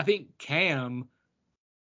I think Cam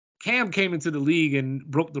came into the league and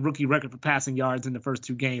broke the rookie record for passing yards in the first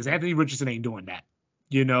 2 games. Anthony Richardson ain't doing that.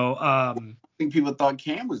 I think people thought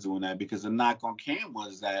Cam was doing that because the knock on Cam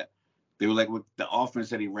was that they were like with the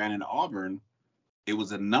offense that he ran in Auburn, it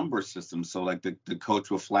was a number system. So like the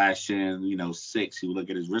coach would flash in, 6, he would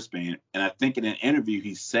look at his wristband. And I think in an interview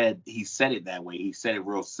he said it that way. He said it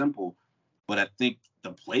real simple, but I think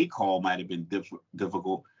the play call might have been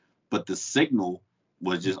difficult, but the signal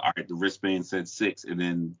was just, all right, the wristband said 6. And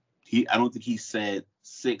then I don't think he said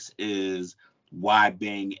 6 is wide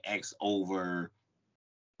bang X over,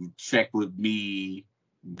 check with me,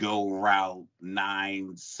 go route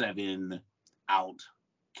 9-7 out,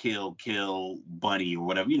 kill bunny or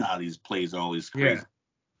whatever. You know how these plays are always crazy. Yeah.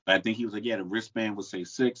 But I think he was like, yeah, the wristband would say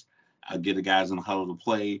 6. I'll get the guys in the huddle to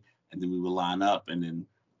play, and then we would line up, and then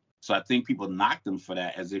So I think people knocked him for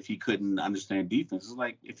that as if he couldn't understand defense. It's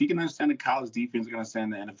like, if he can understand the college defense, he can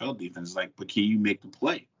understand the NFL defense. It's like, but can you make the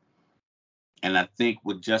play? And I think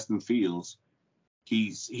with Justin Fields,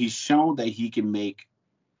 he's shown that he can make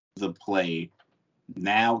the play.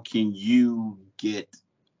 Now, can you get?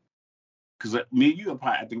 Because me and you,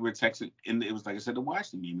 I think we were texting, and it was like I said, the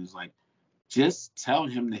Washington game. It's like, just tell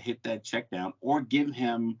him to hit that check down, or give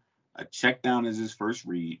him a check down as his first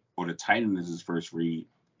read, or the tight end as his first read,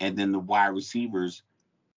 and then the wide receivers,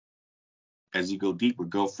 as you go deeper,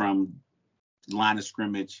 go from line of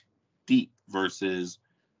scrimmage deep versus,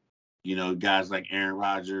 guys like Aaron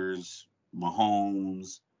Rodgers,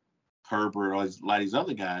 Mahomes, Herbert, a lot of these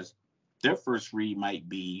other guys. Their first read might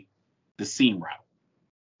be the seam route,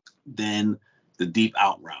 then the deep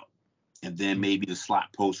out route, and then maybe the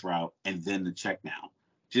slot post route, and then the check down.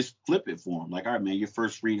 Just flip it for them. Like, all right, man, your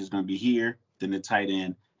first read is going to be here, then the tight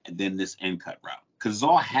end, and then this end cut route. Because it's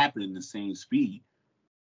all happening the same speed.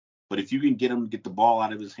 But if you can get him to get the ball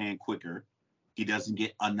out of his hand quicker, he doesn't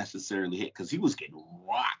get unnecessarily hit. Because he was getting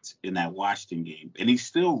rocked in that Washington game. And he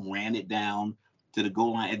still ran it down to the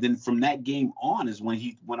goal line. And then from that game on is when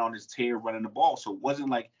he went on his tear running the ball. So it wasn't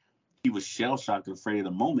like he was shell-shocked and afraid of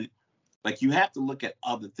the moment. Like, you have to look at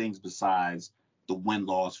other things besides the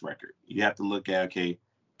win-loss record. You have to look at, okay,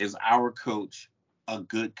 is our coach a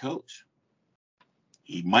good coach?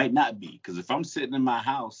 He might not be. Because if I'm sitting in my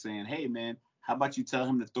house saying, hey, man, how about you tell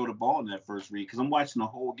him to throw the ball in that first read? Because I'm watching the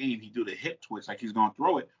whole game. He do the hip twitch like he's going to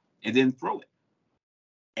throw it, and then throw it.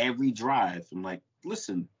 Every drive, I'm like,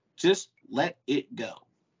 listen, just let it go.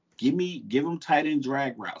 Give him tight end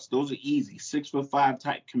drag routes. Those are easy. 6'5"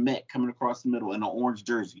 tight Komet coming across the middle in an orange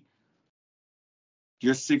jersey.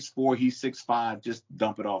 You're 6'4", he's 6'5". Just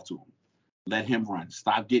dump it off to him. Let him run.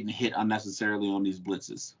 Stop getting hit unnecessarily on these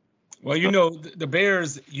blitzes. Well, the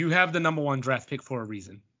Bears, you have the number 1 draft pick for a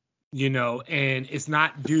reason, and it's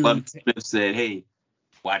not due. Smith said, "Hey,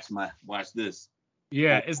 watch this."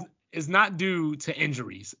 Yeah, it's not due to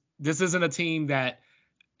injuries. This isn't a team that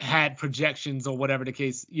had projections or whatever the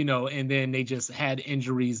case, and then they just had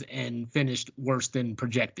injuries and finished worse than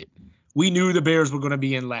projected. We knew the Bears were going to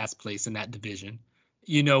be in last place in that division.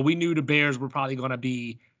 We knew the Bears were probably going to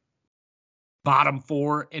be bottom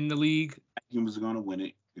 4 in the league. He was going to win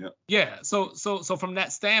it. Yep. Yeah. So from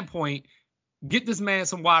that standpoint, get this man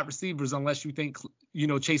some wide receivers unless you think,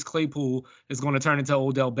 Chase Claypool is going to turn into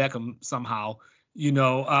Odell Beckham somehow. He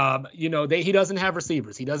doesn't have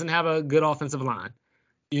receivers. He doesn't have a good offensive line.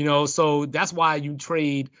 So that's why you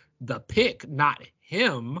trade the pick, not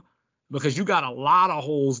him, because you got a lot of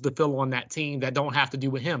holes to fill on that team that don't have to do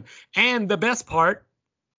with him. And the best part,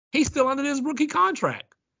 he's still under his rookie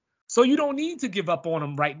contract. So you don't need to give up on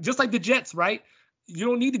him, right? Just like the Jets, right? You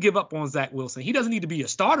don't need to give up on Zach Wilson. He doesn't need to be a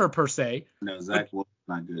starter per se. No, Zach Wilson's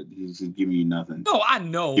not good. He's just giving you nothing. No, I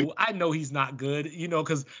know he's not good,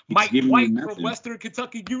 because Mike White from Western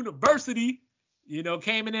Kentucky University,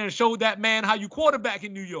 came in there and showed that man how you quarterback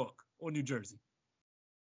in New York or New Jersey.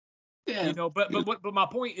 Yeah. But my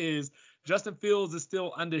point is Justin Fields is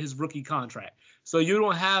still under his rookie contract. So you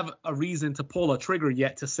don't have a reason to pull a trigger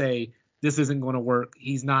yet to say this isn't going to work.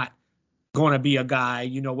 He's not going to be a guy,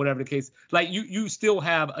 whatever the case. Like you still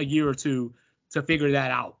have a year or two to figure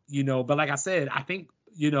that out, But like I said, I think,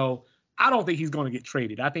 I don't think he's going to get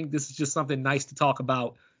traded. I think this is just something nice to talk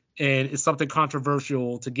about, and it's something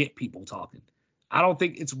controversial to get people talking. I don't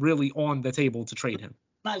think it's really on the table to trade him.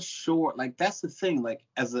 I'm not sure. Like, that's the thing. Like,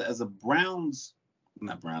 as a Browns,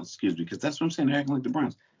 not Browns, excuse me, because that's what I'm saying. They're acting like the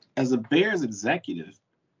Browns. As a Bears executive,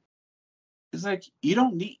 it's like you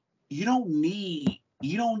don't need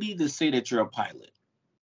to say that you're a pilot.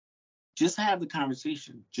 Just have the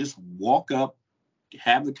conversation. Just walk up,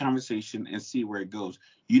 have the conversation, and see where it goes.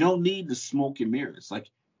 You don't need the smoke and mirrors. Like,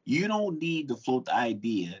 you don't need to float the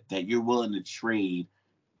idea that you're willing to trade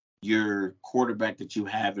your quarterback that you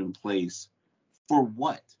have in place for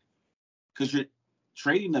what? Because you're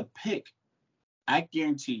trading a pick. I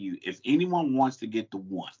guarantee you, if anyone wants to get the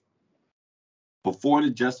 1, before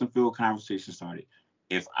the Justin Field conversation started,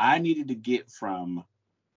 if I needed to get from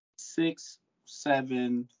 6,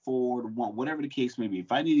 7, 4 to 1, whatever the case may be,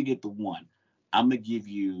 if I need to get the 1, I'm going to give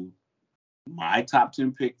you my top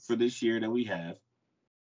 10 pick for this year that we have,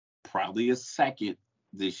 probably a second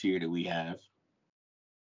this year that we have,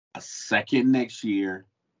 a second next year,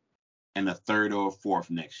 and a third or a fourth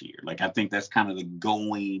next year. Like, I think that's kind of the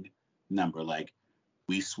going number. Like,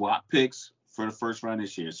 we swap picks for the first round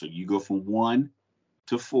this year. So you go from 1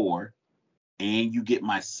 to 4, and you get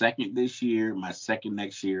my second this year, my second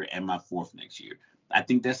next year, and my fourth next year. I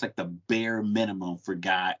think that's like the bare minimum for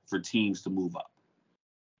teams to move up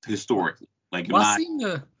historically. Like, well,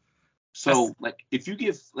 So like if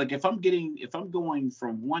I'm going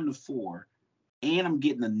from 1 to 4 and I'm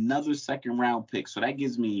getting another second round pick, so that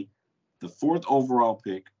gives me the 4th overall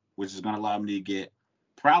pick, which is going to allow me to get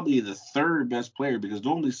probably the 3rd best player, because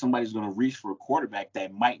normally somebody's going to reach for a quarterback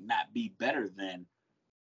that might not be better than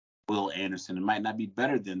Will Anderson. It might not be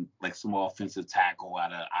better than like some offensive tackle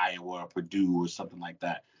out of Iowa or Purdue or something like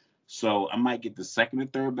that. So I might get the 2nd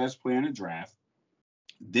and 3rd best player in the draft.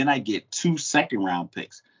 Then I get 2 second-round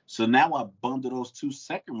picks. So now I bundle those 2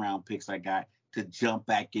 second-round picks I got to jump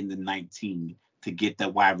back into 19 to get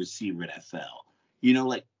that wide receiver that fell.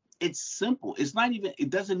 Like it's simple. It's not even. It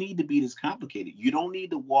doesn't need to be this complicated. You don't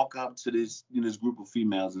need to walk up to this group of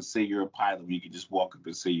females and say you're a pilot. You can just walk up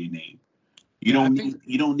and say your name. You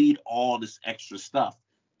don't need all this extra stuff.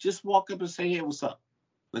 Just walk up and say, hey, what's up?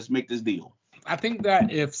 Let's make this deal. I think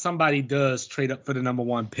that if somebody does trade up for the number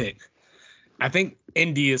 1 pick, I think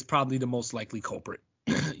Indy is probably the most likely culprit.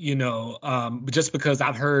 Just because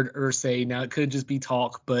I've heard Irsay, now it could just be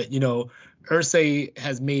talk, but Irsay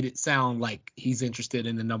has made it sound like he's interested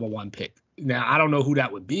in the number 1 pick. Now I don't know who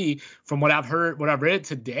that would be. From what I've heard, what I've read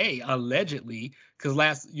today, allegedly, because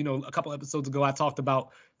a couple episodes ago I talked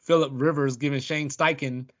about Phillip Rivers giving Shane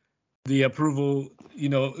Steichen the approval,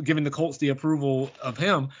 giving the Colts the approval of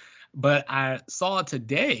him. But I saw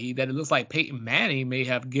today that it looks like Peyton Manning may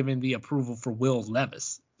have given the approval for Will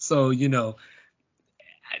Levis. So,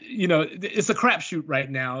 it's a crapshoot right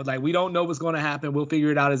now. Like, we don't know what's going to happen. We'll figure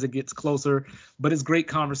it out as it gets closer. But it's great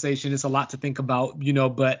conversation. It's a lot to think about,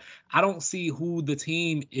 but I don't see who the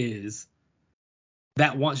team is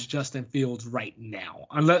that wants Justin Fields right now.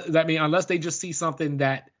 Unless they just see something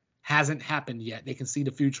that hasn't happened yet. They can see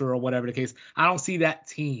the future or whatever the case. I don't see that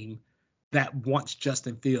team that wants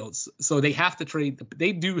Justin Fields. So they have to trade.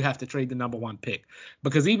 They do have to trade the number 1 pick,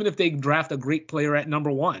 because even if they draft a great player at number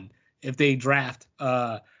 1, if they draft,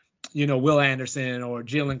 Will Anderson or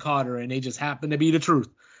Jalen Carter, and they just happen to be the truth,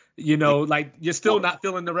 like you're still not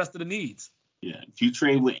filling the rest of the needs. Yeah. If you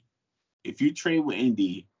trade with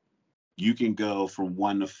Indy, you can go from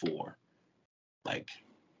 1 to 4. Like,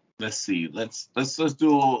 let's see. Let's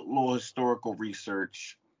do a little historical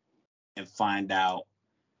research and find out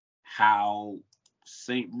how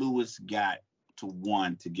St. Louis got to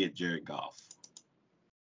 1 to get Jared Goff.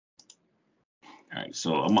 All right,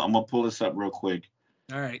 so I'm gonna pull this up real quick.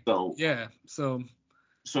 All right. So yeah. So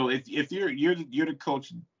if you're the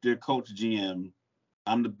coach GM,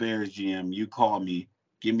 I'm the Bears GM. You call me,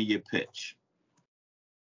 give me your pitch.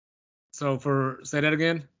 So say that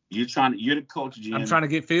again. You're the coach GM. I'm trying to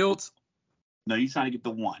get Fields. No, you're trying to get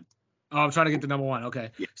the 1. Oh, I'm trying to get the number 1.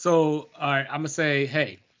 Okay. Yeah. So all right, I'm gonna say,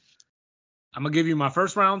 hey, I'm gonna give you my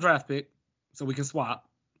 1st round draft pick, so we can swap.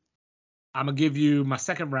 I'm gonna give you my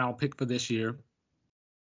 2nd round pick for this year,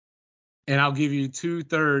 and I'll give you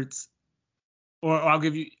 2/3, or I'll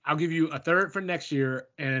give you a 1/3 for next year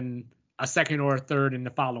and a 2nd or a 3rd in the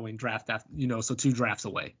following draft. So 2 drafts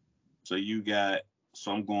away. So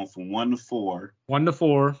I'm going from 1 to 4. 1 to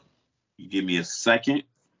 4. You give me a 2nd.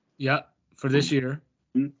 Yep, for this year.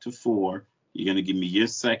 1 to 4. You're going to give me your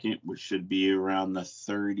 2nd, which should be around the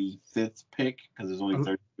 35th pick, because there's only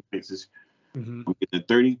 30 picks. Mm-hmm. I'm getting the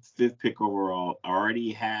 35th pick overall. I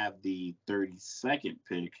already have the 32nd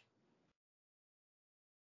pick.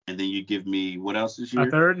 And then you give me, what else this year?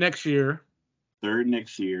 A 3rd next year. 3rd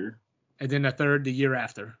next year. And then a 3rd the year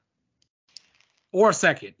after. Or a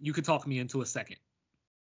 2nd. You could talk me into a 2nd.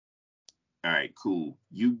 All right, cool.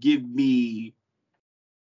 You give me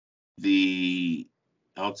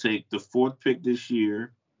I'll take the 4th pick this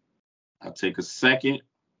year. I'll take a 2nd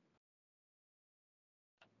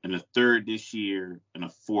and a 3rd this year and a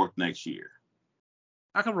 4th next year.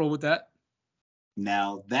 I can roll with that.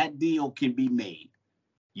 Now that deal can be made.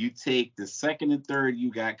 You take the 2nd and 3rd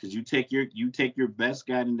you got, because you take your best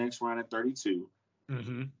guy in the next round at 32,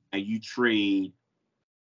 mm-hmm. and you trade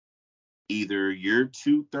either your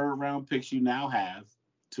 2 third-round picks you now have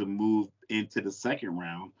to move into the 2nd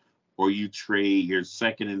round, or you trade your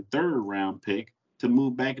 2nd and 3rd round pick to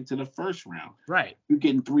move back into the 1st round. Right. You're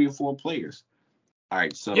getting 3 or 4 players. All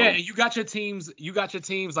right. So yeah, and you got your teams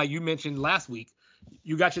like you mentioned last week.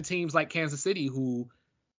 You got your teams like Kansas City, who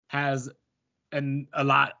has a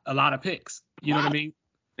lot of picks. You know what I mean?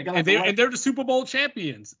 And they're the Super Bowl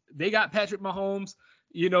champions. They got Patrick Mahomes.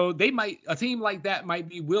 A team like that might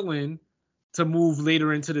be willing to move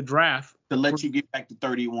later into the draft to let you get back to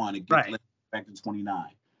 31 and let you back to 29.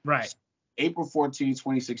 Right. So April 14,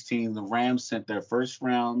 2016, the Rams sent their 1st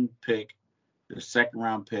round pick, their 2nd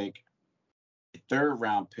round pick, their 3rd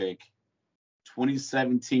round pick,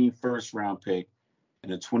 2017 1st round pick,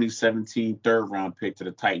 and a 2017 3rd round pick to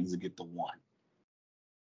the Titans to get the 1.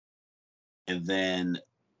 And then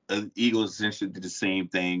the Eagles essentially did the same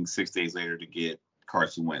thing 6 days later to get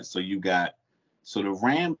Carson Wentz. So the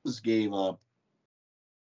Rams gave up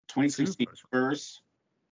 2016 first,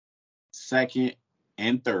 second,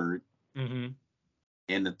 and third, mm-hmm.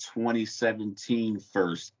 and the 2017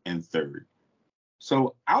 first and third.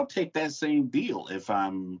 So I'll take that same deal if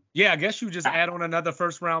I'm. Yeah, I guess you just add on another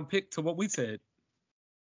first round pick to what we said.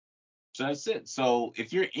 So that's it. So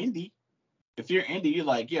if you're Indy, you're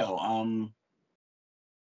like, yo,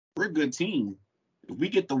 we're a good team. If we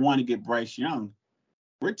get the one to get Bryce Young,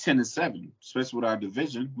 we're 10-7, especially with our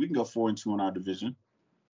division. We can go 4-2 in our division.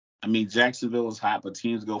 I mean, Jacksonville is hot, but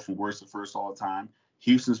teams go from worst to first all the time.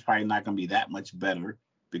 Houston's probably not going to be that much better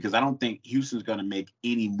because I don't think Houston's going to make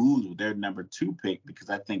any moves with their number 2 pick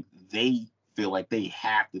because I think they feel like they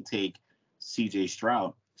have to take C.J.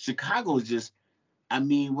 Stroud. Chicago is just, I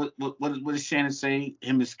mean, what does Shannon say?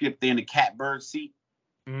 Him and Skip, they're in the catbird seat.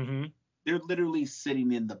 Mm-hmm. They're literally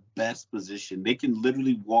sitting in the best position. They can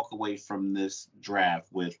literally walk away from this draft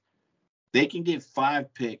with, they can get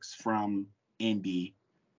 5 picks from Indy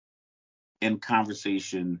in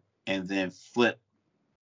conversation and then flip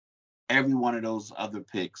every one of those other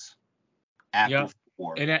picks after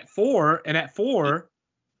 4.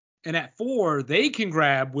 And at four, they can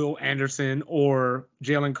grab Will Anderson or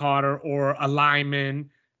Jalen Carter or a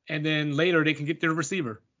lineman, and then later they can get their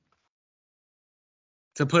receiver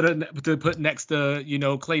to put next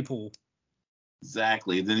to Claypool.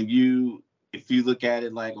 Exactly. Then if you look at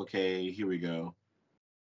it like, okay, here we go.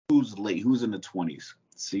 Who's late? Who's in the 20s?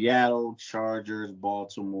 Seattle, Chargers,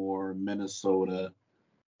 Baltimore, Minnesota.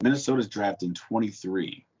 Minnesota's drafting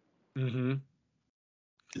 23. Mm-hmm.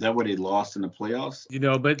 Is that where they lost in the playoffs?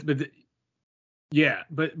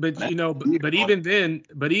 But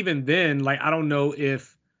even then, like I don't know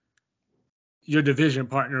if your division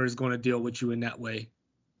partner is going to deal with you in that way.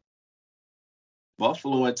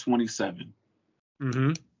 Buffalo at 27.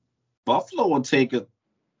 Mm-hmm. Buffalo will take a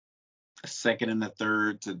second and a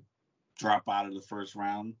third to drop out of the first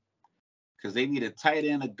round because they need a tight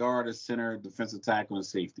end, a guard, a center, defensive tackle, and a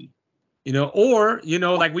safety.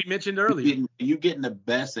 Like we mentioned earlier. You getting the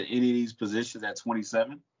best at any of these positions at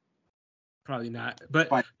 27? Probably not.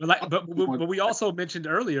 But we also mentioned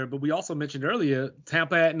earlier.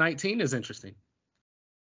 Tampa at 19 is interesting.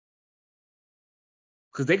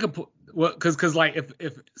 Because they could put because like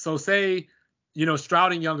if say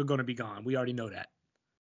Stroud and Young are going to be gone. We already know that.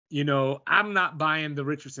 I'm not buying the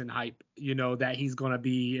Richardson hype. That he's going to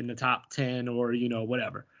be in the top 10 or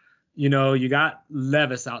whatever. You got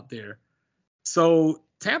Levis out there. So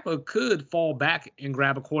Tampa could fall back and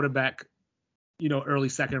grab a quarterback, early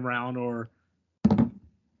second round or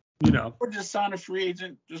just sign a free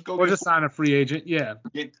agent. Sign a free agent. Yeah.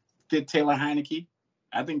 Get Taylor Heineke.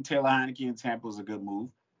 I think Taylor Heineke in Tampa is a good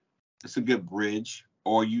move. It's a good bridge.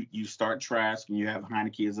 Or you start Trask and you have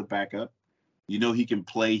Heineke as a backup. He can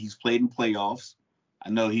play. He's played in playoffs.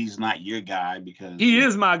 I know he's not your guy because he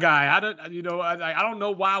is my guy. I don't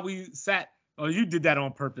know why we sat. Oh, you did that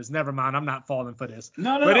on purpose. Never mind. I'm not falling for this.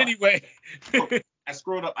 No. But anyway, I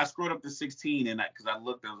scrolled up to 16 and because I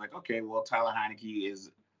looked, I was like, okay, well, Tyler Heineke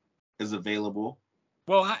is available.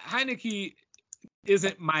 Well, Heineke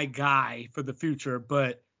isn't my guy for the future,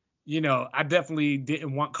 but I definitely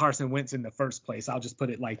didn't want Carson Wentz in the first place. I'll just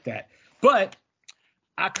put it like that. But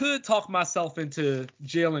I could talk myself into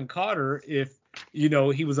Jalen Carter if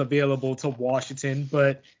he was available to Washington.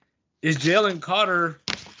 But is Jalen Carter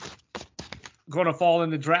going to fall in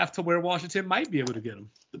the draft to where Washington might be able to get him?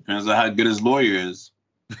 Depends on how good his lawyer is.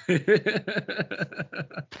 Because,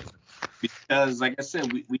 like I said,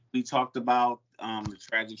 we talked about the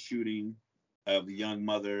tragic shooting of the young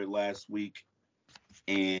mother last week,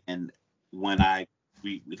 and when like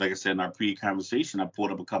I said in our pre-conversation, I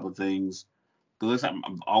pulled up a couple of things. Because I've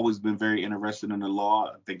always been very interested in the law.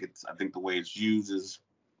 I think the way it's used is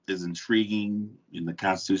intriguing in the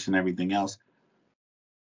Constitution and everything else.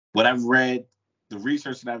 What I've read, the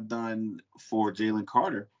research that I've done for Jalen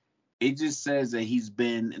Carter, it just says that he's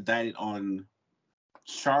been indicted on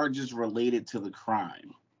charges related to the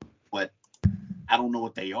crime, but I don't know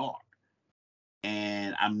what they are.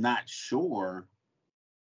 And I'm not sure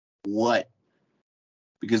what,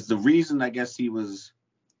 because the reason I guess he was,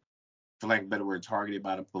 for lack of a better word, targeted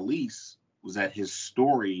by the police was that his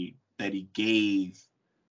story that he gave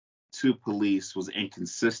to police was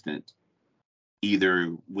inconsistent,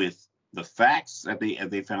 either with the facts that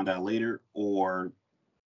they found out later or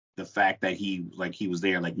the fact that he was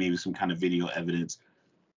there, like maybe some kind of video evidence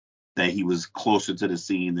that he was closer to the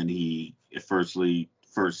scene than he first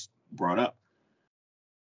brought up.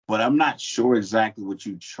 But I'm not sure exactly what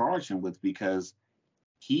you charge him with because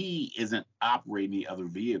he isn't operating the other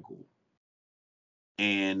vehicle.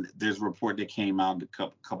 And there's a report that came out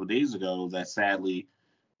a couple days ago that sadly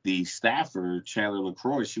the staffer, Chandler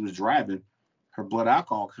LaCroix, she was driving, her blood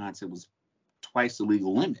alcohol content was twice the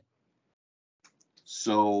legal limit.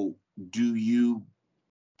 So do you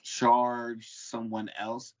charge someone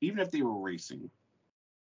else, even if they were racing?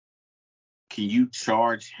 Can you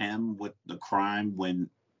charge him with the crime when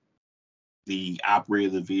the operator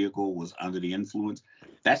of the vehicle was under the influence?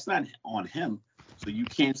 That's not on him. So you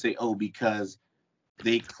can't say, oh, because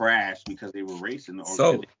they crashed because they were racing, or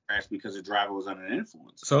they crashed because the driver was under the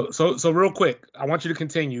influence. So real quick, I want you to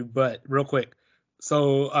continue, but real quick.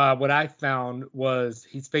 So what I found was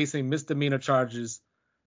he's facing misdemeanor charges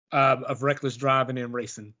of reckless driving and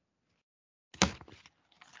racing. So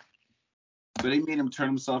they made him turn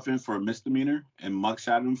himself in for a misdemeanor and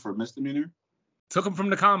mugshot him for a misdemeanor? Took him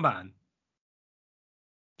from the combine.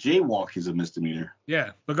 Jaywalk is a misdemeanor.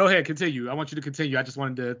 Yeah, but go ahead, continue. I want you to continue. I just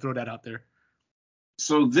wanted to throw that out there.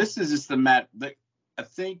 So this is just the matter. I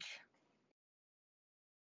think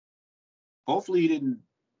hopefully he didn't.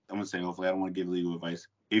 I'm going to say hopefully. I don't want to give legal advice.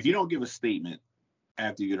 If you don't give a statement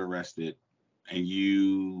after you get arrested and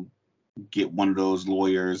you get one of those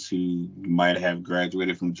lawyers who might have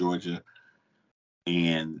graduated from Georgia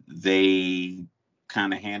and they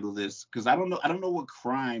kind of handle this, because I don't know what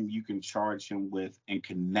crime you can charge him with in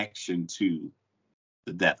connection to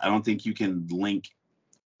the death. I don't think you can link.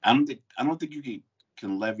 I don't think you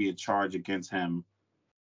can levy a charge against him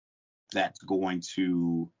that's going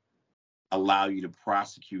to allow you to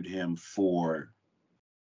prosecute him for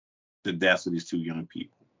the deaths of these two young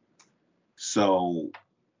people. So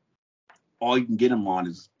all you can get him on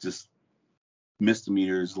is just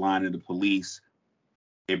misdemeanors, lying to the police.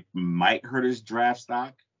 It might hurt his draft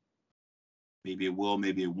stock. Maybe it will,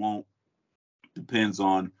 maybe it won't. Depends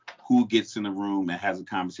on who gets in the room and has a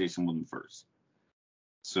conversation with him first.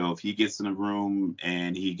 So if he gets in the room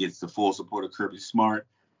and he gets the full support of Kirby Smart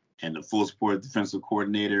and the full support of the defensive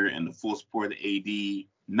coordinator and the full support of the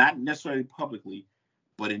AD, not necessarily publicly,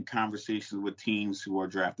 but in conversations with teams who are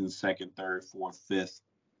drafting second, third, fourth, fifth,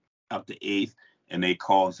 up to eighth, and they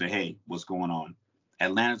call and say, hey, what's going on?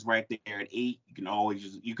 Atlanta's right there at 8. You can always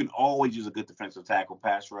use a good defensive tackle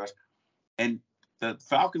pass rush. And the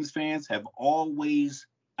Falcons fans I'm always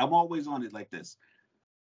on it like this.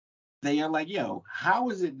 They are like, yo, how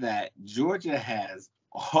is it that Georgia has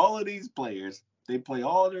all of these players, they play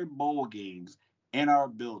all their bowl games in our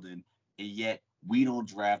building, and yet we don't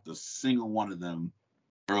draft a single one of them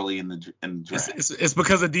early in the draft? It's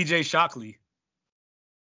because of DJ Shockley.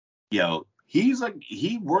 Yo,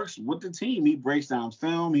 he works with the team. He breaks down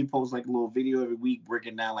film. He posts like a little video every week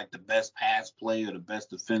breaking down like the best pass play or the best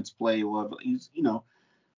defense play or whatever.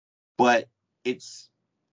 But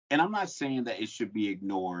and I'm not saying that it should be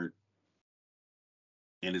ignored.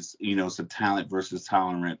 And it's a talent versus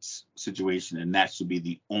tolerance situation, and that should be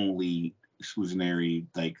the only exclusionary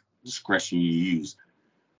discretion you use.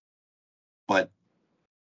 But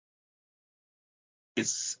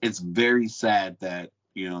it's very sad that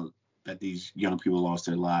that these young people lost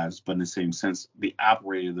their lives, but in the same sense, the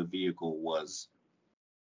operator of the vehicle was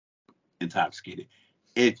intoxicated.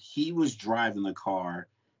 If he was driving the car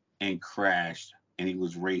and crashed and he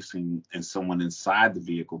was racing and someone inside the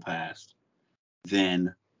vehicle passed,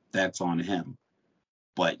 then that's on him.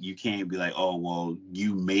 But you can't be like, oh, well,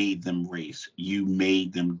 you made them race. You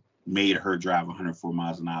made her drive 104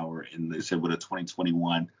 miles an hour, and they said with a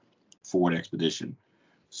 2021 Ford Expedition.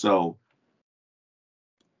 So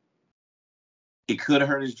it could have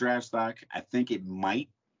hurt his draft stock. I think it might.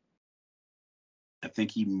 I think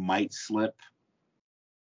he might slip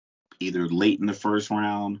either late in the first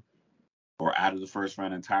round or out of the first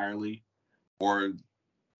round entirely, or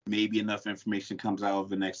maybe enough information comes out over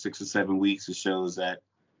the next 6 or 7 weeks that shows that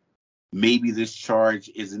maybe this charge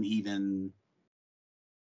isn't even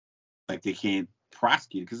they can't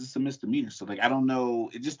prosecute it because it's a misdemeanor. So I don't know.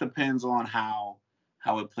 It just depends on how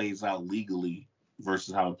it plays out legally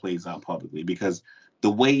versus how it plays out publicly, because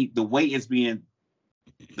the way it's being,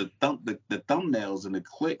 the thumbnails and the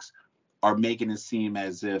clicks are making it seem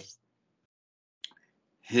as if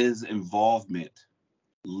his involvement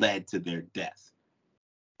led to their death.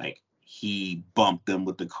 He bumped them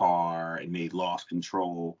with the car and they lost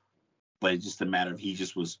control, but it's just a matter of he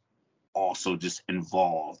just was also just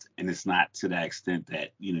involved, and it's not to that extent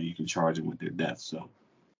that you can charge him with their death. So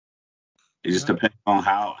it just depends on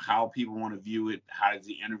how people want to view it. How does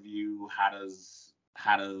he interview? How does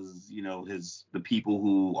the people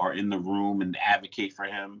who are in the room and advocate for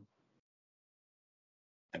him?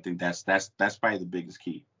 I think that's probably the biggest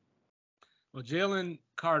key. Well, Jalen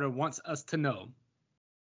Carter wants us to know,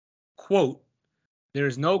 quote, "There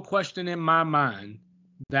is no question in my mind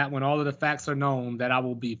that when all of the facts are known, that I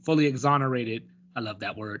will be fully exonerated," I love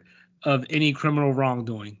that word, "of any criminal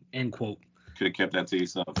wrongdoing," end quote. Could have kept that to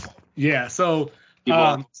yourself. Yeah, so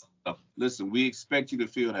listen, we expect you to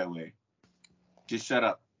feel that way. Just shut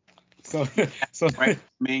up. So right,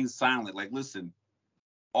 remain silent. Like, listen,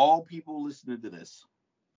 all people listening to this,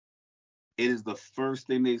 it is the first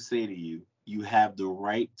thing they say to you. You have the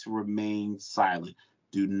right to remain silent.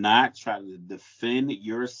 Do not try to defend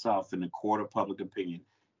yourself in the court of public opinion.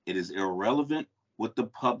 It is irrelevant what the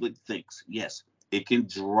public thinks. Yes, it can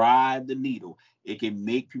drive the needle. It can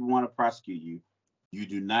make people want to prosecute you. You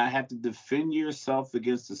do not have to defend yourself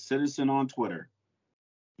against a citizen on Twitter.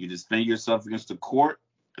 You defend yourself against the court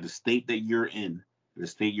of the state that you're in, the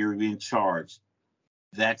state you're being charged.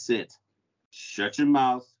 That's it. Shut your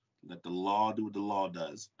mouth. Let the law do what the law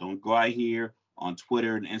does. Don't go out here on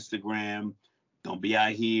Twitter and Instagram. Don't be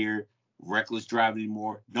out here reckless driving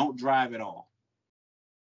anymore. Don't drive at all.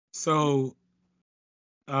 So,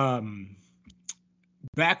 back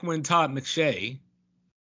when Todd McShay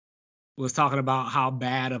was talking about how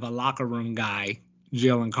bad of a locker room guy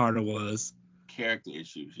Jalen Carter was. Character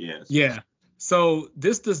issues, yes. Yeah. So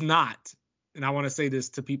this does not, and I want to say this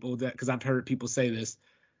to people that, because I've heard people say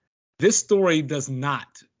this story does not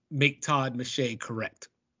make Todd McShay correct.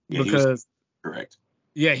 Yeah, because correct.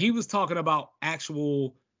 Yeah, he was talking about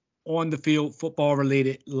actual on the field football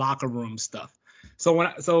related locker room stuff. So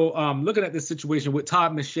looking at this situation, what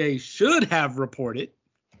Todd McShay should have reported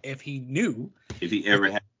if he knew, if he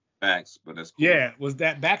ever had facts, but that's cool. Yeah, was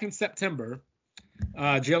that back in September,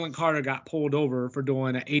 Jalen Carter got pulled over for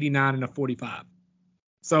doing an 89 and a 45.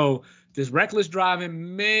 So this reckless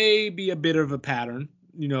driving may be a bit of a pattern.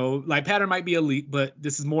 You know, like pattern might be elite, but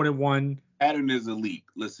this is more than one. Pattern is elite.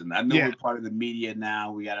 Listen, I know we're part of the media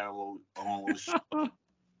now. We got our own little show.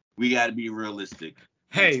 We got to be realistic.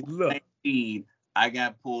 Hey, look. I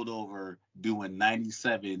got pulled over doing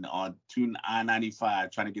 97 on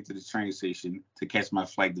I-95 trying to get to the train station to catch my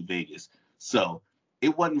flight to Vegas. So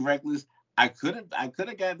it wasn't reckless. I could have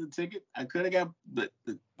got the ticket. I could have got the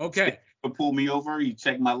okay. Pulled me over. He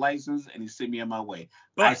checked my license and he sent me on my way.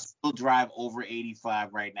 But I still drive over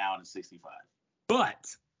 85 right now in a 65.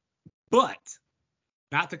 But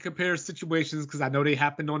not to compare situations because I know they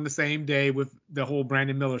happened on the same day with the whole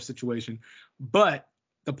Brandon Miller situation. But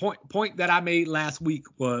the point that I made last week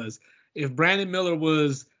was if Brandon Miller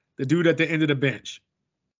was the dude at the end of the bench,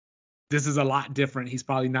 this is a lot different. He's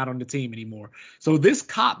probably not on the team anymore. So this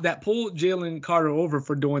cop that pulled Jalen Carter over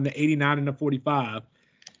for doing the 89 and the 45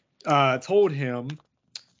 told him,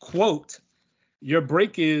 quote, "Your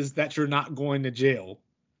break is that you're not going to jail.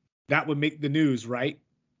 That would make the news, right?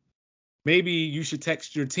 Maybe you should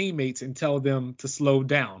text your teammates and tell them to slow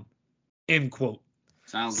down," end quote.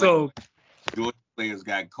 Sounds like Georgia players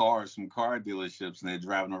got cars from car dealerships and they're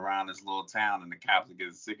driving around this little town and the cops are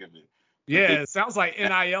getting sick of it. Yeah, it sounds like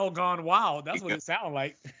NIL gone wild. That's what it sounds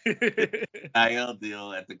like. NIL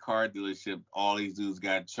deal at the car dealership. All these dudes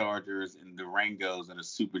got Chargers and Durangos that are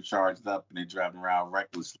supercharged up and they're driving around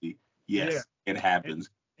recklessly. Yes, It happens.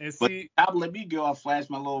 But I'll let me go. I flashed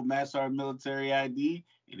my little Master military ID,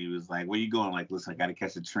 and he was like, "Where you going?" Like, listen, I got to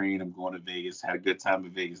catch a train. I'm going to Vegas. Had a good time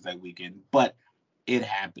in Vegas that weekend. But it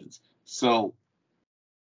happens. So,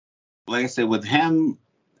 like I said, with him,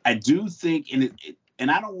 I do think,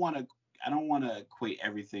 and I don't want to equate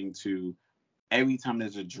everything to every time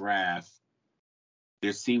there's a draft,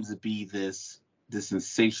 there seems to be this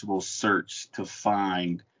insatiable search to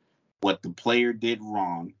find what the player did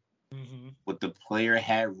wrong. Mm-hmm. What the player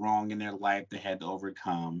had wrong in their life they had to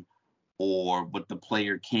overcome, or what the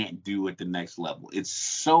player can't do at the next level. It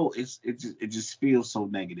just feels so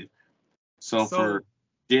negative. So for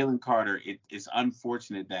Jalen Carter, it's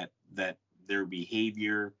unfortunate that their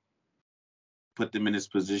behavior put them in this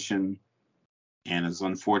position, and it's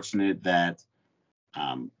unfortunate that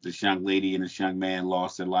this young lady and this young man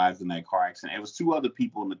lost their lives in that car accident. It was two other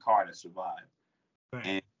people in the car that survived. Right.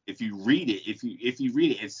 And if you read it,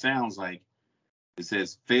 it sounds like it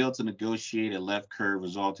says failed to negotiate a left curve,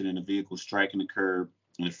 resulting in a vehicle striking the curb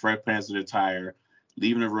and the front panels of the tire,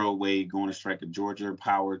 leaving the roadway, going to strike a Georgia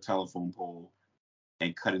Power telephone pole,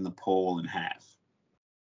 and cutting the pole in half.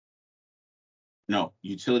 No,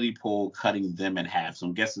 utility pole cutting them in half. So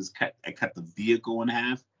I'm guessing it cut the vehicle in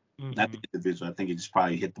half, not the individual. I think it just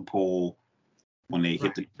probably hit the pole when they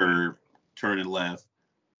hit the curb, turning left,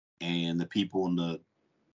 and the people in the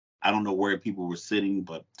I don't know where people were sitting,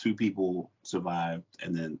 but two people survived,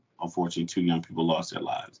 and then unfortunately 2 young people lost their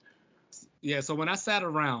lives. Yeah, so when I sat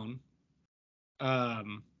around,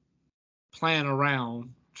 playing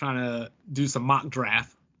around, trying to do some mock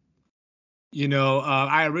draft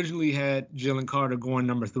I originally had Jalen Carter going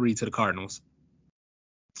number 3 to the Cardinals.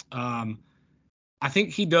 I think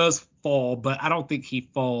he does fall, but I don't think he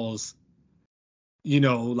falls, I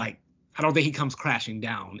don't think he comes crashing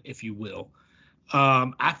down, if you will.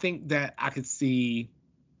 I think that I could see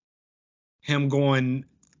him going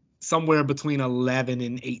somewhere between 11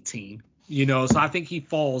 and 18, so I think he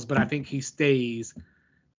falls, but I think he stays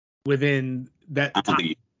within that I don't top.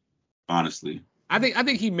 think, honestly. I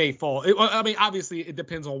think he may fall. Obviously, it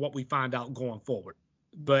depends on what we find out going forward.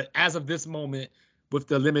 But as of this moment, with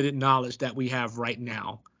the limited knowledge that we have right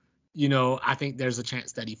now, I think there's a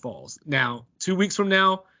chance that he falls. Now, 2 weeks from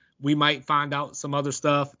now, we might find out some other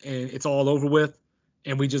stuff and it's all over with,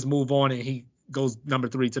 and we just move on and he goes number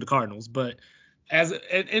 3 to the Cardinals. But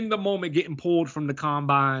in the moment, getting pulled from the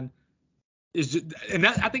combine is just, and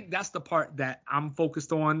I think that's the part that I'm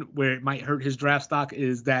focused on where it might hurt his draft stock,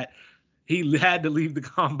 is that he had to leave the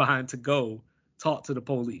combine to go talk to the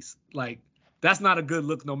police. Like, that's not a good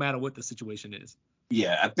look, no matter what the situation is.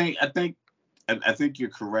 Yeah, I think you're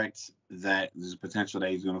correct that there's potential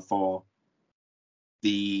that he's going to fall.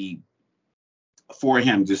 For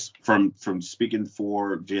him, just from speaking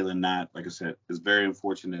for Jalen, not like I said, it's very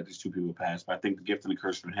unfortunate that these two people passed. But I think the gift and the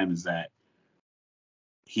curse for him is that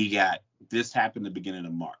this happened at the beginning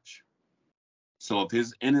of March. So if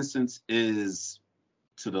his innocence is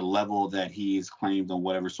to the level that he is claimed on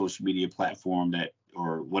whatever social media platform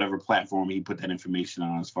or whatever platform he put that information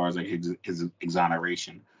on, as far as like his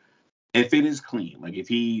exoneration, if it is clean, like if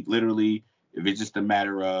it's just a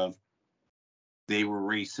matter of they were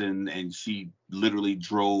racing and she literally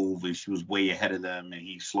drove and she was way ahead of them and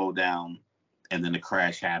he slowed down and then the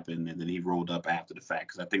crash happened and then he rolled up after the fact,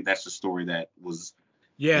 because I think that's the story that was.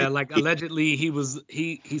 Yeah, allegedly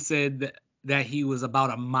he said that he was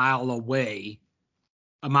about a mile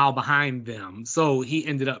behind them. So he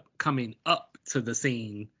ended up coming up to the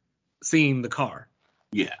scene, seeing the car.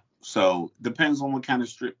 Yeah. So depends on what kind of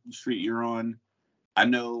street you're on. I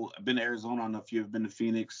know I've been to Arizona. I don't know if you've been to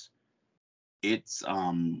Phoenix. It's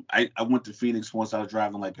I went to Phoenix once. I was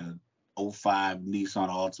driving like a 05 Nissan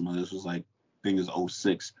Altima. This was like, I think it was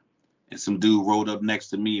 06. And some dude rolled up next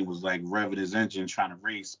to me and was like revving his engine trying to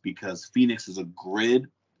race, because Phoenix is a grid,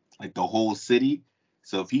 like the whole city.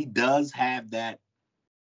 So if he does have that,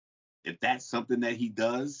 if that's something that he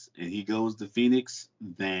does and he goes to Phoenix,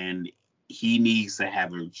 then he needs to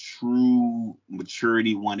have a true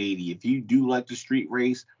maturity 180. If you do like the street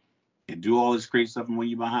race and do all this crazy stuff, and when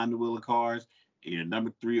you're behind the wheel of cars and you're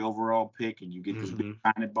number 3 overall pick and you get this big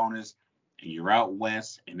signing bonus and you're out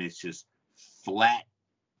west and it's just flat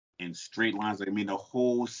and straight lines, like, I mean, the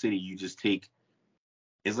whole city, you just take,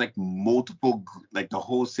 it's like multiple, like the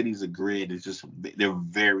whole city's a grid. It's just, they're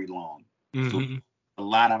very long. So a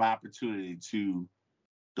lot of opportunity to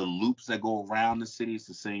the loops that go around the city. It's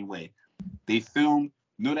the same way. They filmed,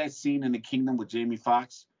 that scene in The Kingdom with Jamie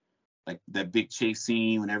Foxx, like that big chase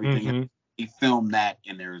scene and everything. He filmed that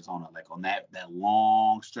in Arizona, like on that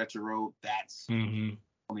long stretch of road. That's on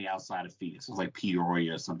the outside of Phoenix. It was like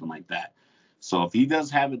Peoria or something like that. So if he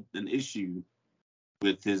does have an issue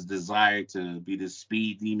with his desire to be this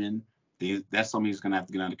speed demon, that's something he's gonna have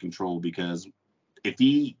to get under control, because if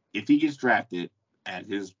he gets drafted at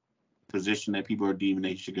his position that people are deeming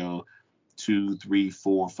they should go 2, 3,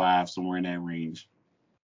 4, 5, somewhere in that range,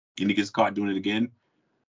 and he gets caught doing it again,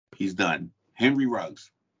 he's done. Henry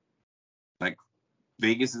Ruggs, like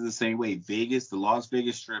Vegas is the same way. The Las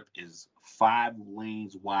Vegas Strip is 5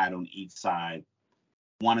 lanes wide on each side.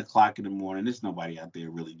 1 o'clock in the morning, there's nobody out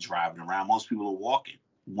there really driving around. Most people are walking.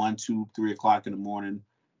 1, 2, 3 o'clock in the morning,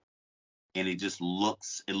 and it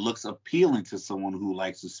looks appealing to someone who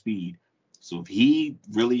likes the speed. So if he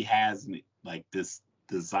really has like this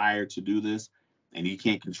desire to do this, and he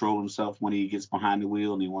can't control himself when he gets behind the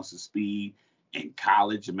wheel and he wants to speed in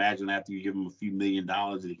college, imagine after you give him a few $1 million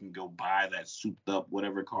that he can go buy that souped up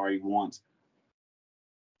whatever car he wants,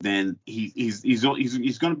 then he's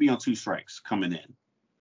going to be on 2 strikes coming in.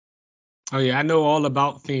 Oh yeah, I know all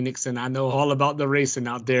about Phoenix and I know all about the racing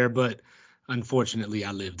out there, but unfortunately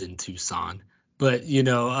I lived in Tucson. But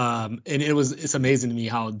and it's amazing to me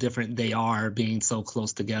how different they are, being so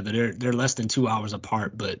close together. They're less than 2 hours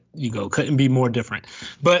apart, but couldn't be more different.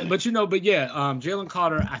 But yeah, Jalen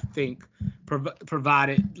Carter, I think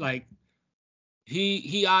provided, like,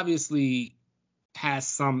 he obviously has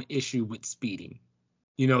some issue with speeding.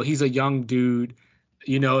 He's a young dude.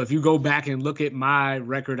 If you go back and look at my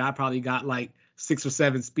record, I probably got like 6 or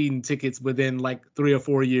 7 speeding tickets within like 3 or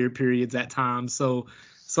 4 year periods at times. So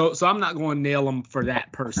I'm not going to nail him for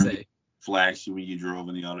that per se. Flash you when you drove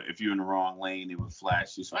in the other. If you're in the wrong lane, it would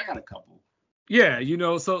flash you. So I got a couple. Yeah,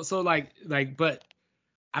 but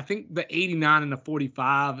I think the 89 and the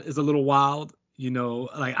 45 is a little wild.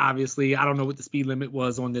 Like obviously, I don't know what the speed limit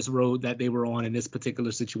was on this road that they were on in this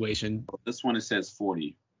particular situation. This one it says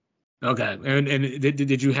 40. Okay, and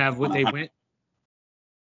did you have what they went?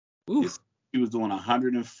 Oof. He was doing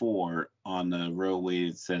 104 on the roadway.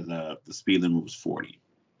 It says the speed limit was 40.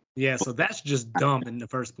 Yeah, so that's just dumb in the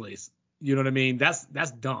first place. You know what I mean? That's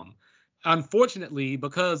dumb. Unfortunately,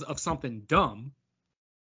 because of something dumb,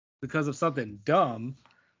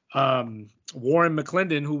 Warren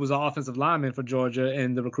McClendon, who was offensive lineman for Georgia,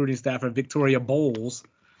 and the recruiting staffer Victoria Bowles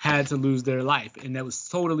had to lose their life, and that was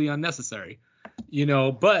totally unnecessary.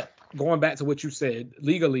 But going back to what you said,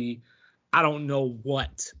 legally, I don't know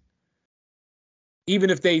what.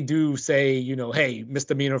 Even if they do say, hey,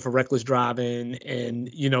 misdemeanor for reckless driving and,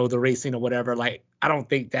 the racing or whatever, like, I don't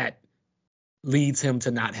think that leads him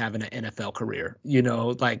to not having an NFL career. He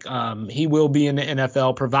will be in the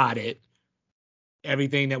NFL provided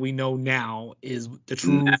everything that we know now is the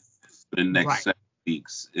truth. The next right. 7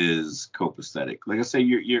 weeks is copacetic. Like I say,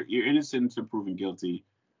 you're innocent until proven guilty.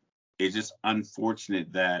 It's just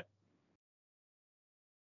unfortunate that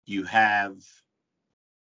you have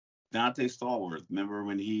Dante Stallworth. Remember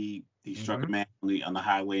when he struck a man on the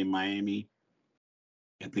highway in Miami?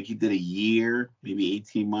 I think he did a year, maybe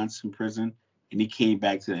 18 months in prison, and he came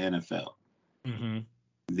back to the NFL. Mm-hmm.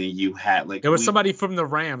 Then you had there was somebody from the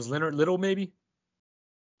Rams, Leonard Little, maybe.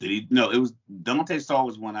 Did he? No, it was Dante Stallworth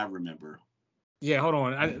was one I remember. Yeah, hold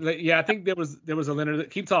on. I think there was a Leonard.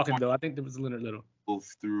 Keep talking though. I think there was a Leonard Little.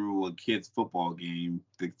 Through a kid's football game,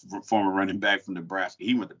 the former running back from Nebraska,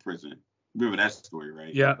 he went to prison. Remember that story,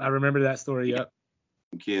 right? Yeah, I remember that story. Yep.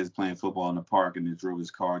 Kids playing football in the park and then drove his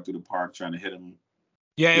car through the park trying to hit him.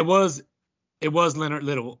 Yeah, it was Leonard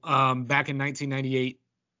Little. Back in 1998,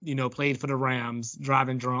 played for the Rams,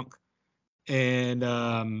 driving drunk, and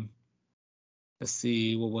let's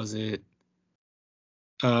see, what was it?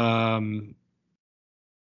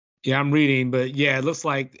 Yeah, I'm reading, but yeah, it looks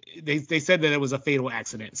like they said that it was a fatal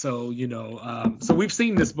accident. So so we've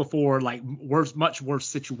seen this before, like much worse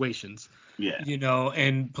situations. Yeah.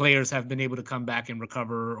 And players have been able to come back and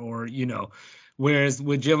recover, or whereas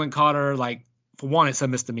with Jalen Carter, like for one, it's a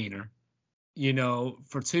misdemeanor.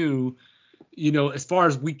 For two, as far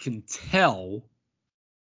as we can tell,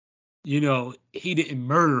 he didn't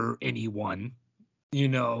murder anyone.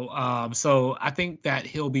 So I think that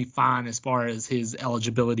he'll be fine as far as his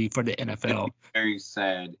eligibility for the NFL. It's very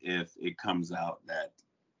sad if it comes out that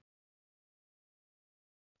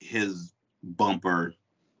his bumper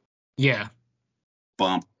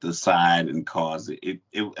bumped the side and caused it.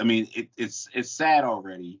 It's sad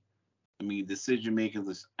already. I mean, decision making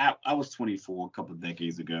was. I was 24 a couple of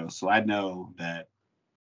decades ago, so I know that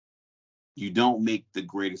you don't make the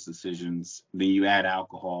greatest decisions. Then you add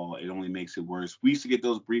alcohol, it only makes it worse. We used to get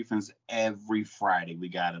those briefings every Friday. We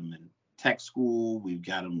got them in tech school. We've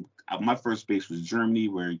got them. My first base was Germany,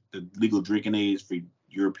 where the legal drinking age for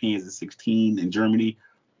Europeans is 16 in Germany,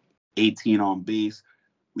 18 on base.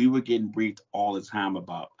 We were getting briefed all the time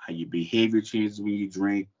about how your behavior changes when you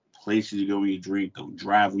drink, places you go when you drink, don't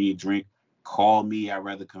drive when you drink, call me, I'd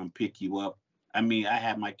rather come pick you up. I mean, I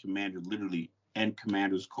had my commander literally end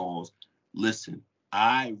commander's calls. Listen,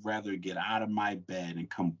 I'd rather get out of my bed and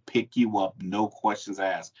come pick you up, no questions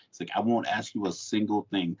asked. It's like, I won't ask you a single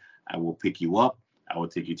thing. I will pick you up. I will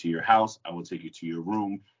take you to your house. I will take you to your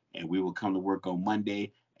room, and we will come to work on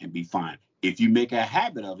Monday and be fine. If you make a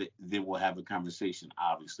habit of it, then we'll have a conversation,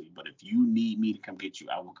 obviously. But if you need me to come get you,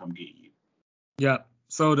 I will come get you. Yeah.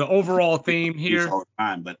 So the overall theme here. All the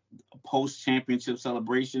time, but post-championship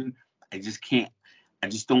celebration, I just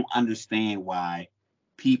don't understand why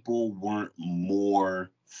people weren't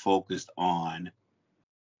more focused on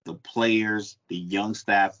the players, the young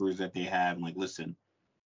staffers that they have. I'm like, listen,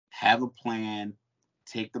 have a plan,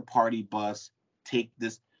 take the party bus, take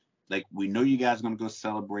this. Like, we know you guys are going to go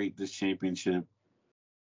celebrate this championship.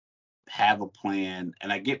 Have a plan.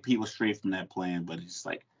 And I get people straight from that plan, but it's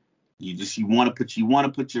like, you want to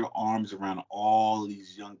put your arms around all of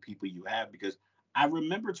these young people you have, because I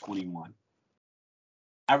remember 21.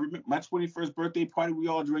 I remember my 21st birthday party. We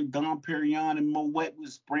all drank Dom Perignon and Moet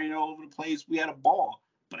was spraying all over the place. We had a ball,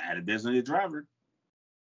 but I had a designated driver.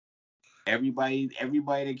 Everybody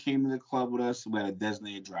that came to the club with us, we had a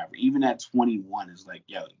designated driver. Even at 21, it's like,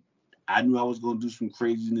 yo, I knew I was going to do some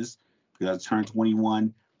craziness because I turned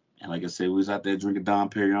 21. And like I said, we was out there drinking Dom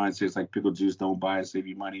Perignon. It tastes like pickle juice. Don't buy it, save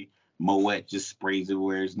you money. Moet just sprays it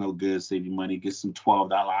where it's no good, save you money. Get some $12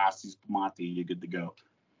 Osties Pomante, you're good to go.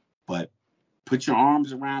 But put your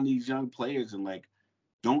arms around these young players and, like,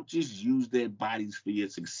 don't just use their bodies for your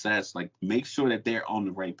success. Like, make sure that they're on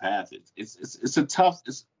the right path. It's tough,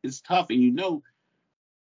 and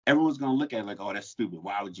everyone's gonna look at it like, oh, that's stupid.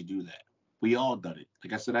 Why would you do that? We all done it.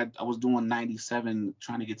 Like I said, I was doing 97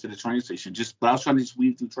 trying to get to the train station, but I was trying to just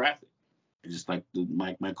weave through traffic, and just like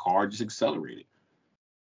my car just accelerated.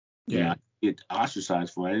 Yeah. I get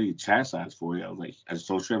ostracized for it. I didn't get chastised for it. I was like, I just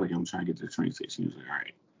told Trevor, like, I'm trying to get to the train station. He was like, all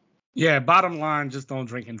right. Yeah, bottom line, just don't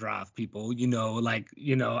drink and drive, people.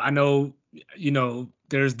 I know,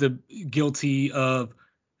 there's the guilty of,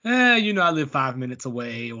 I live 5 minutes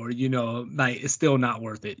away, or, like, it's still not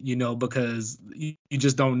worth it, because you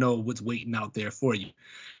just don't know what's waiting out there for you.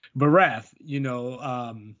 But Raph,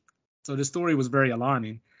 so the story was very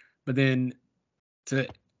alarming. But then,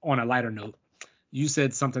 on a lighter note, you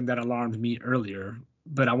said something that alarmed me earlier,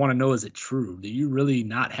 but I want to know, is it true? Do you really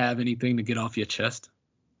not have anything to get off your chest?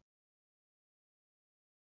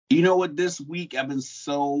 You know what? This week I've been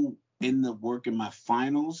so in the work in my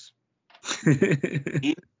finals.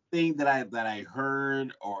 Anything that I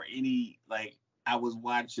heard, or any, like, I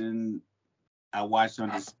watched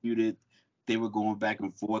Undisputed. They were going back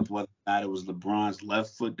and forth whether or not it was LeBron's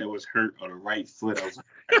left foot that was hurt or the right foot. I was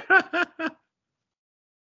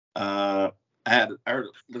like, I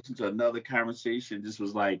listened to another conversation. This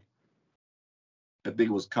was like, I think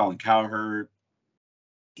it was Colin Cowherd.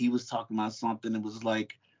 He was talking about something. It was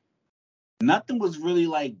like, nothing was really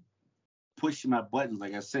like pushing my buttons,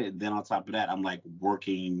 like I said. Then on top of that, I'm like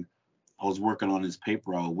working. I was working on this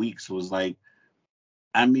paper all week. So it was like,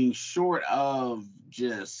 I mean, short of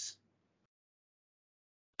just,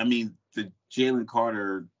 the Jalen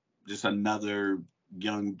Carter, just another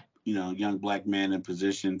young black man in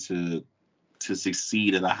position to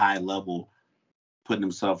succeed at a high level, putting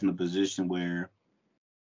himself in a position where,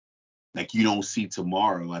 like, you don't see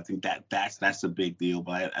tomorrow. I think that's a big deal.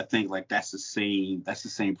 But I think, like, that's the same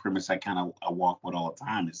premise I walk with all the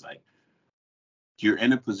time. It's like, you're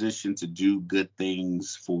in a position to do good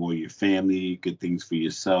things for your family, good things for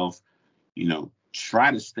yourself.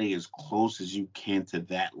 Try to stay as close as you can to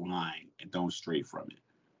that line and don't stray from it.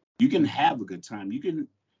 You can have a good time. You can,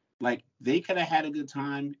 like, they could have had a good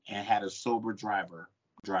time and had a sober driver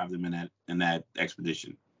drive them in that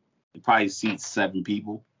expedition. It probably seats 7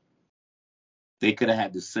 people. They could have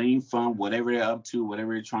had the same fun, whatever they're up to,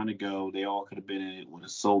 whatever they're trying to go. They all could have been in it with a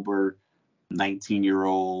sober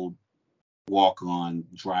 19-year-old walk-on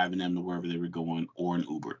driving them to wherever they were going, or an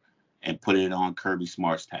Uber, and put it on Kirby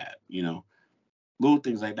Smart's tab. Little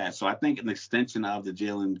things like that. So I think an extension of the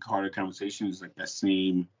Jalen Carter conversation is like that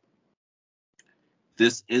same.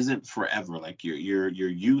 This isn't forever. Like, your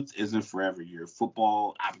youth isn't forever. Your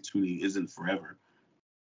football opportunity isn't forever.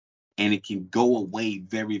 And it can go away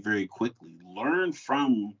very, very quickly. Learn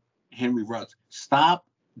from Henry Ruggs. Stop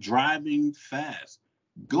driving fast.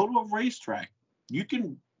 Go to a racetrack. You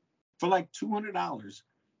can, for like $200,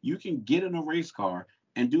 you can get in a race car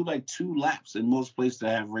and do like 2 laps in most places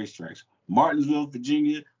that have racetracks. Martinsville,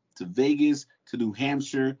 Virginia, to Vegas, to New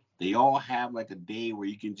Hampshire, they all have like a day where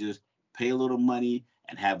you can just pay a little money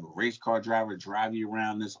and have a race car driver drive you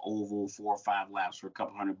around this oval 4 or 5 laps for a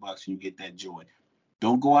couple $100 and you get that joy.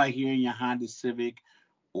 Don't go out here in your Honda Civic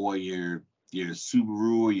or your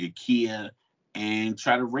Subaru or your Kia and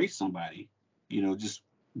try to race somebody. Just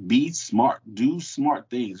be smart. Do smart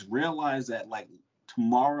things. Realize that, like,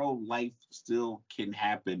 tomorrow life still can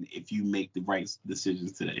happen if you make the right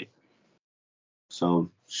decisions today.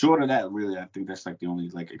 So short of that, really, I think that's like the only,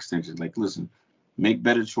 like, extension. Like, listen, make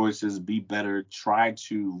better choices, be better, try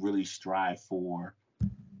to really strive for,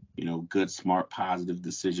 good, smart, positive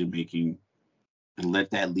decision making, and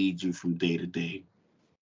let that lead you from day to day.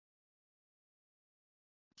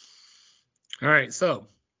 All right, so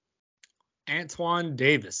Antoine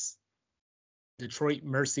Davis, Detroit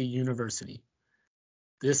Mercy University.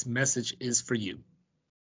 This message is for you.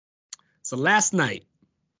 So last night,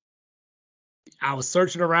 I was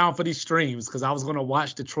searching around for these streams because I was going to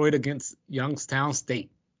watch Detroit against Youngstown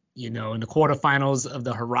State, in the quarterfinals of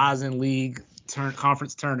the Horizon League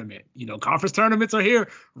conference tournament. Conference tournaments are here.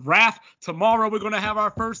 Raph, tomorrow we're going to have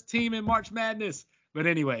our first team in March Madness. But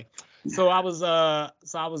anyway, so I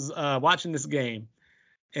was watching this game,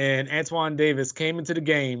 and Antoine Davis came into the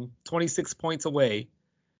game 26 points away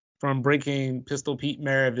from breaking Pistol Pete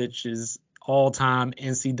Maravich's all-time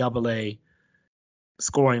NCAA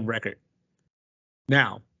scoring record.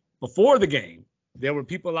 Now, before the game, there were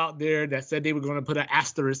people out there that said they were going to put an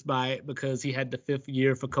asterisk by it because he had the 5th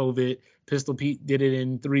year for COVID. Pistol Pete did it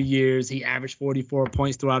in 3 years. He averaged 44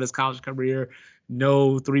 points throughout his college career,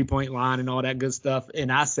 no 3-point line and all that good stuff.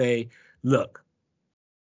 And I say, look,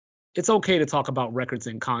 it's okay to talk about records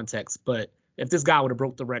in context, but If this guy would have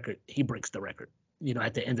broke the record, he breaks the record,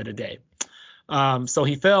 at the end of the day. So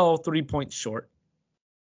he fell 3 points short,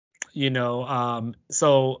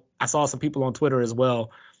 so I saw some people on Twitter as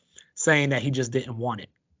well saying that he just didn't want it.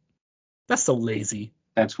 That's so lazy.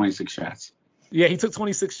 That's 26 shots. Yeah, he took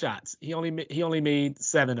 26 shots. He only made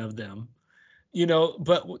 7 of them.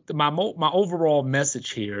 But my overall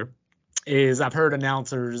message here is I've heard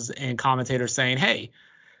announcers and commentators saying, hey,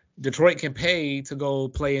 Detroit can pay to go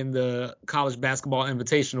play in the College Basketball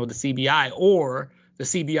Invitational, the CBI, or the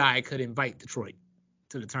CBI could invite Detroit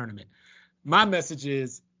to the tournament. My message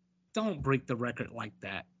is don't break the record like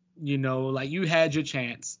that. Like you had your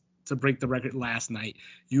chance to break the record last night.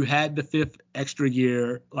 You had the 5th extra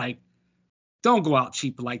year. Like, don't go out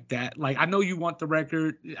cheap like that. Like, I know you want the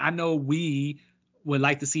record. I know we would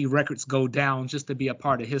like to see records go down just to be a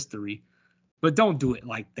part of history. But don't do it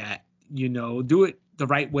like that. Do it the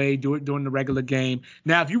right way. Do it during the regular game.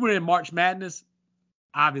 Now, if you were in March Madness,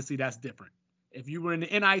 obviously that's different. If you were in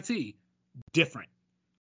the NIT, different.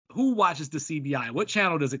 Who watches the CBI? What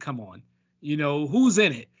channel does it come on? Who's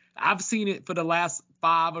in it? I've seen it for the last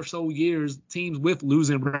 5 or so years, teams with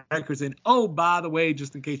losing records. And, oh, by the way,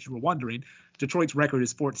 just in case you were wondering, Detroit's record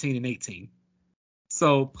is 14-18.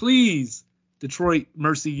 So please, Detroit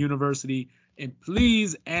Mercy University, and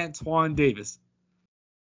please, Antoine Davis,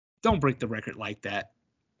 don't break the record like that.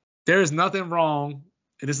 There is nothing wrong,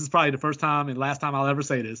 and this is probably the first time and last time I'll ever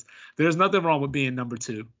say this, there's nothing wrong with being number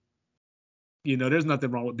 2. There's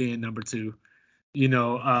nothing wrong with being number 2.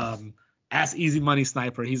 Ask Easy Money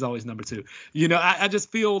Sniper, he's always number 2. I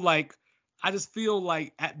just feel like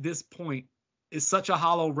at this point, it's such a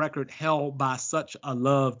hollow record held by such a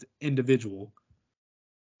loved individual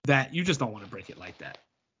that you just don't want to break it like that.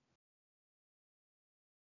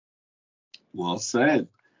 Well said.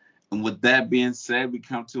 And with that being said, we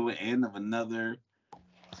come to an end of another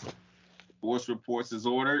Sports Reports as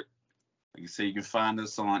Ordered. Like I said, you can find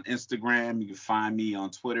us on Instagram. You can find me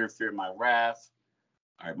on Twitter, Fear My Wrath.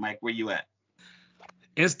 All right, Mike, where you at?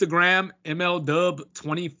 Instagram,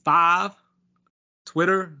 MLDub25.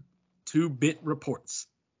 Twitter, 2-Bit Reports.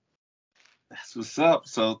 That's what's up.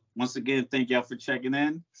 So once again, thank y'all for checking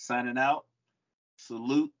in. Signing out.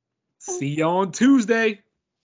 Salute. See you on Tuesday.